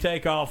we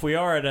take off. We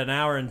are at an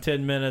hour and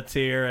 10 minutes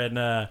here, and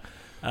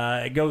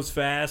it goes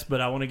fast, but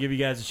I want to give you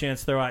guys a chance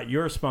to throw out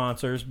your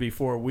sponsors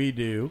before we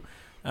do.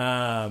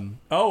 And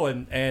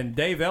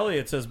Dave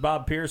Elliott says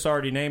Bob Pierce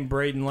already named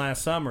Braden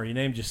last summer. He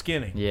named you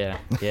Skinny. Yeah,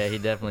 he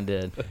definitely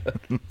did.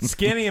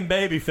 Skinny and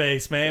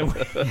Babyface, man.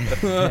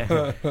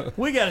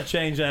 We got to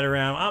change that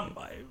around.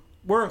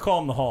 We're going to call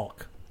him the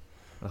Hulk.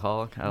 The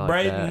Hulk? I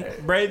like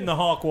that. Braden the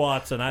Hulk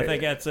Watson. I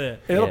think that's it.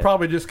 It'll Yeah.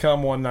 probably just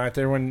come one night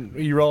there when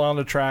you roll on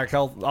the track.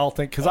 I'll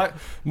think because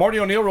Marty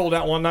O'Neill rolled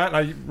out one night and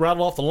I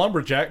rattled off the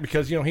lumberjack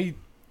because he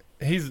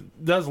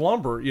does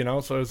lumber,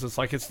 so it's just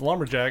like it's the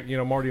lumberjack,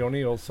 Marty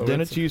O'Neill. So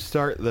Didn't you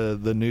start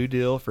the new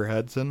deal for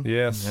Hudson?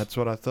 Yes. That's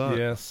what I thought.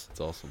 Yes. That's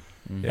awesome.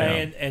 Yeah.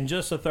 And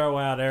just to throw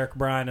out, Eric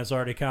Bryan has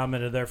already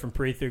commented there from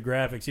Pre-Through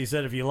Graphics. He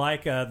said if you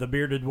like the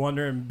Bearded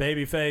Wonder and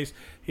Babyface,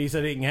 he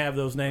said he can have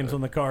those names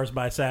on the cars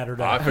by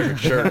Saturday. I figured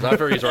shirts. I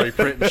figured he's already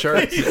printing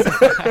shirts.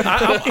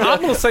 I'm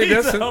going to say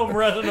He's this. home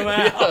running them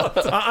out.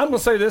 I'm going to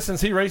say this,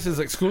 since he races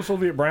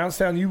exclusively at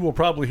Brownstown, you will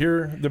probably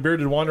hear the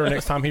Bearded Wonder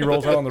next time he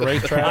rolls out on the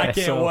racetrack. I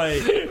can't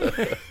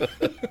wait.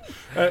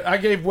 I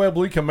gave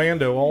Webley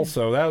Commando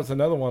also. That was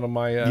another one of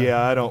my.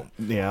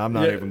 I'm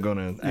not even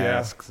going to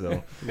ask.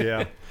 So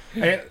Yeah.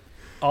 And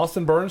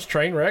Austin Burns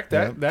train wreck.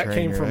 That Train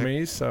came from wreck.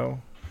 me. So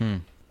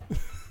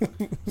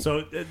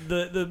So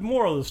the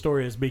moral of the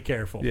story is be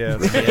careful. yeah.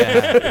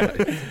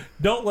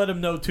 Don't let him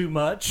know too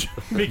much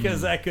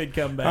because that could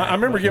come back. I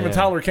remember giving Yeah.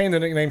 Tyler Kane the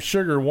nickname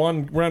Sugar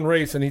one run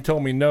race, and he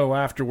told me no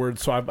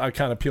afterwards. So I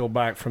kind of peeled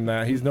back from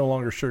that. He's no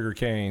longer Sugar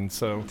Cane.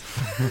 So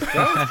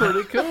That's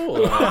pretty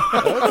cool.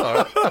 That's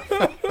all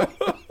right.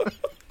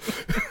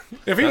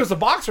 if he was a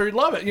boxer, he'd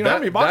love it. How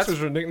many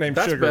boxers are nicknamed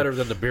That's Sugar? better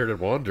than the Bearded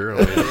Wonder. I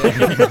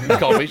mean, you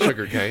call me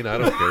Sugar Cane. I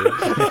don't care.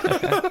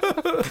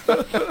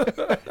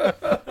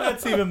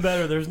 That's even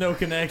better. There's no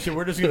connection.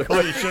 We're just going to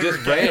call you Sugar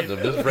Just Cane.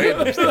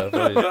 random stuff.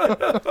 I mean,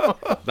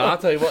 now, I'll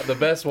tell you what, the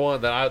best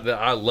one that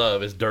I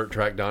love is Dirt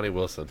Track Donnie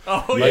Wilson.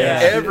 Oh, Like, yeah.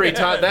 every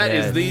time, that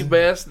is Yes. the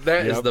best.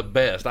 That is Yep. the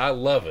best. I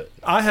love it.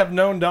 I have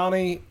known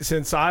Donnie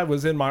since I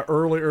was in my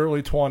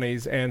early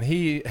 20s, and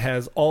he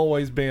has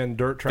always been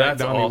Dirt Track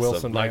That's Donnie awesome.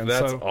 Wilson. Like Man.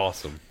 that's So,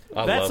 awesome.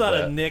 I That's love not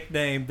that. a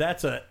nickname.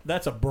 That's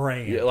a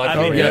brand. Yeah, like,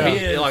 I mean, yeah. he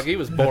is. he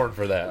was born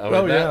for that. I mean,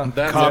 Oh, yeah.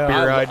 that's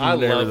Copyrighted I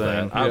and love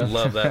everything. that. I Yeah.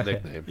 love that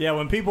nickname. Yeah,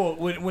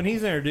 when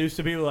he's introduced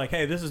to people like,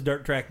 "Hey, this is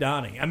Dirt Track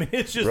Donnie." I mean,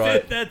 it's just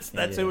Right.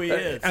 that's who he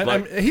is. and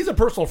Like- he's a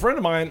personal friend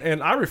of mine,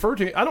 and I refer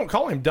to him. I don't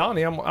call him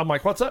Donnie. I'm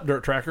like, "What's up,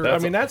 Dirt Tracker?"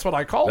 That's what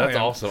I call That's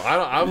him. awesome.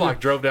 I like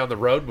drove down the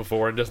road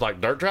before and just like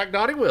Dirt Track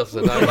Donnie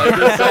Wilson. I'm like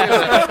just saying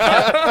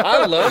that.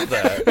 I love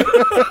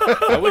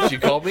that. I wish you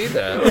called me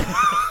that.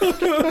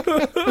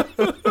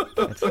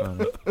 That's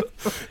funny.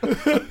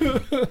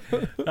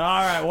 All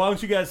right, why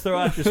don't you guys throw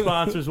out your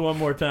sponsors one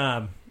more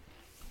time?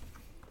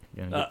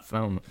 Gonna get the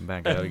phone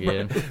back out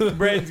again.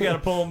 Braden's got to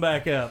pull them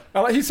back up.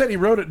 He said he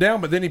wrote it down,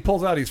 but then he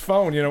pulls out his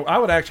phone. I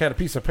would actually have a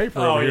piece of paper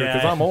Oh, over here yeah.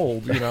 because I'm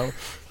old.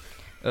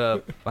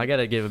 I got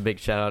to give a big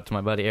shout out to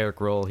my buddy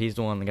Eric Roll. He's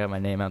the one that got my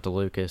name out to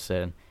Lucas,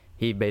 and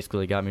he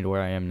basically got me to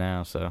where I am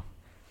now. So,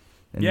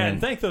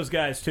 and thank those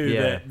guys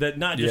too. That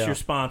not just your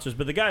sponsors,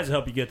 but the guys that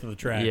help you get to the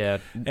track. Yeah.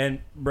 And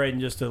Braden,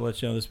 just to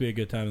let you know, this would be a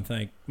good time to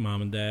thank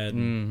mom and dad.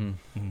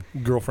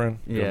 Girlfriend.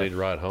 You'll need to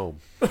ride home.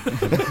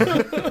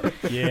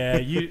 Yeah,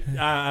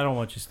 I don't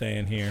want you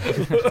staying here.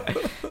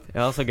 I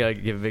also got to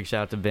give a big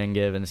shout out to Ben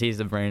Givens. He's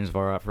the brains of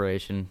our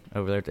operation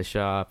over there at the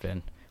shop,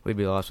 and we'd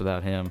be lost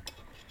without him.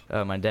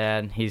 My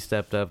dad, he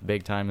stepped up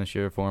big time this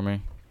year for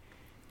me.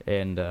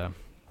 And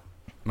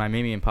my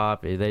Mimi and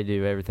Poppy, they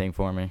do everything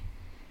for me.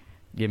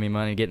 Give me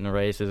money, get in the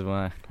races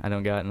when I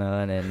don't got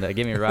none, and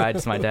give me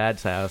rides to my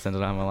dad's house since I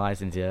don't have my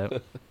license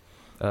yet.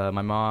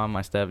 My mom,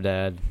 my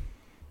stepdad,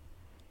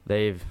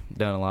 they've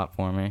done a lot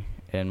for me.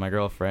 And my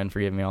girlfriend for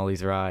giving me all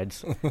these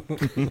rides.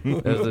 Those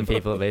are the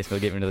people that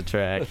basically get me to the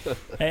track.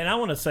 Hey, and I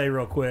want to say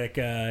real quick,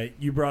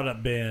 you brought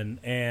up Ben,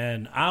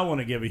 and I want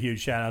to give a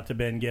huge shout out to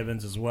Ben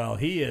Givens as well.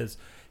 He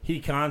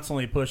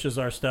constantly pushes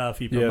our stuff.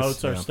 He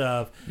promotes our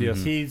stuff.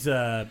 Yes. He's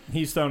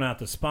thrown out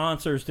the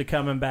sponsors to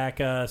come and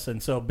back us.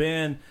 And so,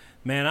 Ben,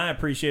 man, I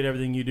appreciate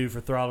everything you do for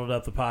Throttled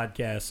Up the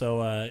podcast.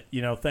 So,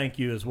 thank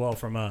you as well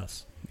from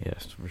us.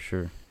 Yes, for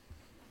sure.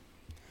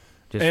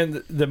 And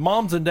the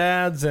moms and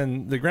dads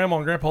and the grandma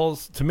and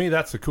grandpas, to me,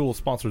 that's the coolest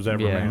sponsors ever,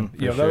 man.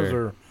 Those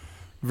are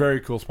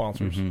very cool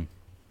sponsors. Mm-hmm.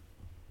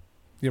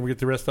 You ever get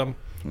the rest of them?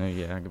 No,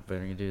 I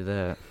better do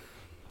that.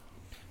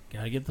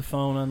 Got to get the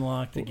phone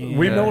unlocked again.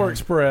 We Miller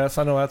Express,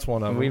 I know that's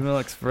one of them. We Mill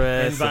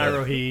Express.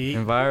 EnviroHeat.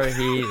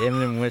 EnviroHeat,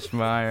 Eminem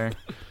Wishmeyer,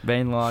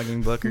 Bain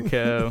Logging, Booker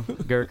Co.,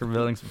 Gurker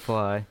Building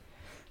Supply,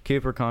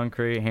 Cooper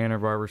Concrete, Hanner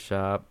Barber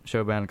Shop,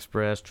 Showbound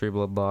Express, True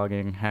Blood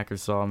Logging, Hacker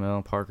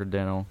Sawmill, Parker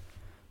Dental,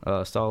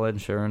 Solid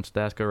Insurance,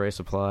 Dasco Race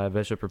Supply,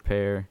 Bishop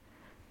Repair,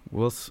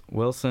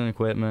 Wilson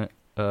Equipment,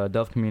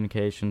 Duff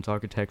Communications,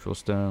 Architectural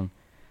Stone,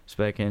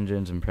 Spec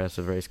Engines,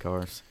 Impressive Race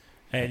Cars.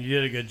 And you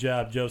did a good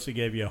job. Josie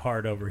gave you a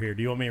heart over here.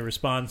 Do you want me to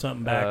respond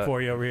something back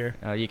for you over here?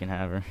 You can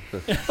have her.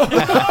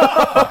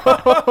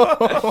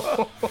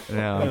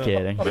 No, I'm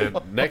kidding. Man,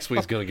 next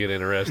week's going to get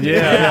interesting.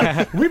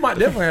 Yeah. We might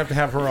definitely have to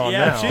have her on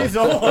now. She's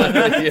on.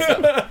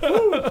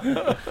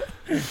 Yeah.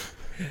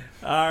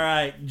 All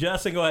right,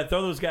 Justin, go ahead.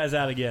 Throw those guys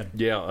out again.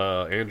 Yeah,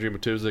 Andrew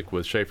Matuzik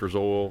with Schaefer's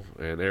Oil,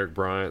 and Eric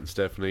Bryant and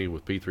Stephanie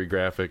with P3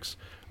 Graphics,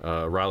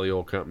 Riley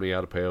Oil Company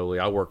out of Paoli.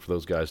 I work for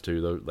those guys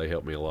too. They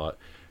help me a lot.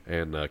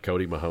 And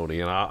Cody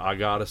Mahoney. And I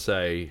got to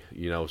say,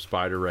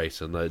 Spider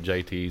Racing, the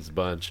JT's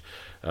bunch,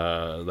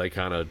 they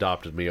kind of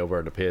adopted me over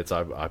in the pits.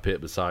 I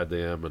pit beside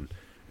them,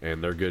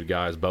 and they're good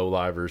guys. Bo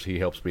Livers, he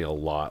helps me a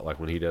lot. Like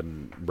when he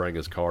doesn't bring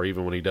his car,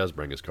 even when he does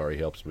bring his car, he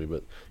helps me.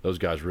 But those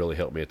guys really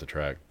help me at the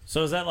track.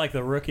 So is that like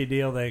the rookie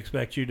deal? They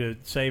expect you to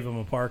save them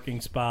a parking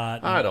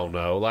spot? I don't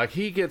know. Like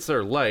he gets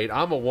there late.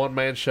 I'm a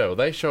one-man show.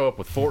 They show up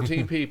with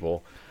 14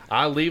 people.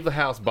 I leave the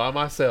house by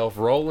myself,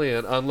 roll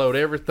in, unload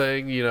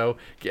everything, and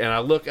I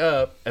look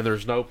up and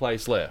there's no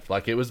place left.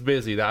 Like it was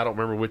busy. I don't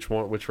remember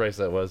which race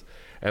that was.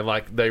 And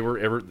like they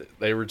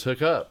were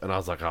took up, and I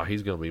was like, oh,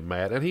 he's gonna be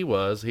mad, and he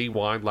was. He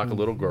whined like a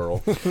little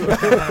girl.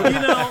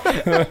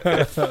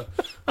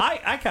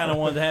 I kind of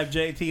wanted to have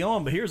JT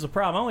on, but here's the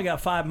problem: I only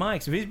got 5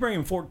 mics. If he's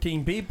bringing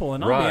 14 people,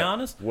 and I'll be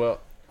honest,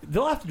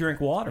 they'll have to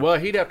drink water. Well,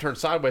 he'd have to turn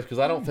sideways because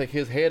I don't think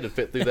his head would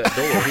fit through that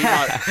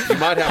door. He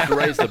might have to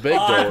raise the big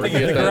door. I have to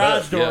get the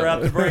garage door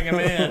up to bring him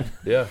in.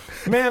 Yeah.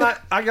 Man,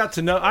 I got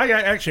to know. I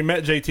actually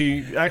met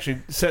JT.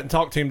 Actually, sat and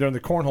talked to him during the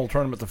cornhole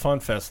tournament at the Fun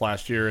Fest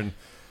last year, and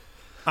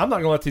I'm not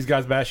going to let these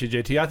guys bash you,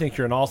 JT. I think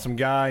you're an awesome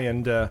guy,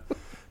 and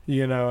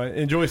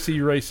enjoy see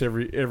you race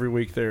every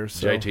week there.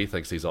 So. JT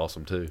thinks he's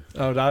awesome too.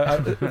 Oh,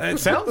 it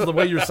sounds the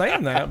way you're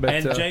saying that. But,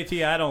 and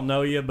JT, I don't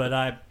know you, but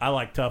I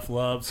like tough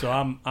love, so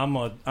I'm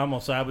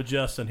gonna side with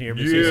Justin here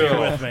because he's here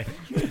with me.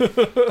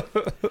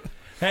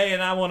 Hey,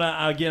 and I want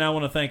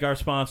to thank our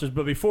sponsors,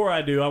 but before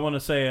I do, I want to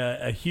say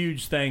a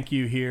huge thank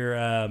you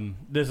here.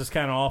 This is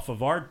kind of off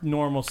of our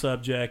normal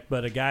subject,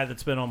 but a guy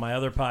that's been on my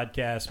other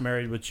podcast,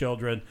 Married with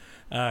Children.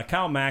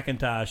 Kyle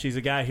McIntosh, he's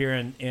a guy here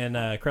in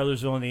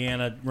Crothersville,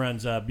 Indiana,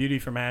 runs Beauty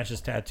from Ashes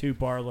Tattoo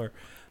Parlor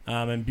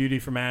and Beauty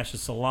from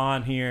Ashes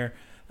Salon here.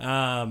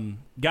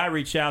 Guy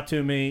reached out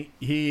to me.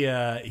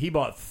 He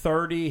bought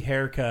 30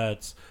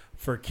 haircuts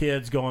for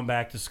kids going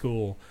back to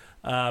school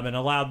and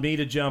allowed me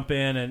to jump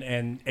in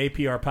and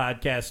APR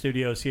Podcast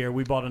Studios here.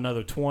 We bought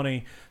another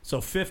 20.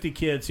 So 50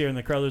 kids here in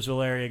the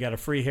Crothersville area got a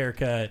free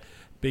haircut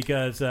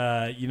because,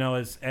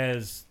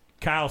 as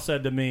Kyle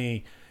said to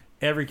me,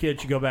 every kid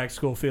should go back to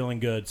school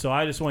feeling good. So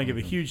I just want to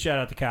give a huge shout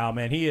out to Kyle,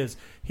 man. He is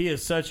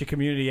such a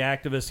community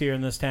activist here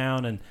in this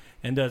town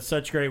and does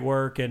such great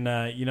work. And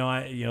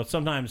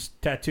sometimes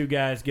tattoo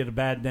guys get a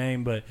bad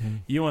name, but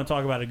you want to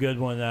talk about a good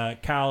one.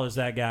 Kyle is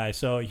that guy.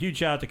 So a huge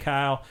shout out to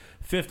Kyle.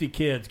 50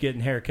 kids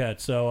getting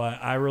haircuts. So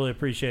I really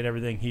appreciate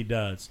everything he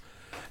does.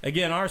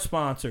 Again, our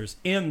sponsors,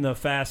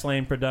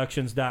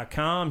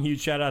 InTheFastLaneProductions.com.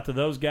 Huge shout out to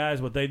those guys,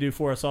 what they do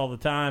for us all the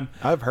time.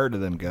 I've heard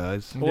of them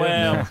guys.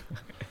 Well,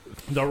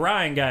 The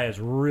Ryan guy is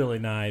really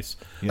nice.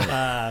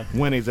 Yeah.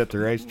 When he's at the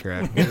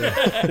racetrack.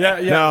 Yeah,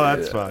 No,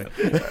 that's fine.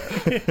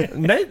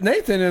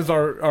 Nathan is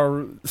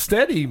our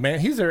steady man.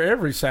 He's there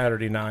every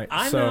Saturday night.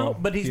 I so, know,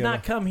 but he's you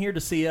not know. come here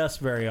to see us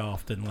very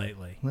often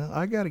lately. Well,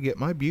 I got to get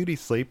my beauty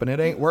sleep, and it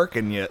ain't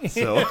working yet.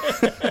 So,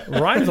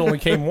 Ryan's only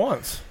came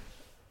once.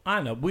 I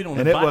know we don't.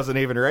 and it invite, wasn't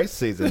even race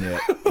season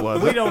yet,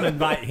 was we it? don't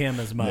invite him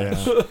as much.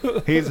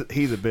 Yeah.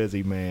 He's a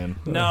busy man.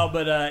 No,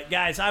 but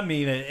guys, I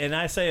mean it, and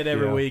I say it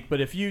every Yeah. week.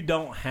 But if you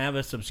don't have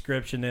a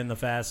subscription in the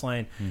Fast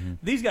Lane,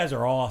 these guys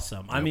are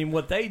awesome. I mean,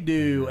 what they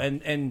do,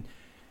 and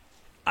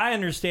I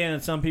understand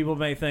that some people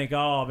may think,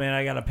 "Oh man,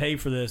 I got to pay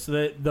for this."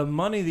 The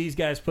money these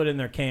guys put in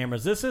their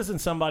cameras. This isn't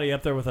somebody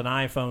up there with an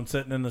iPhone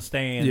sitting in the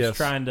stands Yes.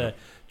 trying to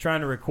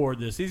record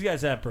this. These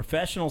guys have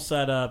professional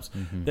setups.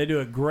 They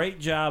do a great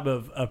job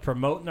of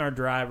promoting our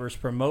drivers,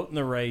 promoting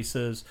the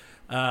races,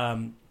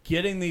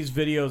 getting these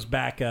videos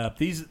back up.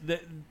 These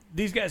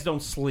guys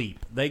don't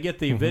sleep. They get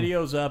the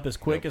videos up as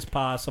quick as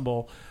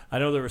possible. I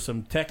know there were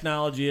some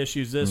technology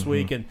issues this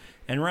week, and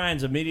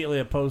Ryan's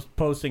immediately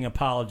posting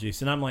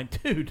apologies. And I'm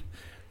like, dude,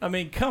 I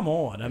mean, come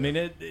on. I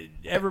mean,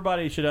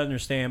 everybody should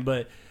understand.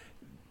 But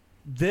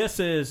this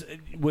is,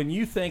 when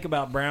you think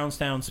about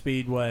Brownstown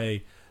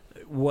Speedway,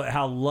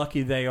 how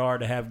lucky they are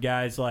to have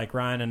guys like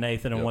Ryan and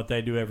Nathan and what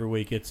they do every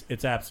week.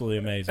 It's absolutely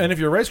amazing. And if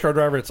you're a race car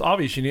driver, it's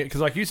obvious you need it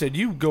because, like you said,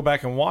 you go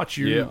back and watch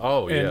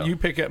and you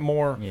pick up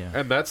more. Yeah.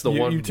 And that's the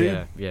You- one. you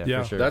too.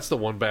 Yeah, for sure. That's the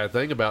one bad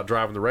thing about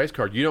driving the race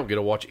car. You don't get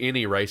to watch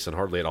any racing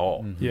hardly at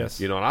all. Yes.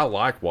 You know, and I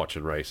like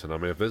watching racing. I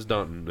mean, if this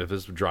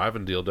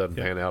driving deal doesn't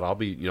pan out, I'll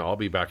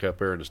be back up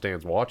there in the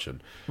stands watching.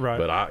 Right.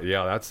 But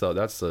that's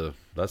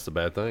the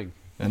bad thing.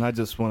 And I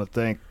just want to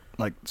thank,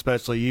 like,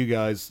 especially you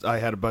guys. I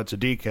had a bunch of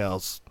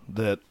decals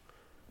that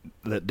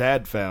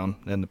Dad found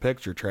in the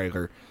picture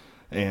trailer,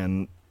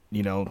 and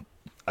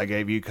I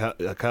gave you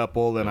a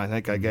couple. Then I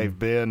think I gave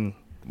Ben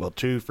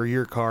 2 for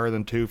your car,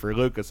 then 2 for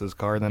Lucas's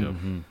car.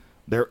 Then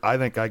I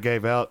think I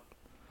gave out.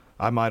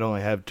 I might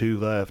only have 2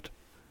 left,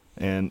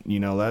 and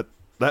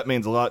that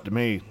means a lot to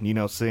me.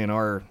 Seeing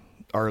our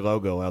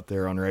logo out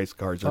there on race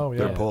cars,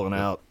 they're pulling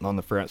out on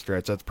the front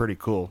stretch. That's pretty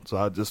cool. So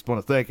I just want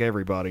to thank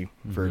everybody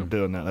for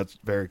doing that. That's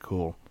very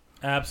cool.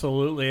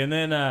 Absolutely. And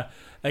then,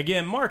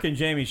 again, Mark and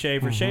Jamie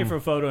Schaefer,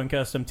 Schaefer Photo and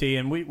Custom Tee,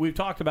 and we've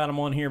talked about them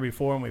on here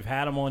before, and we've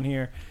had them on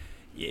here.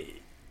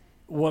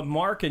 What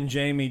Mark and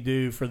Jamie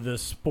do for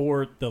this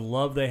sport, the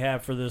love they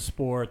have for this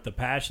sport, the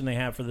passion they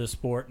have for this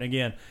sport, and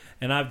again,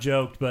 and I've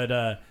joked, but,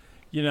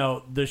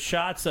 the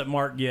shots that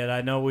Mark get, I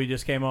know we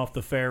just came off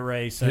the fair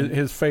race. And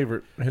His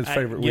favorite week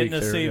getting to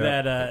there, see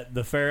yeah. that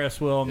the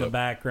Ferris wheel in the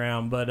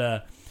background. But,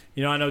 I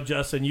know,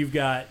 Justin, you've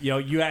got,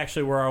 you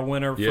actually were our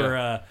winner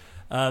for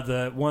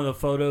one of the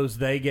photos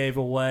they gave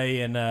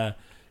away, and I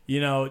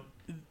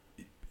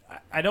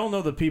don't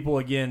know the people,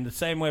 again, the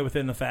same way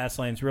within the fast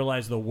lanes,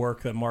 realize the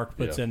work that Mark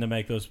puts in to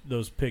make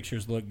those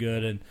pictures look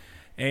good,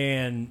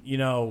 and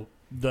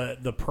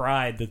the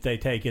pride that they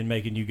take in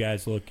making you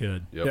guys look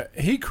good. Yep. Yeah,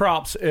 he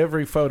crops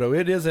every photo.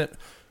 It isn't,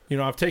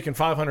 I've taken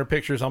 500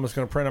 pictures. I'm just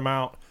going to print them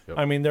out. Yep.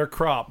 I mean, they're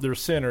cropped. They're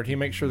centered. He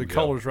makes sure the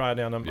color's right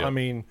on them. Yep. I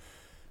mean,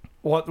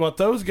 what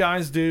those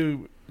guys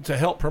do to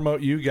help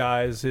promote you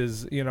guys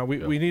is,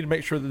 we need to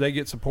make sure that they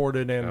get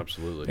supported and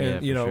Absolutely.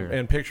 and Yeah, for sure.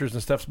 and pictures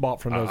and stuff's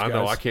bought from those I guys.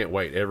 know. I can't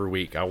wait every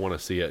week. I want to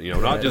see it.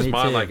 Not just Me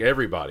mine, too. like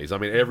everybody's. I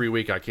mean, every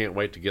week I can't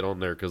wait to get on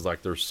there because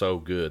they're so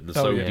good and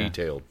so yeah.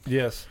 detailed.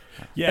 Yes.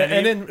 Yeah,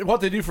 and then what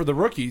they do for the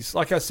rookies,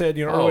 like I said,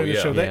 earlier in the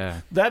yeah. show,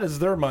 Yeah. that is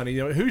their money.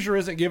 Hoosier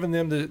isn't giving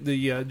them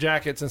the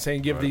jackets and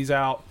saying give these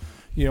out.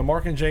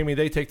 Mark and Jamie,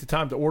 they take the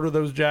time to order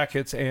those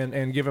jackets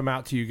and give them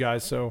out to you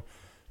guys. So,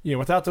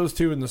 without those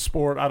two in the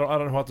sport, I don't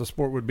know what the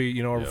sport would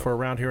be, for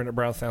around here in the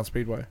Brownstown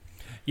Speedway.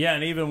 Yeah,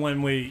 and even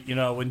when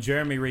when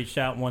Jeremy reached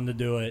out and wanted to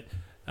do it,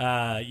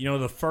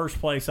 the first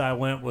place I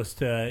went was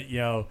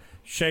to,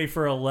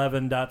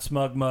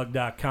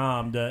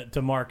 Schaefer11.smugmug.com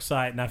to Mark's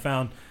site, and I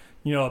found,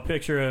 a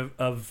picture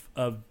of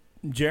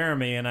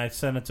Jeremy, and I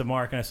sent it to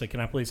Mark, and I said, can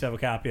I please have a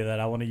copy of that?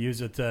 I want to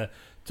use it to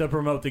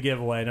promote the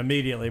giveaway. And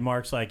immediately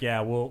Mark's like,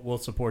 yeah, we'll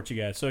support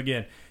you guys. So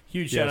again,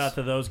 huge shout out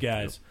to those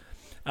guys.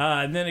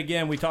 And then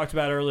again, we talked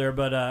about earlier,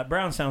 but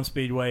Brownstown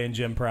Speedway and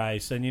Jim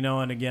Price, and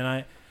and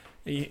again,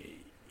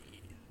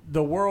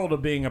 the world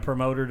of being a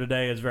promoter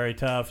today is very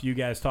tough. You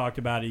guys talked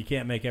about it. You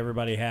can't make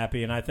everybody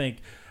happy, and I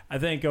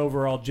think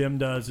overall Jim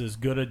does as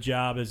good a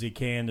job as he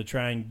can to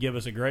try and give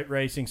us a great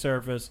racing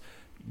surface,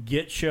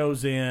 get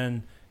shows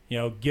in,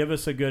 give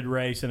us a good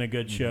race and a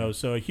good show.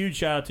 So a huge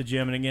shout out to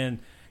Jim, and again,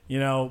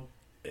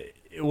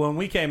 when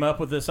we came up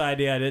with this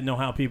idea, I didn't know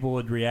how people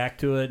would react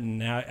to it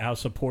and how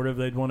supportive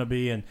they'd want to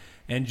be. And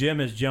Jim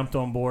has jumped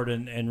on board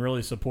and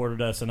really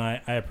supported us, and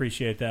I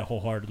appreciate that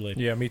wholeheartedly.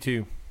 Yeah, me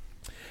too.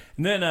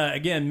 And then,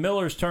 again,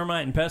 Miller's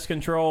Termite and Pest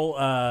Control,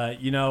 I'm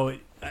going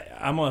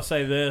to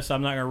say this.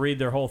 I'm not going to read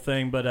their whole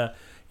thing, but,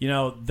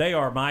 they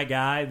are my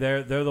guy.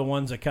 They're the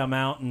ones that come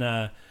out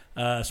and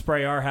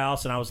spray our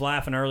house. And I was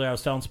laughing earlier. I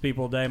was telling some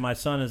people today, my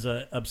son is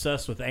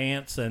obsessed with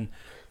ants, and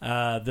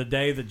the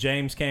day that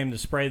James came to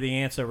spray the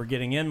ants that were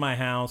getting in my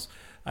house,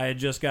 I had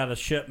just got a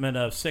shipment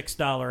of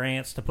 $6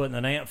 ants to put in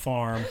an ant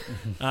farm,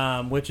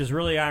 which is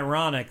really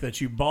ironic that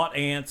you bought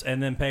ants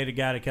and then paid a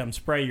guy to come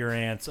spray your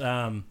ants.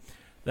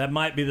 That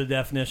might be the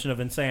definition of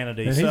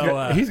insanity.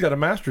 And he's got a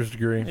master's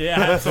degree. Yeah,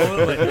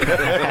 absolutely.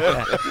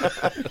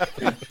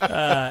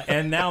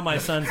 And now my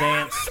son's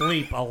ants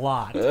sleep a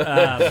lot.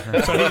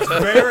 So he's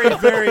very,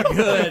 very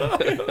good.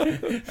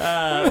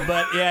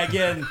 But, yeah,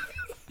 again,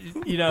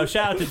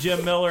 shout out to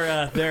Jim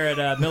Miller there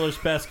at Miller's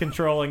Pest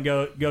Control, and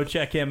go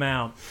check him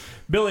out.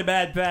 Billy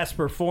Bad Fast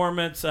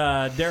Performance,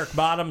 Derek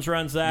Bottoms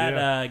runs that.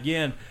 Yeah.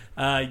 Again,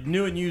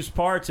 new and used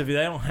parts. If they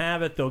don't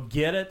have it, they'll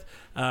get it.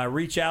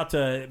 Reach out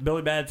to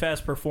Billy Bad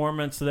Fast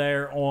Performance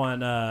there on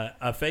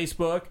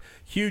Facebook.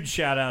 Huge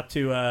shout out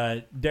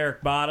to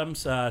Derek Bottoms.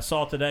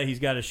 Saw today he's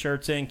got his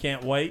shirts in.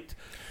 Can't wait.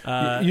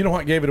 You know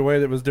what gave it away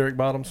that was Derek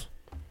Bottoms?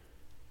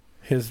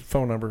 His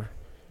phone number,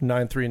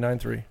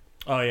 9393.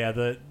 Oh,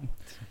 yeah.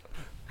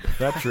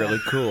 That's really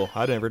cool.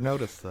 I never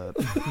noticed that.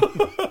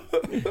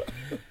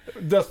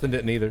 Dustin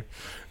didn't either.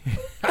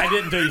 I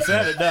didn't until you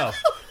said it, no.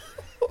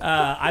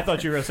 I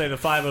thought you were going to say the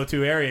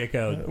 502 area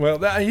code. Well,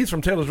 he's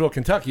from Taylorsville,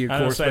 Kentucky, of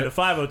I was course. going to say the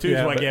 502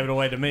 is what gave it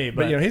away to me.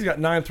 But he's got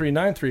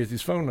 9393 as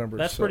his phone number.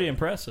 That's pretty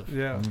impressive.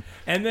 Yeah.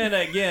 And then,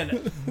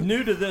 again,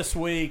 new to this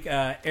week,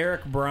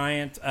 Eric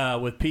Bryant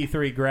with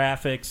P3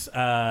 Graphics.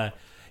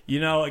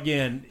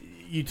 Again,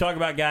 you talk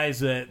about guys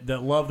that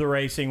love the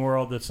racing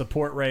world, that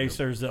support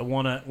racers, that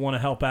want to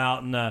help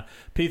out. And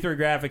P3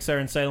 Graphics there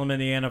in Salem,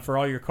 Indiana, for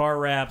all your car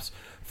wraps,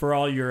 for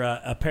all your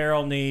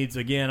apparel needs.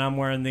 Again, I'm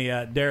wearing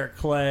the Derek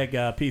Clegg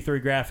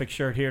P3 Graphics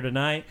shirt here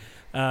tonight.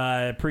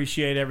 I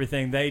appreciate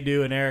everything they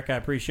do. And, Eric, I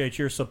appreciate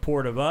your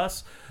support of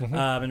us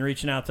and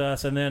reaching out to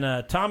us. And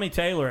then Tommy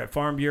Taylor at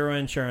Farm Bureau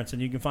Insurance,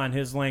 and you can find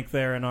his link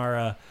there in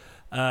our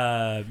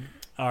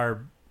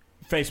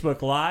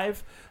Facebook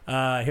Live.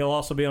 He'll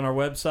also be on our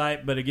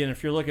website. But, again,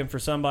 if you're looking for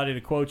somebody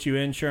to quote you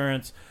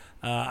insurance,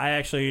 I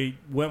actually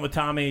went with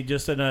Tommy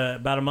just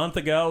about a month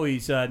ago.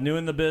 He's new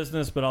in the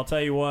business, but I'll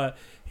tell you what,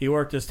 he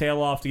worked his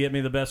tail off to get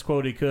me the best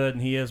quote he could,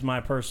 and he is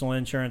my personal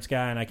insurance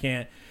guy, and I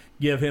can't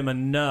give him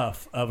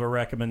enough of a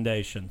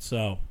recommendation.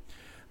 So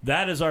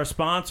that is our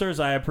sponsors.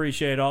 I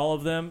appreciate all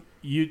of them.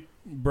 You,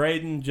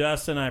 Braden,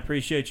 Justin, I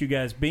appreciate you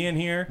guys being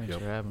here. Thanks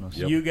for having us.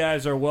 You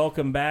guys are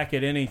welcome back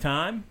at any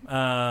time.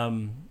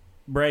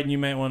 Braden, you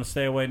may want to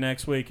stay away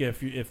next week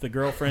if the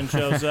girlfriend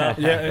shows up.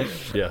 Yeah.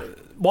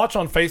 Watch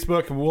on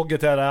Facebook, and we'll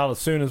get that out as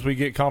soon as we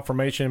get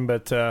confirmation.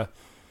 But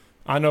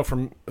I know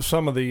from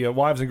some of the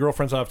wives and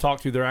girlfriends I've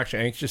talked to, they're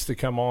actually anxious to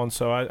come on.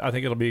 So I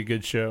think it'll be a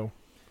good show.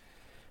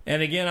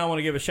 And again, I want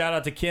to give a shout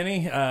out to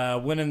Kenny,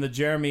 winning the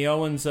Jeremy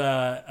Owens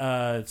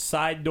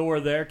side door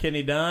there.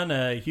 Kenny Dunn,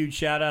 a huge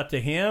shout out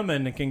to him,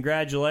 and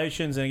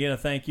congratulations. And again, a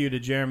thank you to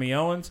Jeremy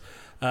Owens.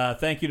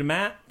 Thank you to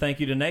Matt. Thank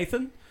you to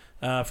Nathan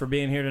for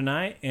being here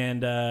tonight.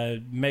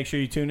 And make sure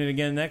you tune in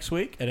again next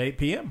week at 8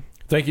 p.m.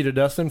 Thank you to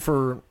Dustin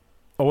for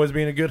always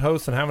being a good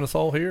host and having us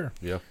all here.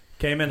 Yeah.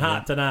 Came in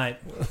hot tonight.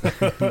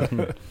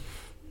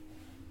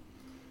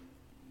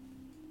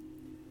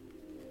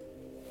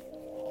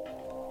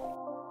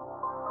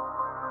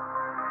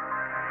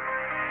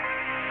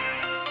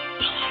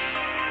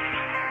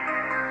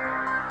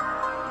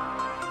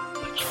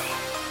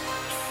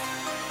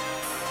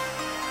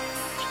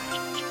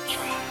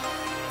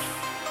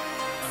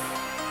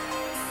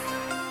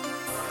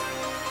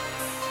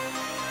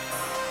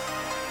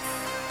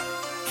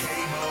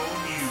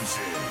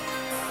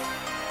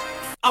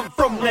 I'm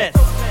from that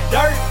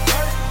dirt.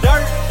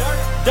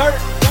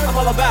 I'm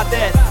all about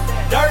that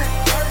dirt.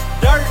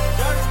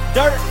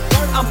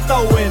 I'm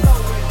throwing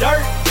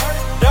dirt.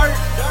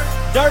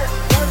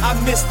 I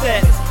miss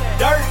that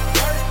dirt.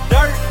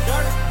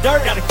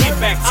 Gotta get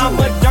back to I'm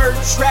a dirt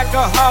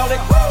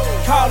trackaholic.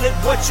 Call it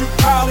what you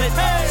call it.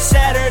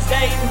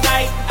 Saturday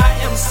night, I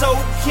am so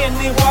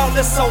Kenny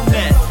Wallace on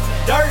that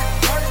dirt.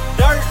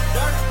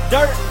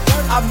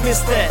 I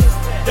miss that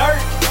dirt.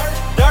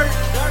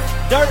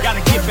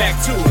 Gotta get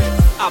back to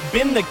it. I've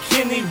been the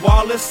Kenny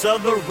Wallace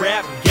of the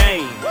rap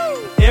game.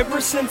 Ever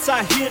since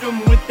I hit him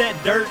with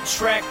that dirt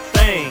track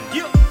thing.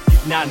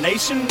 Now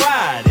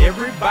nationwide,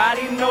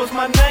 everybody knows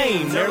my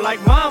name. They're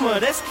like, mama,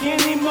 that's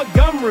Kenny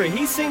Montgomery.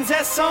 He sings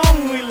that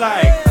song we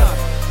like.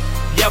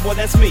 Yeah, boy,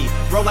 that's me.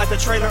 Roll out the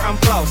trailer, I'm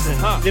flossing.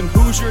 Them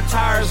Hoosier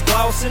tires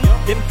glossing.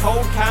 Them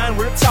cold kind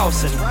we're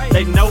tossing.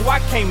 They know I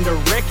came to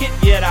wreck it,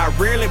 yet I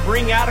rarely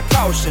bring out a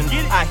caution.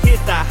 I hit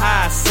the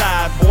high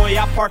side, boy,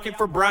 I park it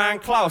for Brian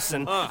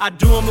Clausen. I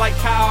do them like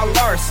Kyle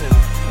Larson.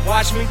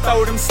 Watch me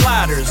throw them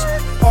sliders.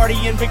 Party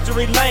in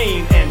Victory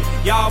Lane, and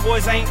y'all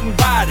boys ain't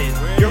invited.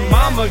 Your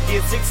mama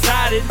gets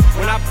excited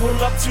when I pull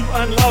up to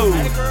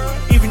unload.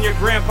 Even your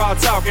grandpa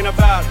talking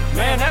about,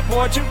 man, that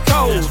boy too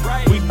cold.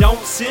 We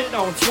don't sit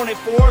on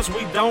 24s,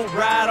 we don't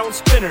ride on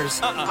spinners.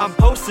 I'm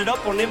posted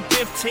up on them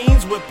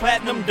 15s with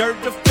platinum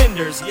dirt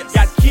defenders.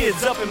 Got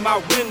kids up in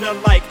my window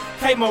like,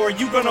 hey Mo, are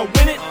you gonna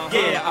win it?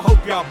 Yeah, I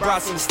hope y'all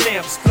brought some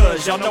stamps,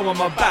 cause y'all know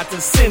I'm about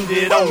to send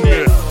it on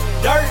it.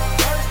 Dirt.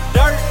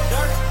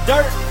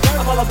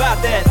 I'm all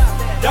about that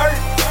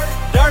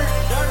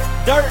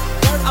dirt.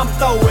 I'm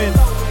throwing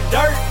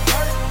Dirt,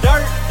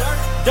 dirt,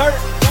 dirt,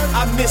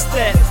 I miss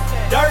that.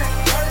 Dirt,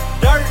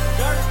 dirt,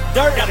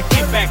 dirt, gotta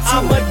get back to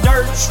I'm a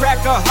dirt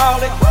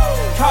trackaholic,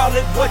 call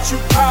it what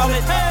you call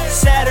it.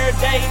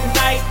 Saturday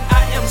night,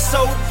 I am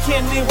so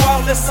Kenny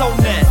Wallace on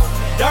that.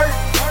 Dirt,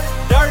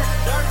 dirt,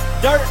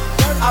 dirt,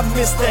 I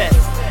miss that.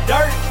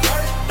 Dirt,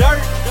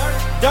 dirt,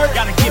 dirt,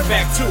 gotta get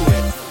back to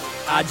it.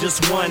 I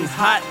just won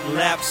hot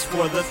laps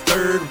for the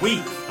 3rd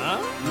week.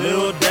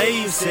 Lil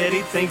Dave said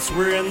he thinks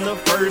we're in the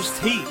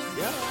first heat.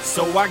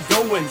 So I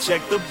go and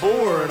check the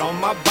board on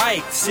my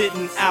bike,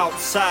 sitting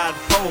outside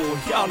pole.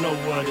 Y'all know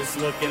what it's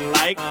looking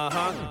like.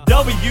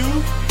 W,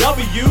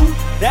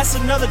 that's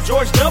another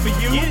George W.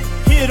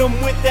 Hit him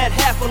with that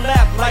half a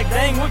lap, like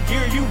dang, what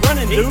gear you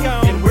running, dude?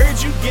 And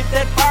where'd you get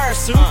that fire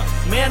suit?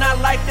 Man, I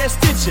like that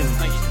stitching.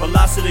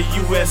 Velocity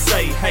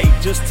USA, hey,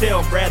 just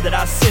tell Brad that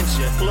I sent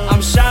you.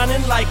 I'm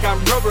shining like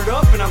I'm rubbered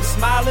up and I'm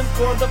smiling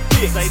for the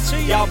pics.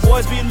 Y'all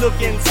boys be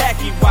looking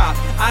tacky while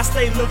I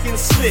stay looking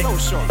slick.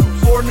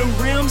 4 new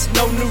rims,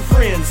 no new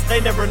friends.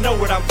 They never know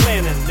what I'm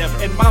planning.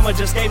 And mama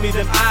just gave me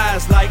them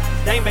eyes like,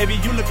 dang baby,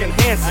 you looking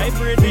handsome.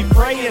 We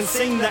pray and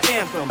sing the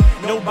anthem.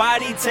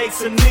 Nobody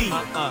takes a knee.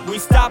 We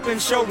stop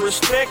and show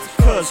respect,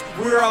 cause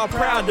we're all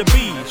proud to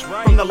be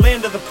from the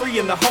land of the free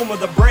and the home of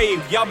the brave.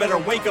 Y'all better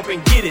wake up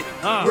and get it.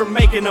 We're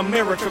making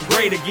America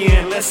great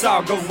again. Let's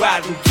all go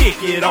out and kick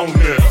it on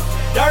the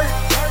dirt,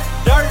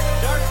 dirt,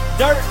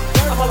 dirt.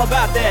 I'm all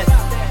about that.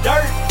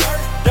 Dirt,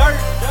 dirt,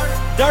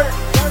 dirt.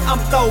 I'm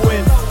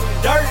throwing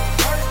dirt,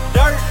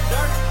 dirt,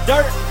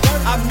 dirt.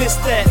 I miss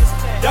that.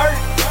 Dirt,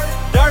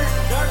 dirt,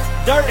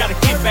 dirt. Gotta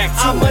get back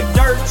to I'm a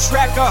dirt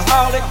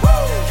trackaholic,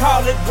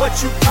 call it what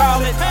you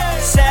call it.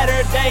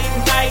 Saturday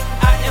night,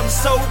 I am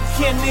so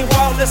Kenny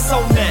Wallace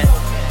on that.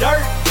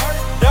 Dirt,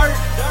 dirt,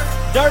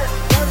 dirt.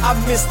 I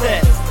miss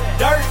that.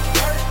 Dirt,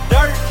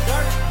 dirt,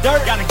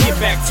 dirt. Gotta get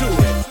back to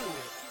it.